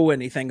even know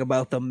anything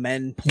about the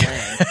men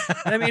playing.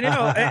 I mean,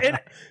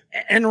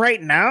 and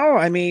right now,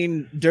 I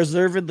mean,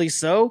 deservedly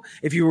so.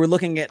 If you were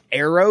looking at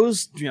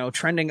arrows,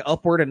 trending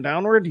upward and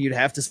downward, you'd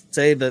have to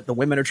say that the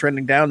women are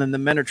trending down and the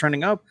men are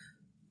trending up.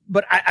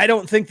 But I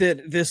don't think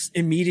that this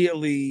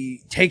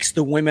immediately takes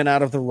the women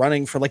out of the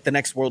running for, like, the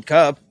next World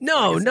Cup.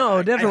 No,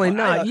 definitely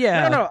not.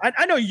 Yeah.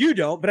 I know you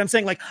don't, but I'm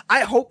saying, like,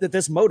 I hope that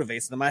this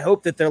motivates them. I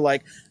hope that they're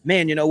like,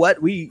 man, you know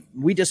what? We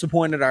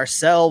disappointed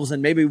ourselves,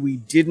 and maybe we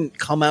didn't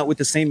come out with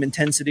the same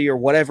intensity or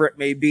whatever it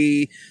may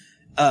be.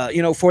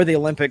 for the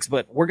Olympics,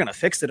 but we're going to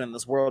fix it in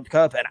this World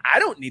Cup. And I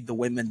don't need the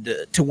women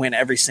to win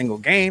every single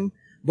game.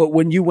 But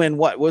when you win,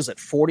 what was it?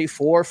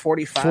 44,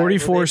 45,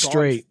 44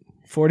 straight.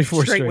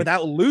 44 straight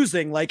without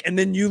losing, and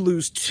then you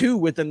lose 2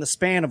 within the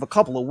span of a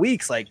couple of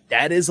weeks,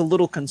 that is a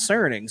little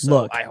concerning.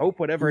 So I hope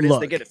whatever it is,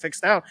 they get it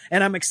fixed out.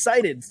 And I'm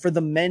excited for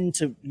the men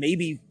to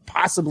maybe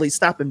possibly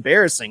stop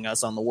embarrassing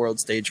us on the world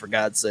stage, for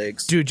God's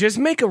sakes. Dude, just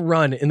make a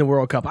run in the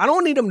World Cup. I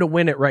don't need them to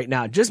win it right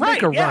now. Just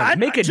make a run.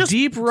 Make a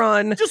deep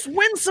run. Just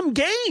win some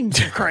games,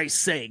 for Christ's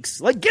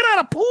sakes. Get out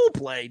of pool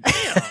play.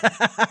 Damn.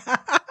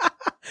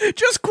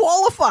 Just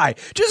qualify.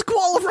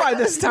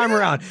 This time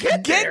around.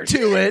 Get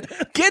to it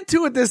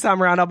this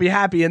time around. I'll be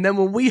happy. And then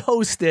when we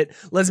host it,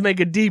 let's make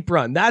a deep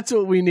run. That's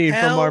what we need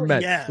from our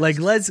men. Yes.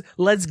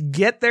 Let's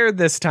get there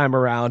this time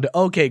around.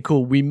 Okay,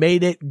 cool. We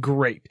made it.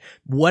 Great.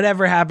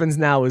 Whatever happens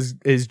now is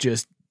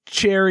just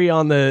cherry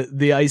on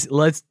the ice.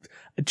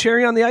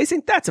 Cherry on the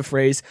icing. That's a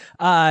phrase.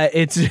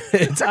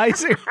 It's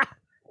icing.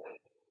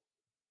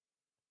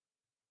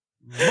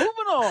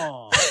 Moving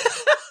on.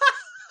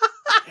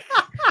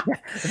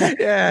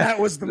 Yeah,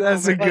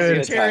 that's a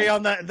good cherry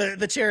on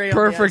the cherry.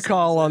 Perfect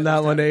call on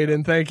that one,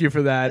 Aiden. Thank you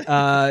for that.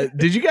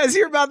 Did you guys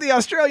hear about the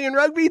Australian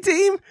rugby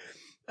team?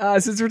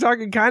 Since we're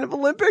talking kind of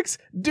Olympics,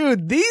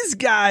 dude, these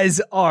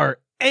guys are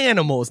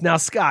animals. Now,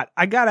 Scott,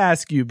 I gotta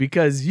ask you,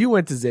 because you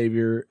went to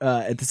Xavier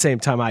at the same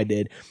time I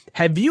did.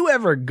 Have you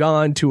ever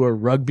gone to a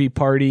rugby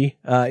party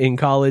in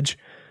college?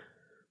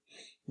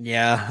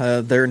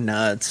 Yeah, they're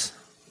nuts.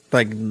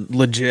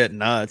 Legit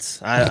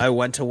nuts. I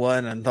went to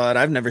one and thought,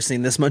 I've never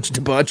seen this much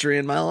debauchery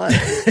in my life.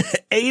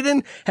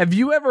 Aiden, have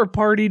you ever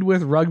partied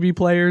with rugby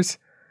players?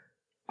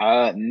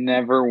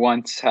 Never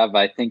once have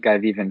I think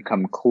I've even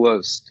come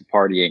close to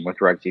partying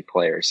with rugby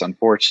players,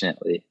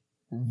 unfortunately.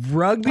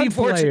 Rugby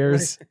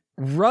players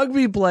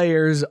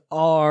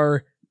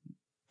are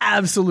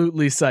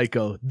absolutely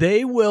psycho.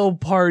 They will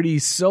party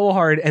so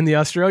hard, and the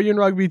Australian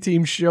rugby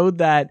team showed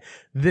that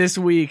this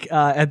week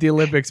at the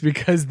Olympics,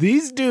 because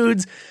these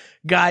dudes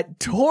got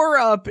tore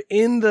up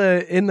in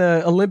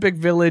the Olympic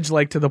Village,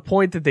 to the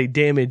point that they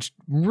damaged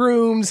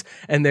rooms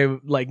and they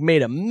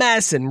made a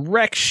mess and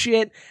wrecked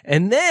shit.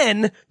 And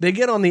then they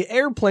get on the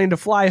airplane to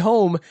fly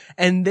home,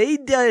 and they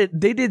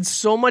did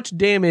so much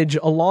damage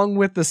along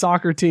with the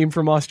soccer team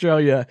from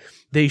Australia.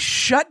 They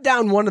shut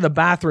down one of the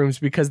bathrooms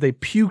because they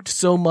puked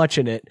so much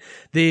in it.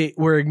 They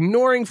were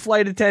ignoring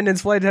flight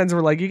attendants. Flight attendants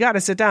were like, you got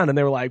to sit down. And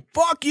they were like,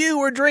 fuck you,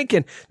 we're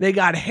drinking. They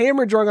got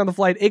hammered drunk on the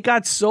flight. It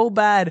got so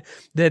bad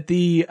that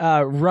the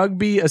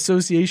Rugby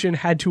Association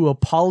had to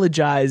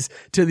apologize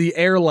to the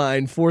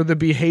airline for the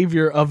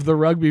behavior of the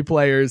rugby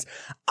players.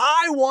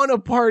 I want to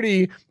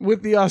party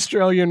with the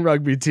Australian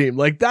rugby team.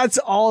 That's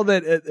all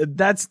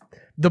that's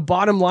the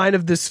bottom line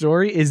of this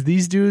story. Is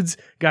these dudes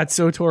got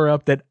so tore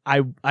up that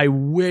I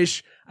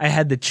wish I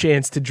had the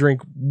chance to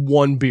drink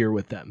one beer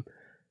with them.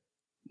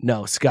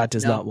 No, Scott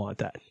does not want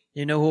that.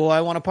 You know who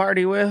I want to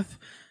party with?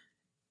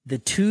 The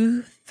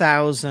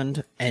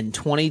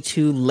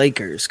 2022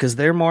 Lakers, because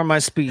they're more my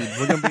speed.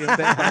 We're gonna be in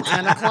bed by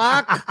 10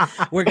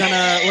 o'clock. We're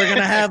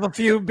gonna have a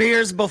few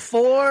beers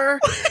before.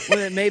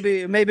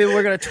 Maybe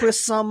we're gonna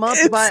twist some up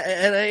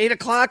at 8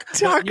 o'clock.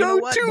 Taco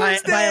Tuesday.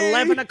 By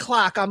 11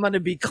 o'clock, I'm gonna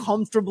be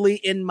comfortably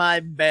in my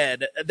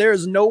bed.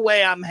 There's no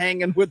way I'm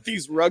hanging with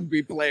these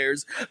rugby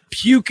players,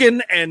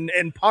 puking and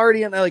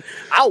partying.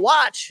 I'll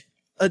watch.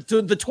 The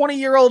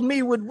 20-year-old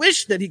me would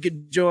wish that he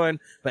could join,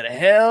 but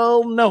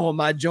hell no,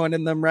 am I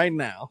joining them right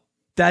now.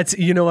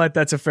 You know what?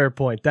 That's a fair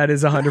point. That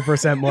is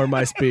 100% more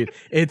my speed.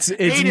 It's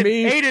Aiden,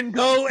 me. Aiden,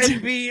 go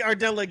and be our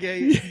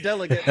delegate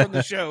from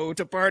the show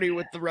to party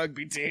with the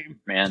rugby team.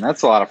 Man,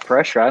 that's a lot of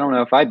pressure. I don't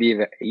know if I'd be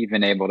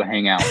even able to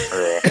hang out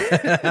or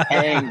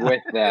hang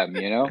with them,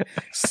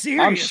 Seriously,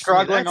 I'm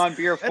struggling on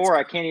beer 4.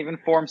 I can't even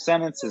form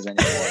sentences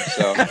anymore.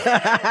 So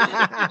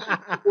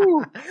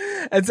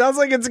it sounds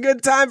like it's a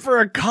good time for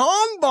a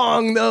Kong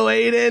bong, though,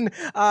 Aiden.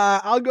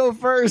 I'll go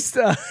first.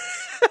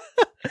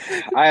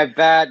 I have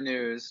bad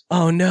news.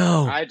 Oh,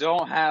 no. I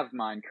don't have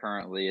mine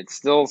currently. It's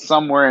still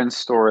somewhere in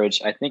storage.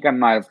 I think I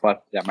might have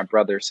left it at my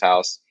brother's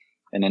house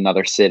in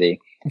another city.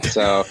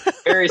 So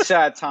very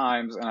sad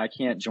times, and I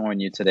can't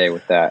join you today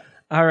with that.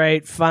 All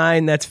right,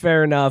 fine. That's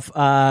fair enough.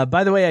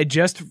 By the way, I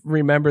just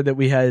remembered that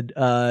we had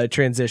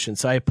transitions,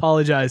 so I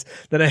apologize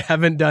that I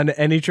haven't done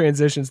any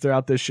transitions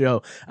throughout this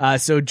show.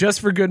 So just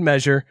for good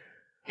measure.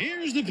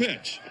 Here's the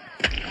pitch.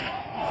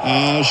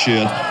 Oh,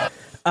 shit.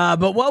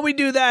 But while we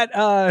do that,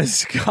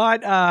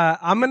 Scott,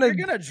 You're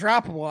gonna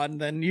drop one,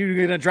 then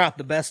you're gonna drop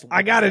the best one.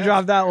 I gotta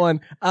drop that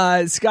one.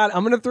 Scott,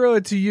 I'm gonna throw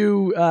it to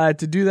you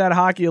to do that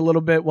hockey a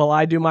little bit while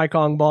I do my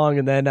Kong Bong,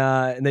 and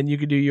then you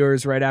can do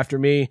yours right after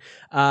me.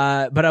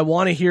 But I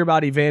want to hear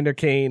about Evander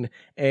Kane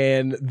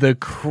and the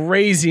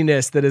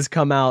craziness that has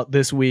come out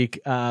this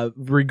week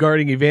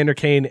regarding Evander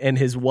Kane and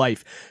his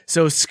wife.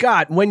 So,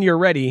 Scott, when you're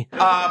ready.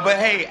 But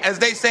hey, as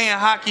they say in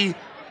hockey,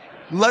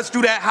 let's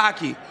do that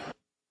hockey.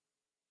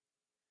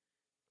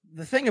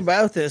 The thing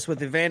about this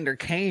with Evander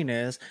Kane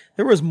is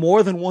there was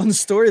more than one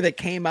story that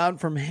came out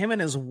from him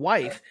and his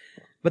wife.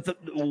 But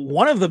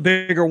one of the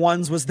bigger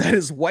ones was that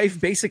his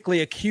wife basically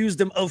accused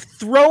him of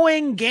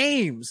throwing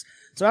games.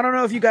 So I don't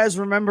know if you guys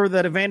remember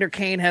that Evander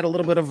Kane had a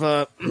little bit of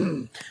a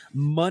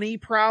money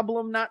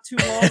problem not too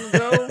long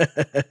ago.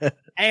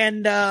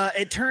 And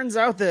it turns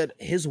out that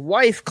his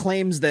wife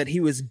claims that he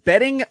was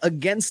betting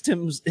against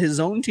his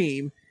own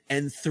team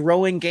and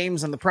throwing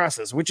games in the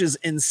process, which is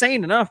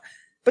insane enough.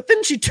 But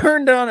then she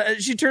turned on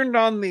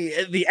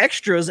the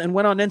extras and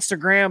went on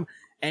Instagram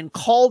and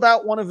called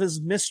out one of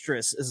his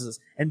mistresses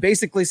and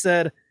basically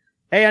said,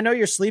 "Hey, I know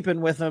you're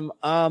sleeping with him.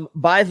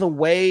 By the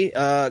way,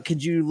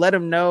 could you let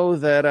him know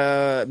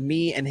that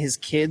me and his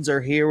kids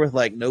are here with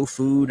like no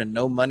food and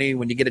no money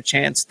when you get a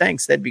chance?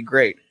 Thanks, that'd be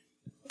great."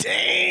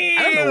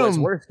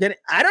 Damn.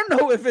 I don't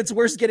know if it's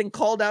worse getting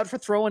called out for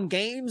throwing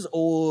games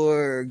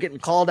or getting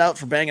called out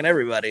for banging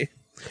everybody.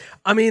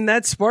 I mean,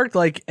 that sparked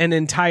like an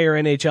entire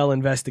NHL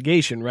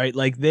investigation, right?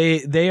 Like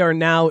they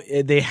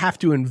have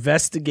to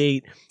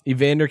investigate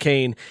Evander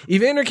Kane.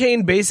 Evander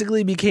Kane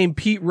basically became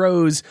Pete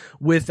Rose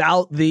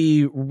without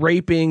the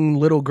raping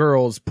little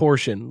girls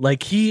portion.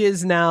 Like he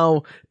is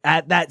now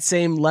at that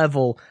same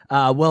level.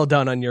 Well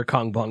done on your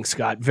Kong Bong,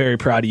 Scott. Very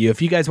proud of you.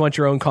 If you guys want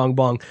your own Kong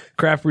Bong,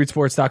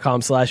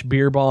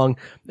 craftbrewsports.com/beerbong,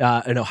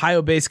 an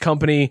Ohio-based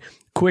company.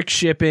 Quick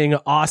shipping,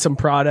 awesome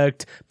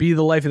product, be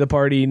the life of the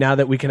party now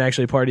that we can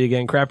actually party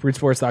again.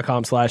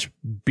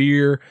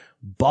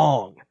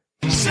 craftbrewsports.com/beerbong.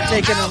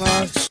 Taking an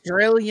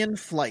Australian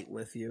flight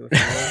with you.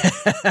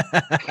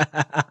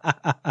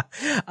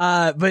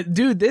 But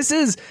dude,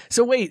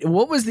 so wait,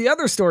 what was the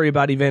other story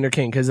about Evander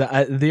Kane? Because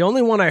the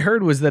only one I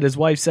heard was that his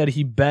wife said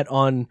he bet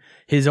on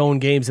his own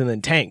games and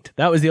then tanked.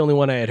 That was the only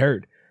one I had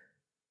heard.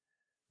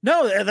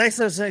 No, that's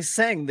what I was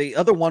saying. The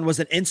other one was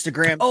an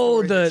Instagram.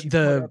 Oh,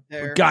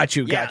 got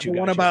you.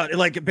 One about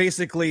like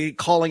basically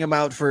calling him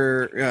out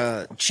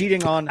for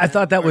cheating on. I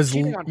thought that was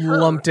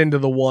lumped into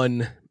the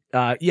one.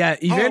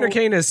 Evander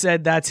Kane has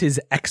said that's his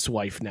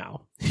ex-wife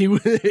now. He well,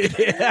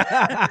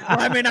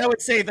 I mean, I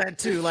would say that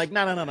too. Like,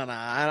 no.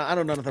 I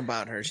don't know nothing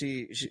about her.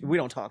 We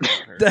don't talk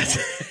about her.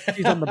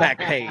 She's on the back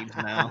page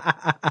now.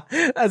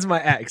 That's my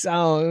ex.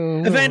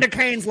 Evander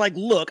Kane's like,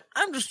 look,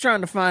 I'm just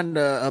trying to find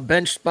a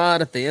bench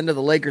spot at the end of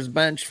the Lakers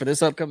bench for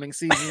this upcoming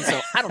season.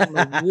 So I don't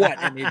know what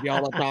any of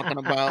y'all are talking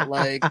about.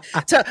 Like,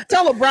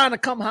 tell LeBron to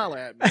come holler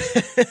at me.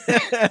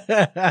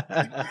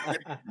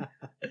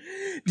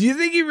 Do you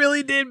think he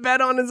really did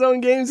bet on his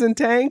own games and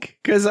tank?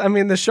 Because, I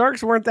mean, the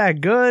Sharks weren't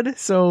that good,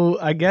 so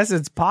I guess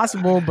it's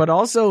possible. But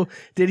also,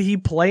 did he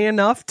play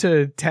enough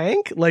to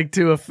tank, like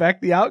to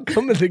affect the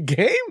outcome of the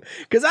game?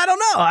 Because I don't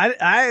know.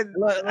 I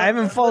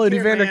haven't followed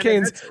Evander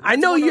Kane's. I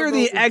know you're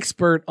the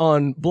expert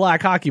on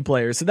black hockey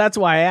players, so that's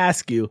why I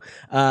ask you.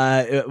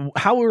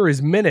 How were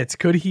his minutes?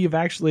 Could he have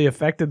actually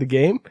affected the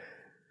game?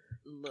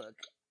 Look,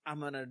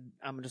 I'm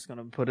just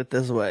gonna put it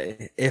this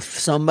way: if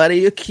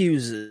somebody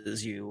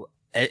accuses you,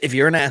 if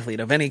you're an athlete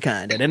of any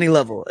kind, at any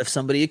level, if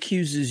somebody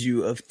accuses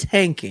you of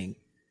tanking,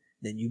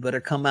 then you better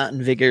come out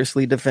and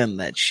vigorously defend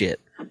that shit.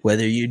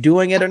 Whether you're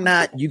doing it or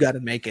not, you got to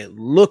make it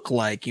look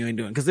like you ain't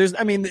doing it. Because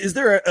is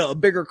there a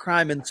bigger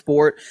crime in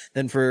sport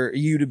than for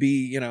you to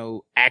be,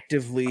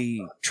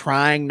 actively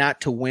trying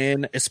not to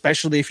win,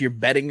 especially if you're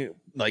betting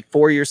like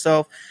for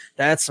yourself?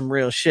 That's some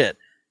real shit.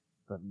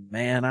 But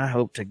man, I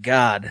hope to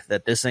God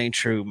that this ain't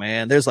true,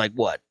 man. There's like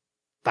what?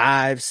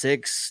 5,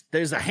 6.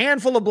 There's a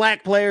handful of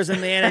black players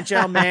in the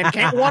NHL, man.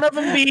 Can't one of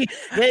them be?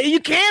 You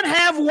can't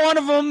have one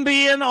of them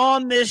being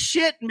on this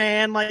shit,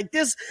 man. Like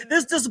this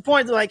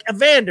disappoints. Like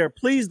Evander,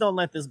 please don't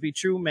let this be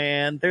true,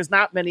 man. There's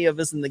not many of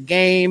us in the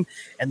game,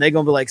 and they're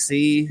gonna be like,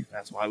 see,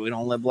 that's why we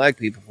don't let black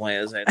people play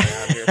as out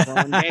here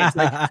throwing games.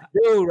 Like,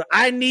 dude,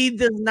 I need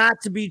this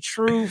not to be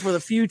true for the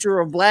future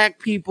of black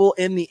people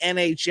in the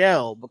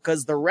NHL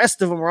because the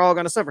rest of them are all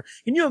gonna suffer.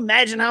 Can you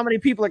imagine how many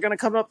people are gonna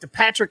come up to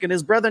Patrick and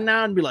his brother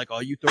now and be like,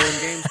 "Oh, you throwing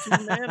games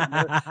too, man?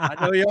 I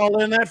know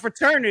y'all in that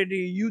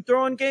fraternity. You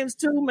throwing games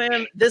too,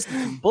 man? This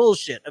is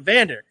bullshit."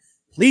 Evander,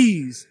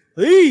 please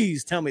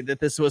tell me that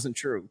this wasn't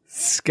true.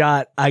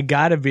 Scott, I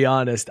gotta be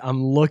honest.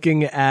 I'm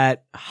looking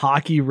at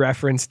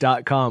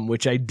hockeyreference.com,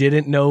 which I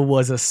didn't know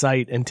was a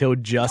site until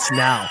just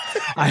now.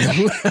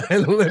 I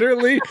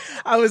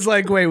was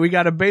like, wait, we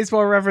got a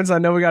baseball reference. I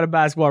know we got a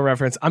basketball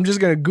reference. I'm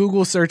just going to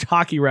Google search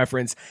hockey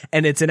reference,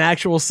 and it's an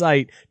actual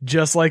site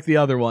just like the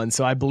other one.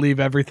 So I believe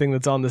everything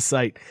that's on the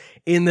site.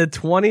 In the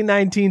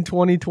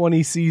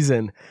 2019-2020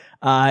 season,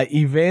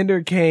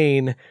 Evander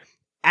Kane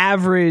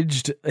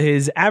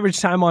his average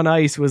time on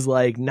ice was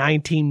like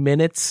 19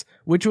 minutes,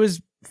 which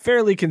was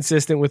fairly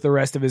consistent with the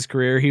rest of his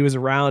career. He was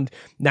around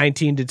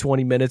 19 to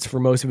 20 minutes for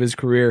most of his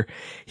career.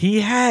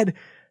 He had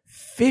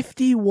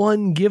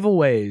 51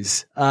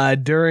 giveaways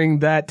during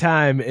that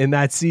time in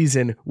that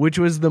season, which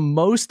was the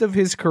most of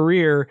his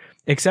career,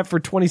 except for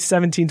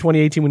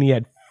 2017-2018 when he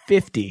had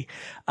 50.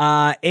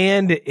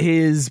 And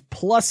his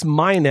plus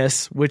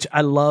minus, which I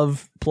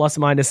love plus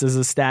minus as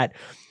a stat,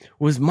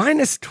 was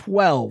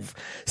 -12.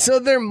 So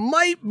there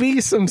might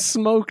be some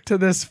smoke to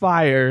this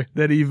fire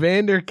that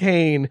Evander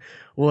Kane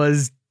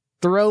was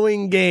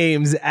throwing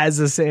games as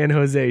a San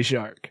Jose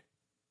Shark.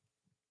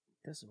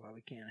 This is why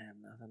we can't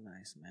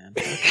nice, man.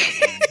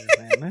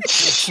 That's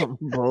some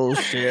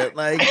bullshit.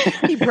 Like,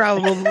 he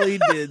probably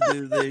did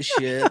do this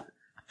shit.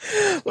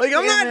 Like,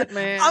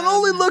 I'm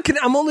only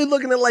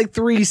looking at like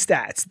three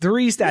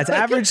stats.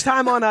 Average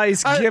time on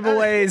ice,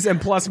 giveaways,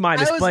 and plus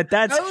minus.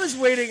 I was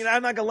waiting, and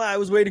I'm not gonna lie, I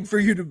was waiting for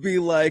you to be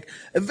like,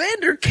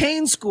 Evander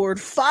Kane scored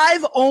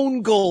 5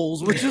 own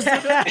goals, which is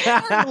an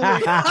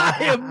abnormally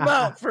high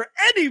amount for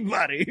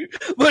anybody.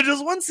 But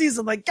just one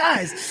season, like,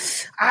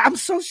 guys, I'm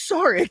so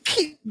sorry. I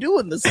keep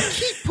doing this. I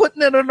keep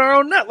putting it in our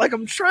own net. Like,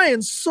 I'm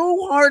trying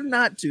so hard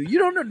not to. You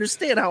don't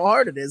understand how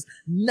hard it is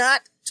not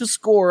to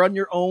score on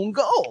your own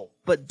goal.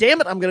 But damn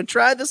it, I'm going to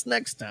try this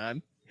next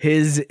time.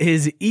 His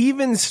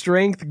even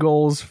strength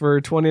goals for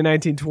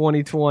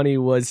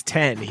 2019-2020 was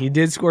 10. He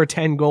did score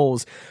 10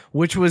 goals,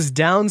 which was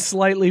down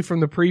slightly from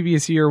the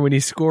previous year when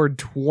he scored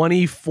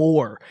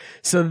 24.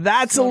 So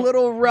that's a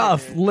little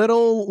rough,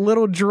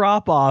 little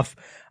drop off.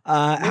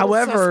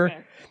 However,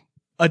 suspect.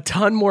 A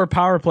ton more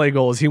power play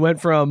goals. He went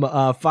from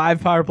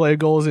 5 power play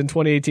goals in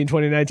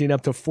 2018-2019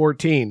 up to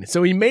 14.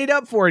 So he made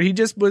up for it. He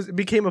just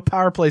became a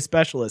power play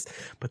specialist.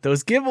 But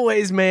those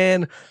giveaways,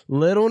 man,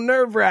 little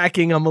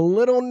nerve-wracking. I'm a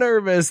little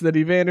nervous that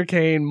Evander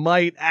Kane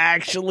might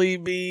actually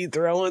be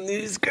throwing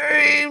these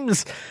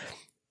games.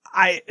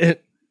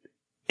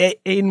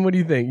 Aiden, what do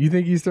you think? You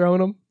think he's throwing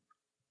them?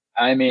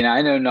 I mean,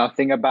 I know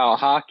nothing about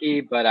hockey,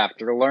 but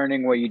after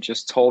learning what you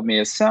just told me,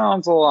 it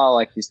sounds a lot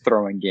like he's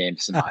throwing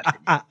games in my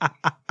opinion.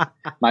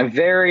 My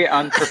very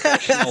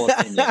unprofessional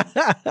opinion.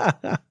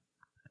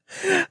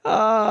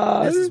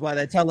 This is why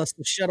they tell us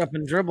to shut up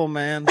and dribble,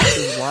 man. This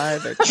is why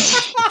they tell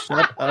us to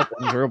shut up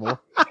and dribble.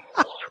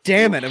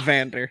 Damn it,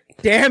 Evander.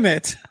 Damn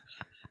it.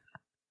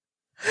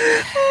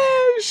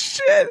 Oh,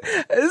 shit.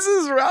 This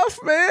is rough,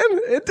 man.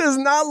 It does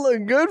not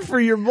look good for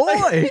your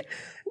boy.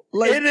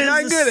 Like, it is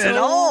not good so, at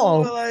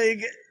all.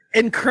 Like,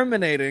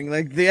 incriminating.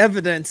 Like, the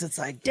evidence, it's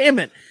like, damn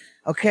it.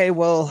 Okay,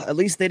 well, at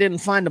least they didn't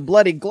find a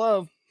bloody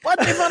glove. What?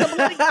 They found a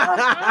bloody glove?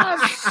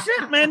 Oh,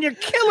 shit, man, you're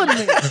killing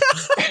me.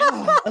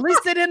 At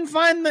least they didn't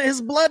find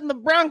his blood in the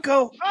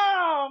Bronco.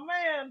 Oh,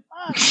 man.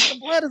 The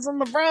blood is on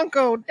the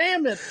Bronco.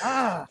 Damn it.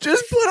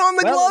 Just put on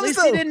the gloves, at least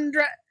though. He didn't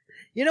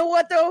you know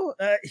what, though?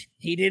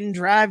 He didn't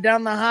drive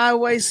down the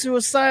highway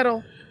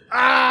suicidal.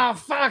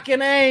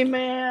 Fucking A,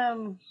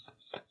 man.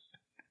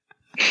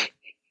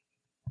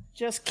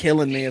 Just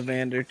killing me,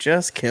 Evander.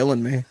 Just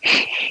killing me.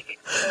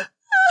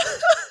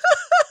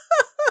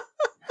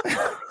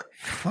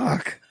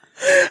 Fuck.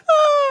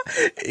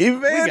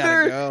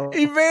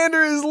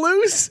 Evander is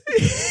loose.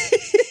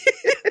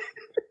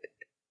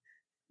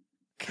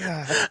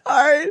 God.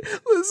 All right,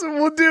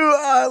 listen,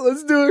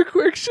 let's do a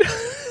quick shot.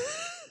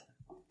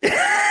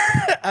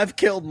 I've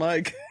killed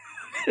Mike.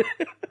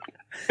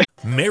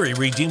 Mary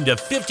redeemed a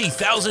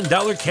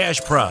 $50,000 cash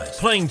prize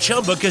playing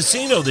Chumba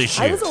Casino this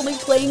year. I was only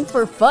playing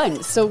for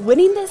fun, so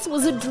winning this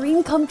was a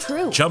dream come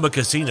true. Chumba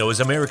Casino is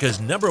America's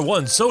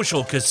 #1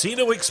 social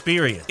casino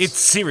experience. It's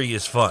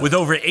serious fun. With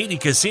over 80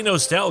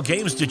 casino-style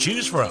games to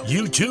choose from,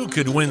 you too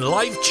could win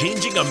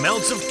life-changing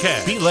amounts of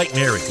cash. Be like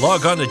Mary.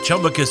 Log on to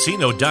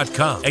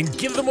ChumbaCasino.com and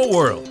give them a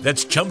whirl.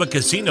 That's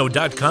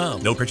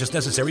ChumbaCasino.com. No purchase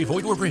necessary.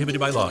 Void or prohibited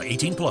by law.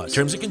 18+.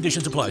 Terms and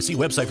conditions apply. See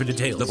website for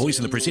details. The voice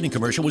in the preceding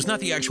commercial was not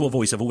the actual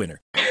voice of a winner.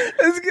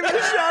 Let's give a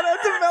shout out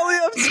to Belly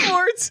Up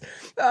Sports.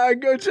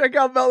 Go check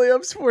out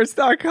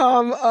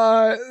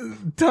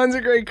bellyupsports.com. Tons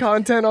of great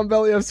content on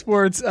Belly Up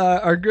Sports.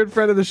 Our good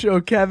friend of the show,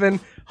 Kevin,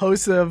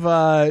 host of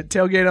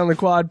Tailgate on the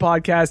Quad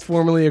podcast,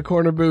 formerly a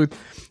Corner Booth.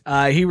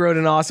 He wrote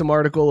an awesome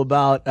article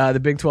about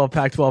the Big 12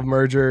 Pac-12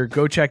 merger.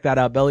 Go check that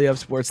out,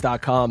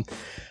 bellyupsports.com.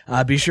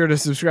 Be sure to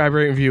subscribe,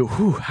 rate, and review.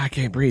 Whew, I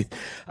can't breathe.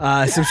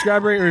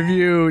 Subscribe, rate, and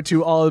review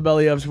to all the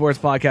Belly Up Sports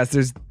podcasts.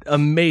 There's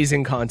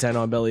amazing content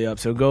on Belly Up,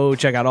 so go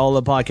check out all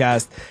the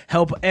podcasts.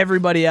 Help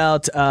everybody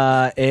out,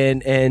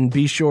 and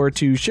be sure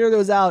to share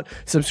those out.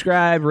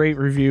 Subscribe, rate,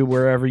 review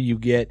wherever you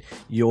get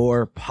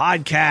your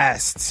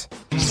podcasts.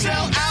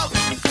 Sell out.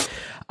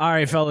 All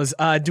right, fellas.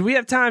 Do we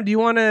have time? Do you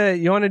want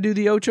to do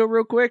the Ocho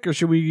real quick, or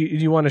do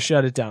you want to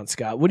shut it down,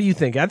 Scott? What do you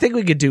think? I think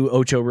we could do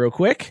Ocho real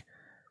quick.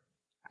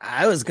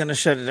 I was gonna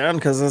shut it down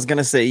because I was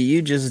gonna say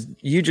you just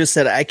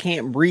said I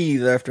can't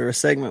breathe after a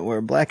segment where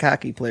a black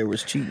hockey player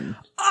was cheating.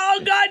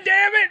 Oh, God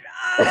damn it!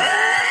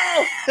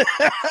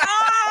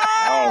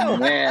 Oh, Oh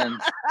man.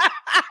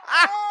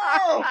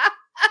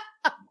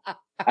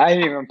 I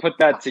didn't even put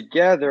that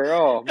together.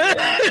 Oh man.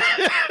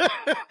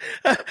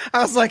 I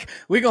was like,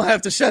 we're gonna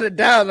have to shut it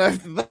down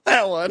after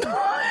that one.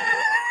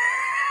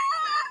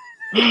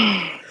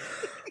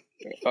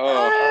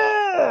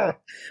 Oh.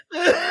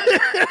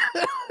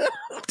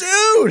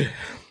 Dude,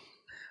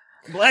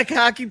 black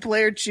hockey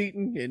player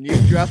cheating, and you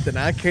dropped an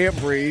I can't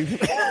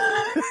breathe.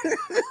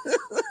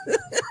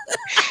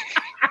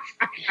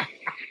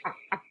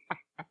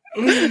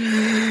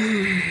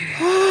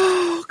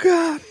 Oh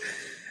God,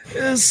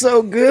 it's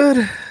so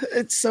good.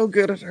 It's so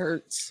good. It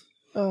hurts.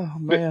 Oh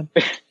man.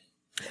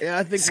 Yeah,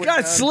 I think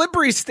Scott,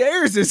 Slippery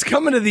Stairs is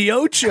coming to the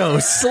Ocho.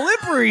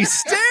 Slippery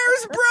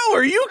Stairs, bro?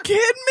 Are you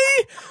kidding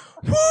me?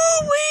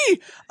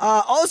 Woo-wee!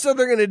 Also,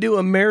 they're going to do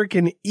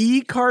American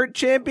E-Kart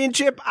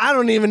Championship. I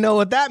don't even know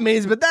what that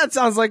means, but that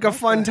sounds like a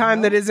fun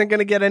time that isn't going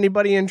to get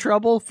anybody in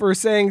trouble for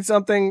saying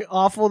something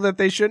awful that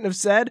they shouldn't have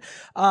said.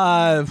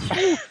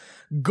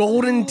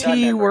 Golden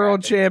Tee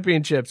World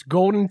Championships.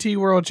 Golden Tee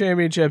World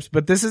Championships.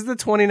 But this is the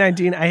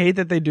 2019. I hate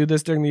that they do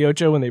this during the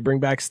Ocho when they bring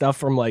back stuff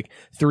from like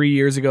 3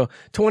 years ago.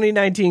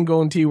 2019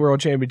 Golden Tee World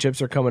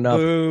Championships are coming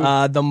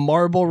up. The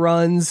marble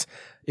runs.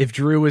 If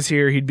Drew was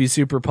here, he'd be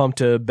super pumped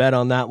to bet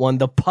on that one.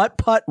 The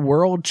Putt-Putt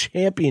World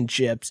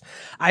Championships.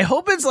 I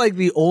hope it's like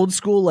the old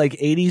school, like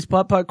 80s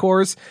putt-putt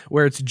course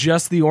where it's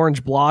just the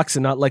orange blocks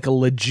and not like a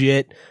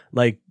legit,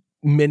 like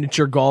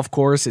miniature golf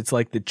course. It's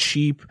like the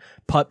cheap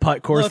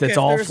putt-putt course that's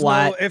all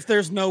flat. If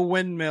there's no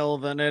windmill,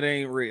 then it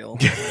ain't real.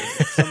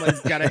 Somebody's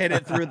got to hit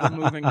it through the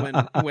moving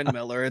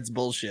windmill or it's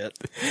bullshit.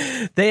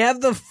 They have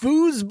the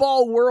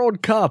Foosball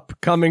World Cup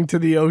coming to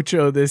the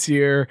Ocho this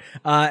year,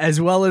 as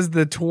well as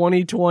the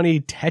 2020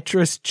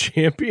 Tetris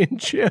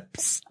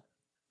Championships.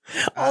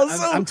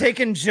 Also, I'm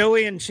taking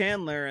Joey and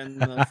Chandler in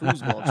the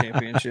Foosball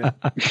Championship.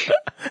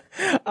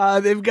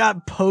 They've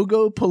got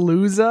Pogo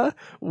Palooza,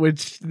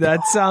 which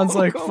that sounds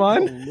like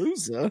fun.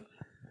 Palooza?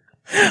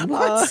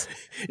 What?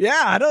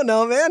 Yeah, I don't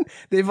know, man.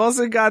 They've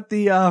also got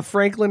the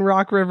Franklin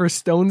Rock River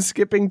Stone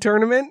Skipping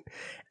Tournament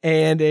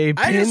and a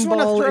I just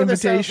want to Pinball throw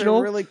this out there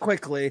Invitational. really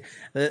quickly.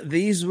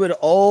 These would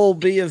all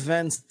be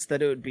events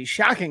that it would be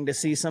shocking to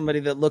see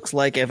somebody that looks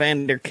like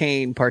Evander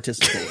Kane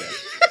participate in.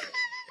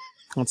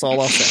 That's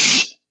all I'll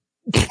say.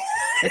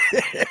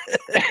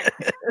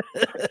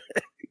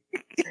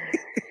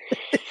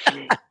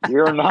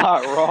 You're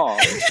not wrong.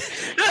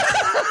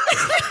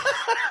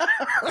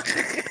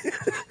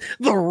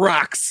 The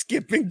Rock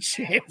Skipping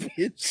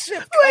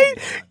Championship. Wait,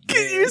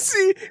 can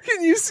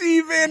you see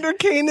Evander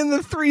Kane in the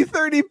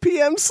 3:30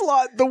 p.m.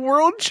 slot? The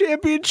World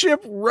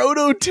Championship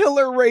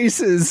Rototiller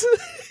races.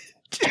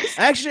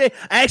 Actually,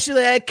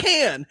 I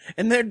can.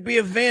 And there'd be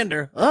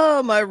Evander.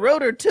 Oh, my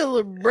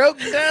rototiller broke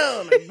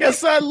down. I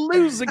guess I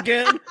lose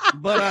again.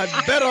 But I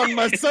bet on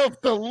myself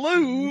to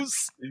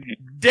lose.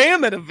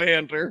 Damn it,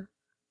 Evander.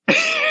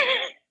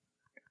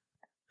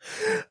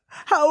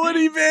 How would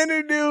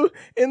Evander do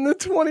in the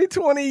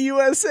 2020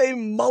 USA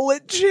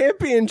Mullet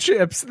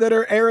Championships that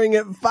are airing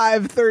at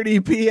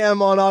 5:30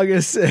 p.m. on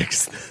August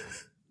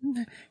 6th?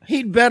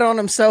 He'd bet on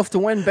himself to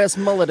win best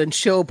mullet and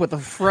show up with a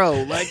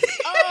fro. Like,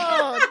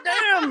 oh,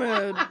 damn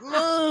it.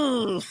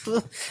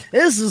 Ugh.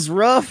 This is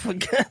rough.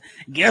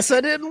 Guess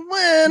I didn't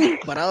win,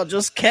 but I'll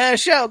just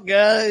cash out,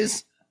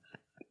 guys.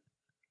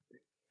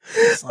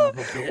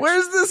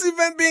 Where's this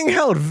event being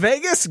held?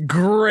 Vegas?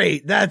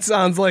 Great. That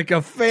sounds like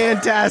a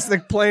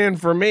fantastic plan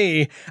for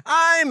me.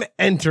 I'm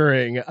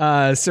entering.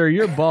 Sir,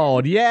 you're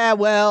bald. Yeah,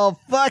 well,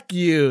 fuck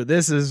you.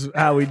 This is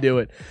how we do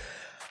it.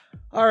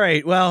 All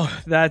right. Well,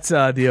 that's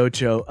the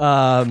Ocho.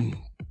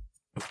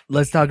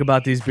 Let's talk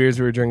about these beers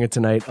we were drinking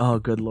tonight. Oh,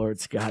 good Lord,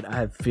 Scott.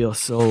 I feel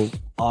so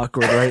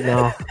awkward right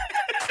now.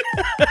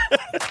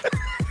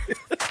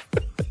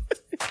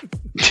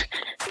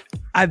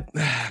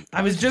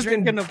 I was just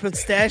drinking a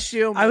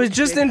pistachio. I was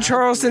just in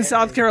Charleston,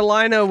 South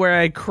Carolina, where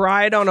I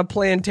cried on a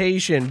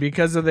plantation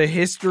because of the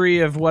history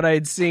of what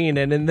I'd seen,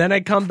 and then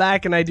I come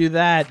back and I do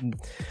that.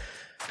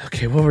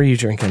 Okay, what were you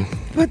drinking?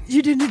 But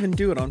you didn't even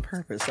do it on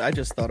purpose. I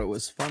just thought it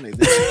was funny.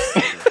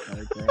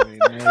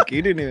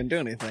 You didn't even do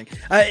anything.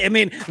 I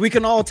mean, we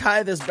can all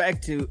tie this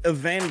back to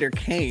Evander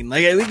Kane.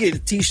 Like, we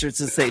get t-shirts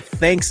that say,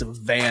 thanks,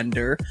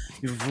 Evander.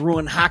 You've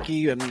ruined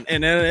hockey and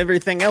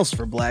everything else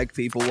for black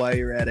people while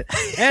you're at it.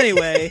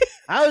 Anyway,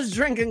 I was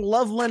drinking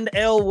Loveland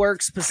Ale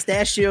Works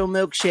Pistachio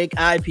Milkshake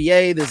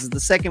IPA. This is the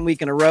second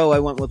week in a row I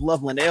went with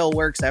Loveland Ale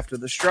Works after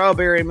the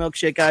Strawberry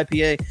Milkshake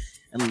IPA.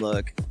 And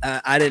look,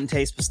 I didn't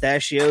taste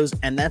pistachios,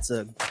 and that's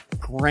a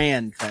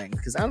grand thing,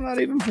 because I'm not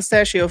even a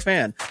pistachio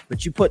fan.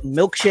 But you put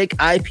milkshake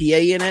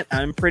IPA in it,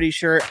 I'm pretty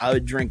sure I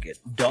would drink it.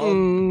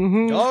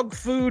 Dog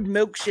food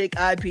milkshake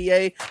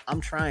IPA,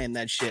 I'm trying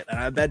that shit, and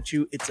I bet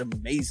you it's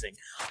amazing.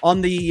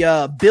 On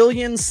the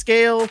billion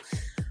scale,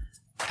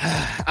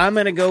 I'm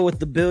going to go with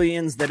the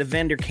billions that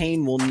Evander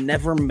Kane will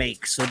never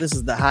make. So this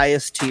is the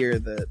highest tier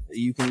that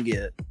you can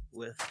get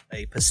with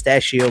a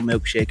pistachio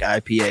milkshake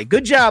IPA.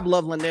 Good job,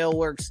 Loveland Ale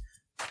Works.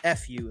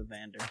 F you,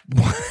 Evander.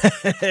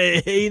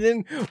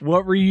 Hayden,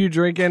 what were you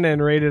drinking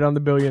and rated on the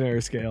billionaire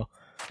scale?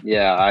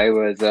 Yeah, I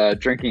was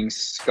drinking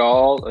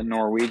Skål, a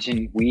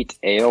Norwegian wheat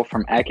ale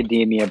from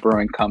Academia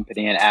Brewing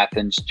Company in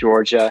Athens,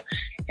 Georgia.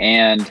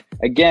 And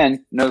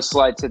again, no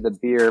slight to the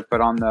beer,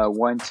 but on the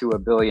 1 to a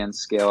billion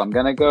scale, I'm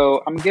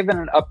giving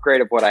an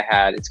upgrade of what I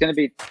had. It's going to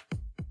be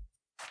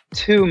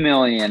 2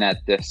 million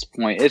at this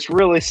point. It's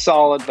really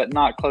solid, but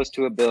not close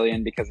to a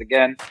billion because,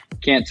 again,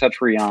 can't touch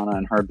Rihanna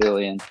and her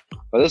billion.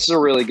 But this is a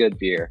really good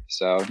beer,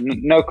 so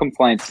no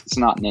complaints. It's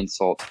not an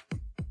insult.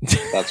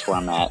 That's where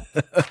I'm at.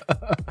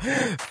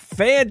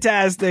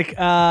 Fantastic.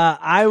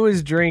 I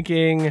was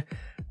drinking,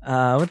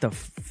 what the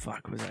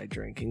fuck was I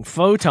drinking?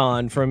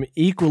 Photon from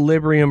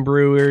Equilibrium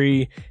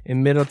Brewery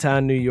in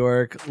Middletown, New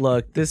York.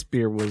 Look, this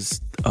beer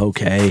was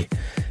okay.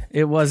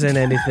 It wasn't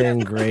anything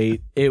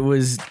great. It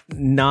was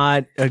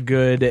not a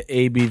good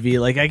ABV.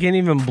 Like, I can't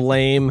even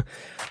blame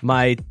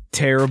my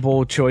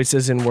terrible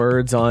choices in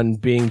words on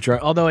being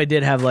drunk. Although I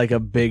did have like a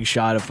big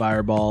shot of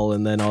Fireball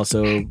and then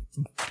also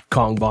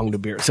Kong Bong to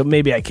beer. So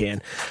maybe I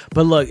can.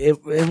 But look,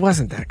 it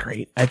wasn't that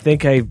great. I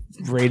think I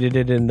rated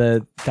it in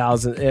the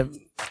 1,000.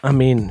 I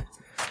mean,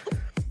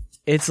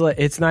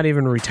 it's not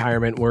even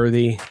retirement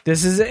worthy.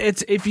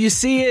 It's if you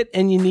see it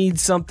and you need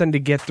something to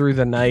get through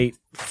the night,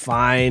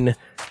 fine.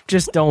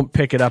 Just don't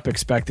pick it up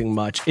expecting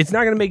much. It's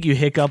not going to make you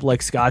hiccup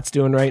like Scott's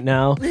doing right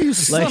now. You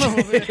son of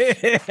a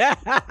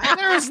bitch.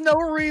 There's no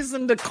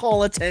reason to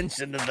call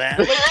attention to that.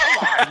 Like,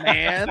 come on,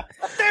 man.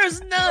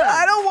 There's no.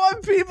 I don't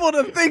want people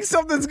to think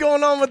something's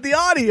going on with the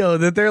audio,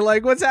 that they're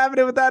like, what's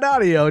happening with that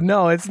audio?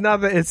 No, it's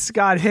not that. It's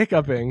Scott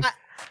hiccuping.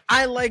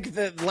 I like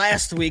that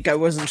last week I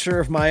wasn't sure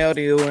if my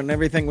audio and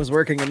everything was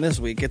working, and this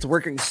week it's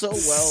working so well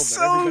that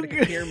everybody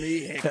can hear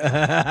me.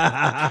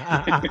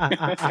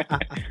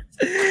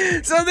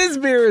 So this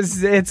beer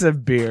it's a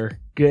beer.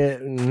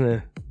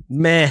 Good.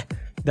 Meh.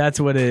 That's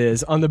what it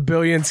is. On the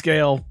billion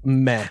scale,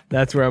 meh.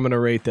 That's where I'm going to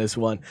rate this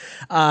one.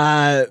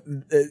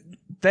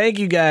 Thank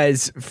you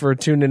guys for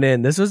tuning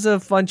in. This was a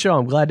fun show.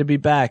 I'm glad to be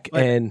back.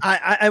 But and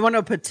I want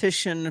to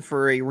petition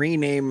for a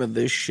rename of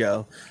this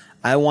show.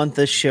 I want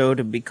this show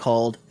to be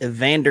called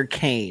Evander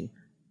Kane,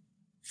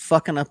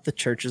 fucking up the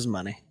church's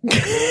money.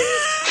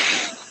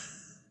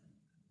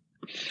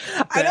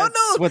 I don't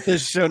know what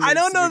this show needs I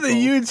don't know to the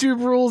be called.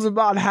 YouTube rules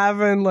about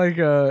having like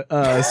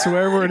a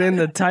swear word in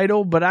the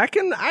title, but I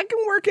can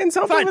work in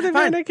something with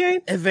Evander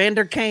Kane.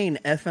 Evander Kane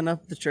effing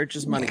up the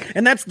church's money.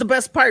 And that's the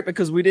best part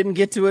because we didn't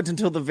get to it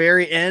until the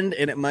very end,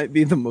 and it might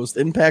be the most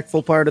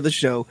impactful part of the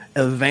show.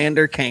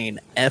 Evander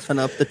Kane effing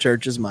up the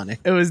church's money.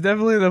 It was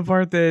definitely the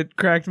part that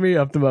cracked me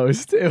up the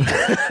most.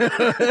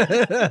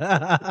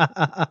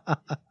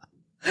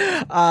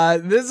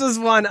 This was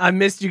fun. I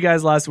missed you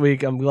guys last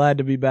week. I'm glad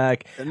to be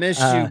back. I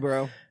missed you,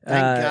 bro.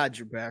 Thank God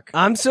you're back.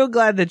 I'm so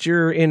glad that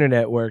your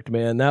internet worked,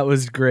 man. That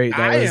was great.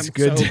 That was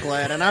good. So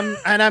glad, and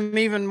I'm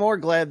even more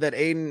glad that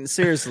Aiden,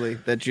 seriously,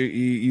 that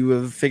you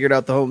have figured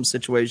out the home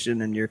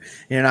situation and you're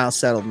now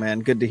settled, man.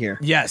 Good to hear.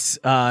 Yes,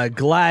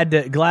 glad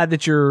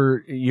that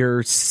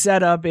you're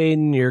set up,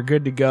 Aiden. You're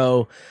good to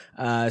go.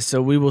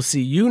 So we will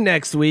see you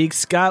next week.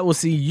 Scott will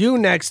see you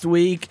next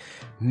week.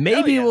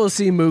 Maybe we'll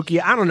see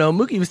Mookie. I don't know.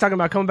 Mookie was talking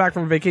about coming back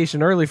from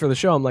vacation early for the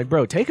show. I'm like,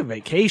 bro, take a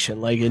vacation.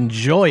 Like,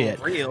 enjoy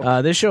it.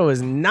 This show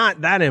is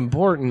not that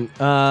important,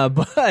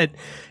 but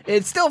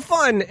it's still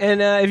fun.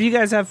 And if you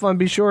guys have fun,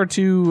 be sure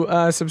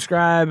to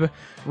subscribe,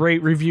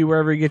 rate, review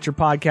wherever you get your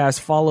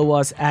podcast. Follow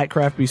us at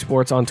Craft Beer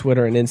Sports on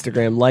Twitter and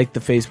Instagram. Like the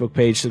Facebook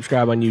page.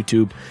 Subscribe on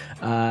YouTube.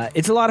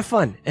 It's a lot of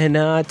fun. And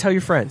tell your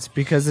friends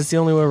because it's the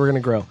only way we're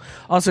going to grow.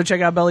 Also,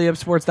 check out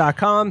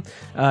BellyUpSports.com.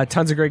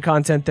 Tons of great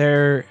content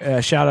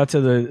there. Shout out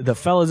to the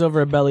fellas over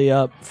at Belly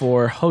Up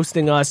for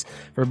hosting us,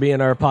 for being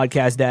our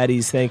podcast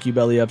daddies. Thank you,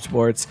 Belly Up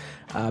Sports.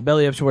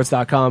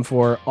 BellyUpSports.com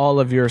for all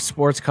of your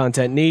sports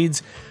content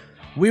needs.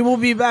 We will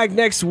be back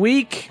next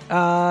week.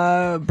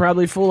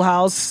 Probably full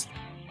house.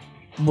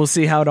 We'll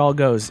see how it all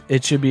goes.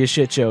 It should be a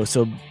shit show,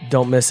 so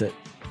don't miss it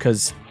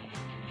because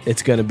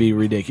it's going to be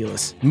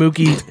ridiculous.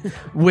 Mookie,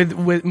 with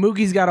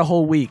Mookie's got a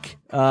whole week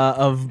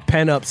of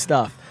pent up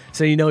stuff,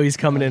 so you know he's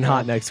coming in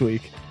hot next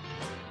week.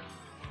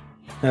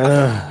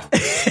 We'll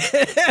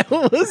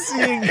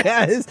see you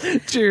guys.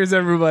 Cheers,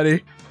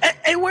 everybody.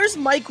 Hey, where's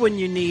Mike when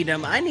you need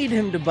him? I need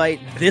him to bite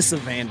this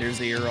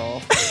Evander's ear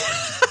off.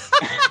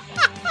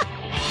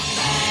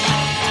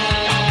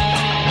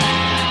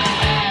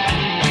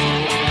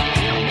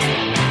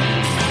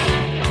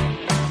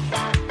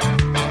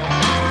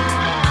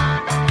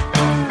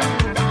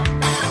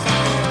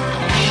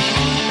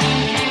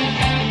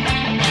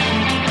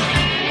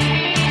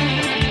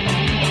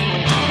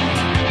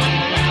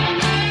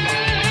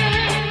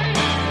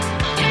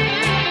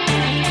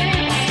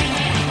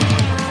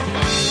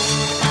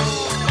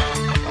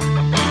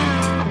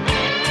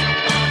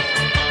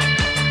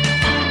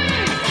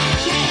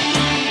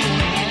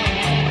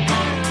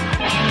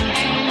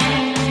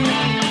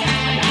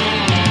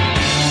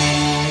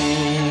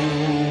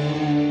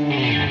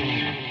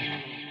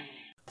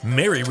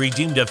 Mary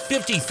redeemed a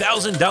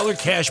 $50,000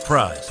 cash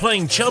prize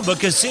playing Chumba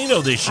Casino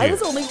this year. I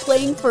was only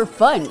playing for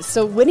fun,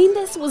 so winning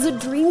this was a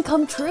dream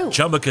come true.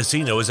 Chumba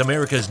Casino is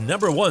America's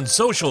 #1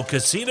 social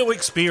casino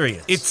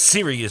experience. It's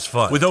serious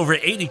fun. With over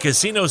 80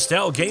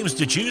 casino-style games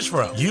to choose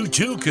from, you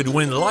too could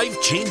win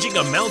life-changing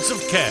amounts of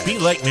cash. Be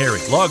like Mary.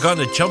 Log on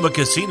to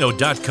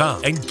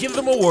ChumbaCasino.com and give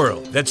them a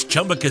whirl. That's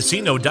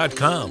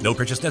ChumbaCasino.com. No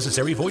purchase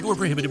necessary. Void or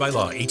prohibited by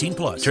law. 18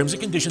 plus. Terms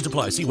and conditions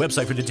apply. See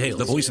website for details.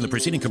 The voice in the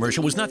preceding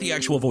commercial was not the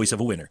actual voice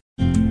of a winner.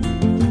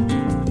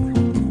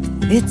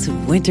 It's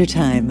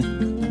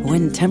wintertime.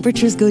 When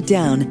temperatures go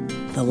down,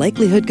 the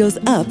likelihood goes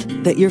up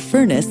that your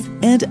furnace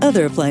and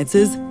other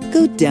appliances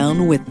go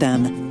down with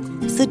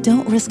them. So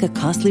don't risk a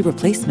costly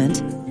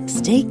replacement.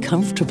 Stay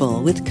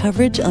comfortable with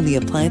coverage on the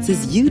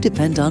appliances you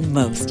depend on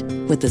most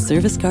with the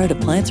Service Guard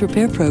Appliance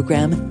Repair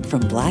Program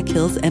from Black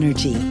Hills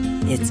Energy.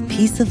 It's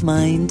peace of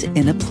mind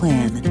in a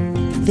plan.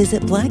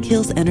 Visit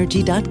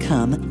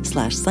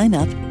blackhillsenergy.com/sign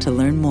up to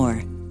learn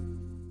more.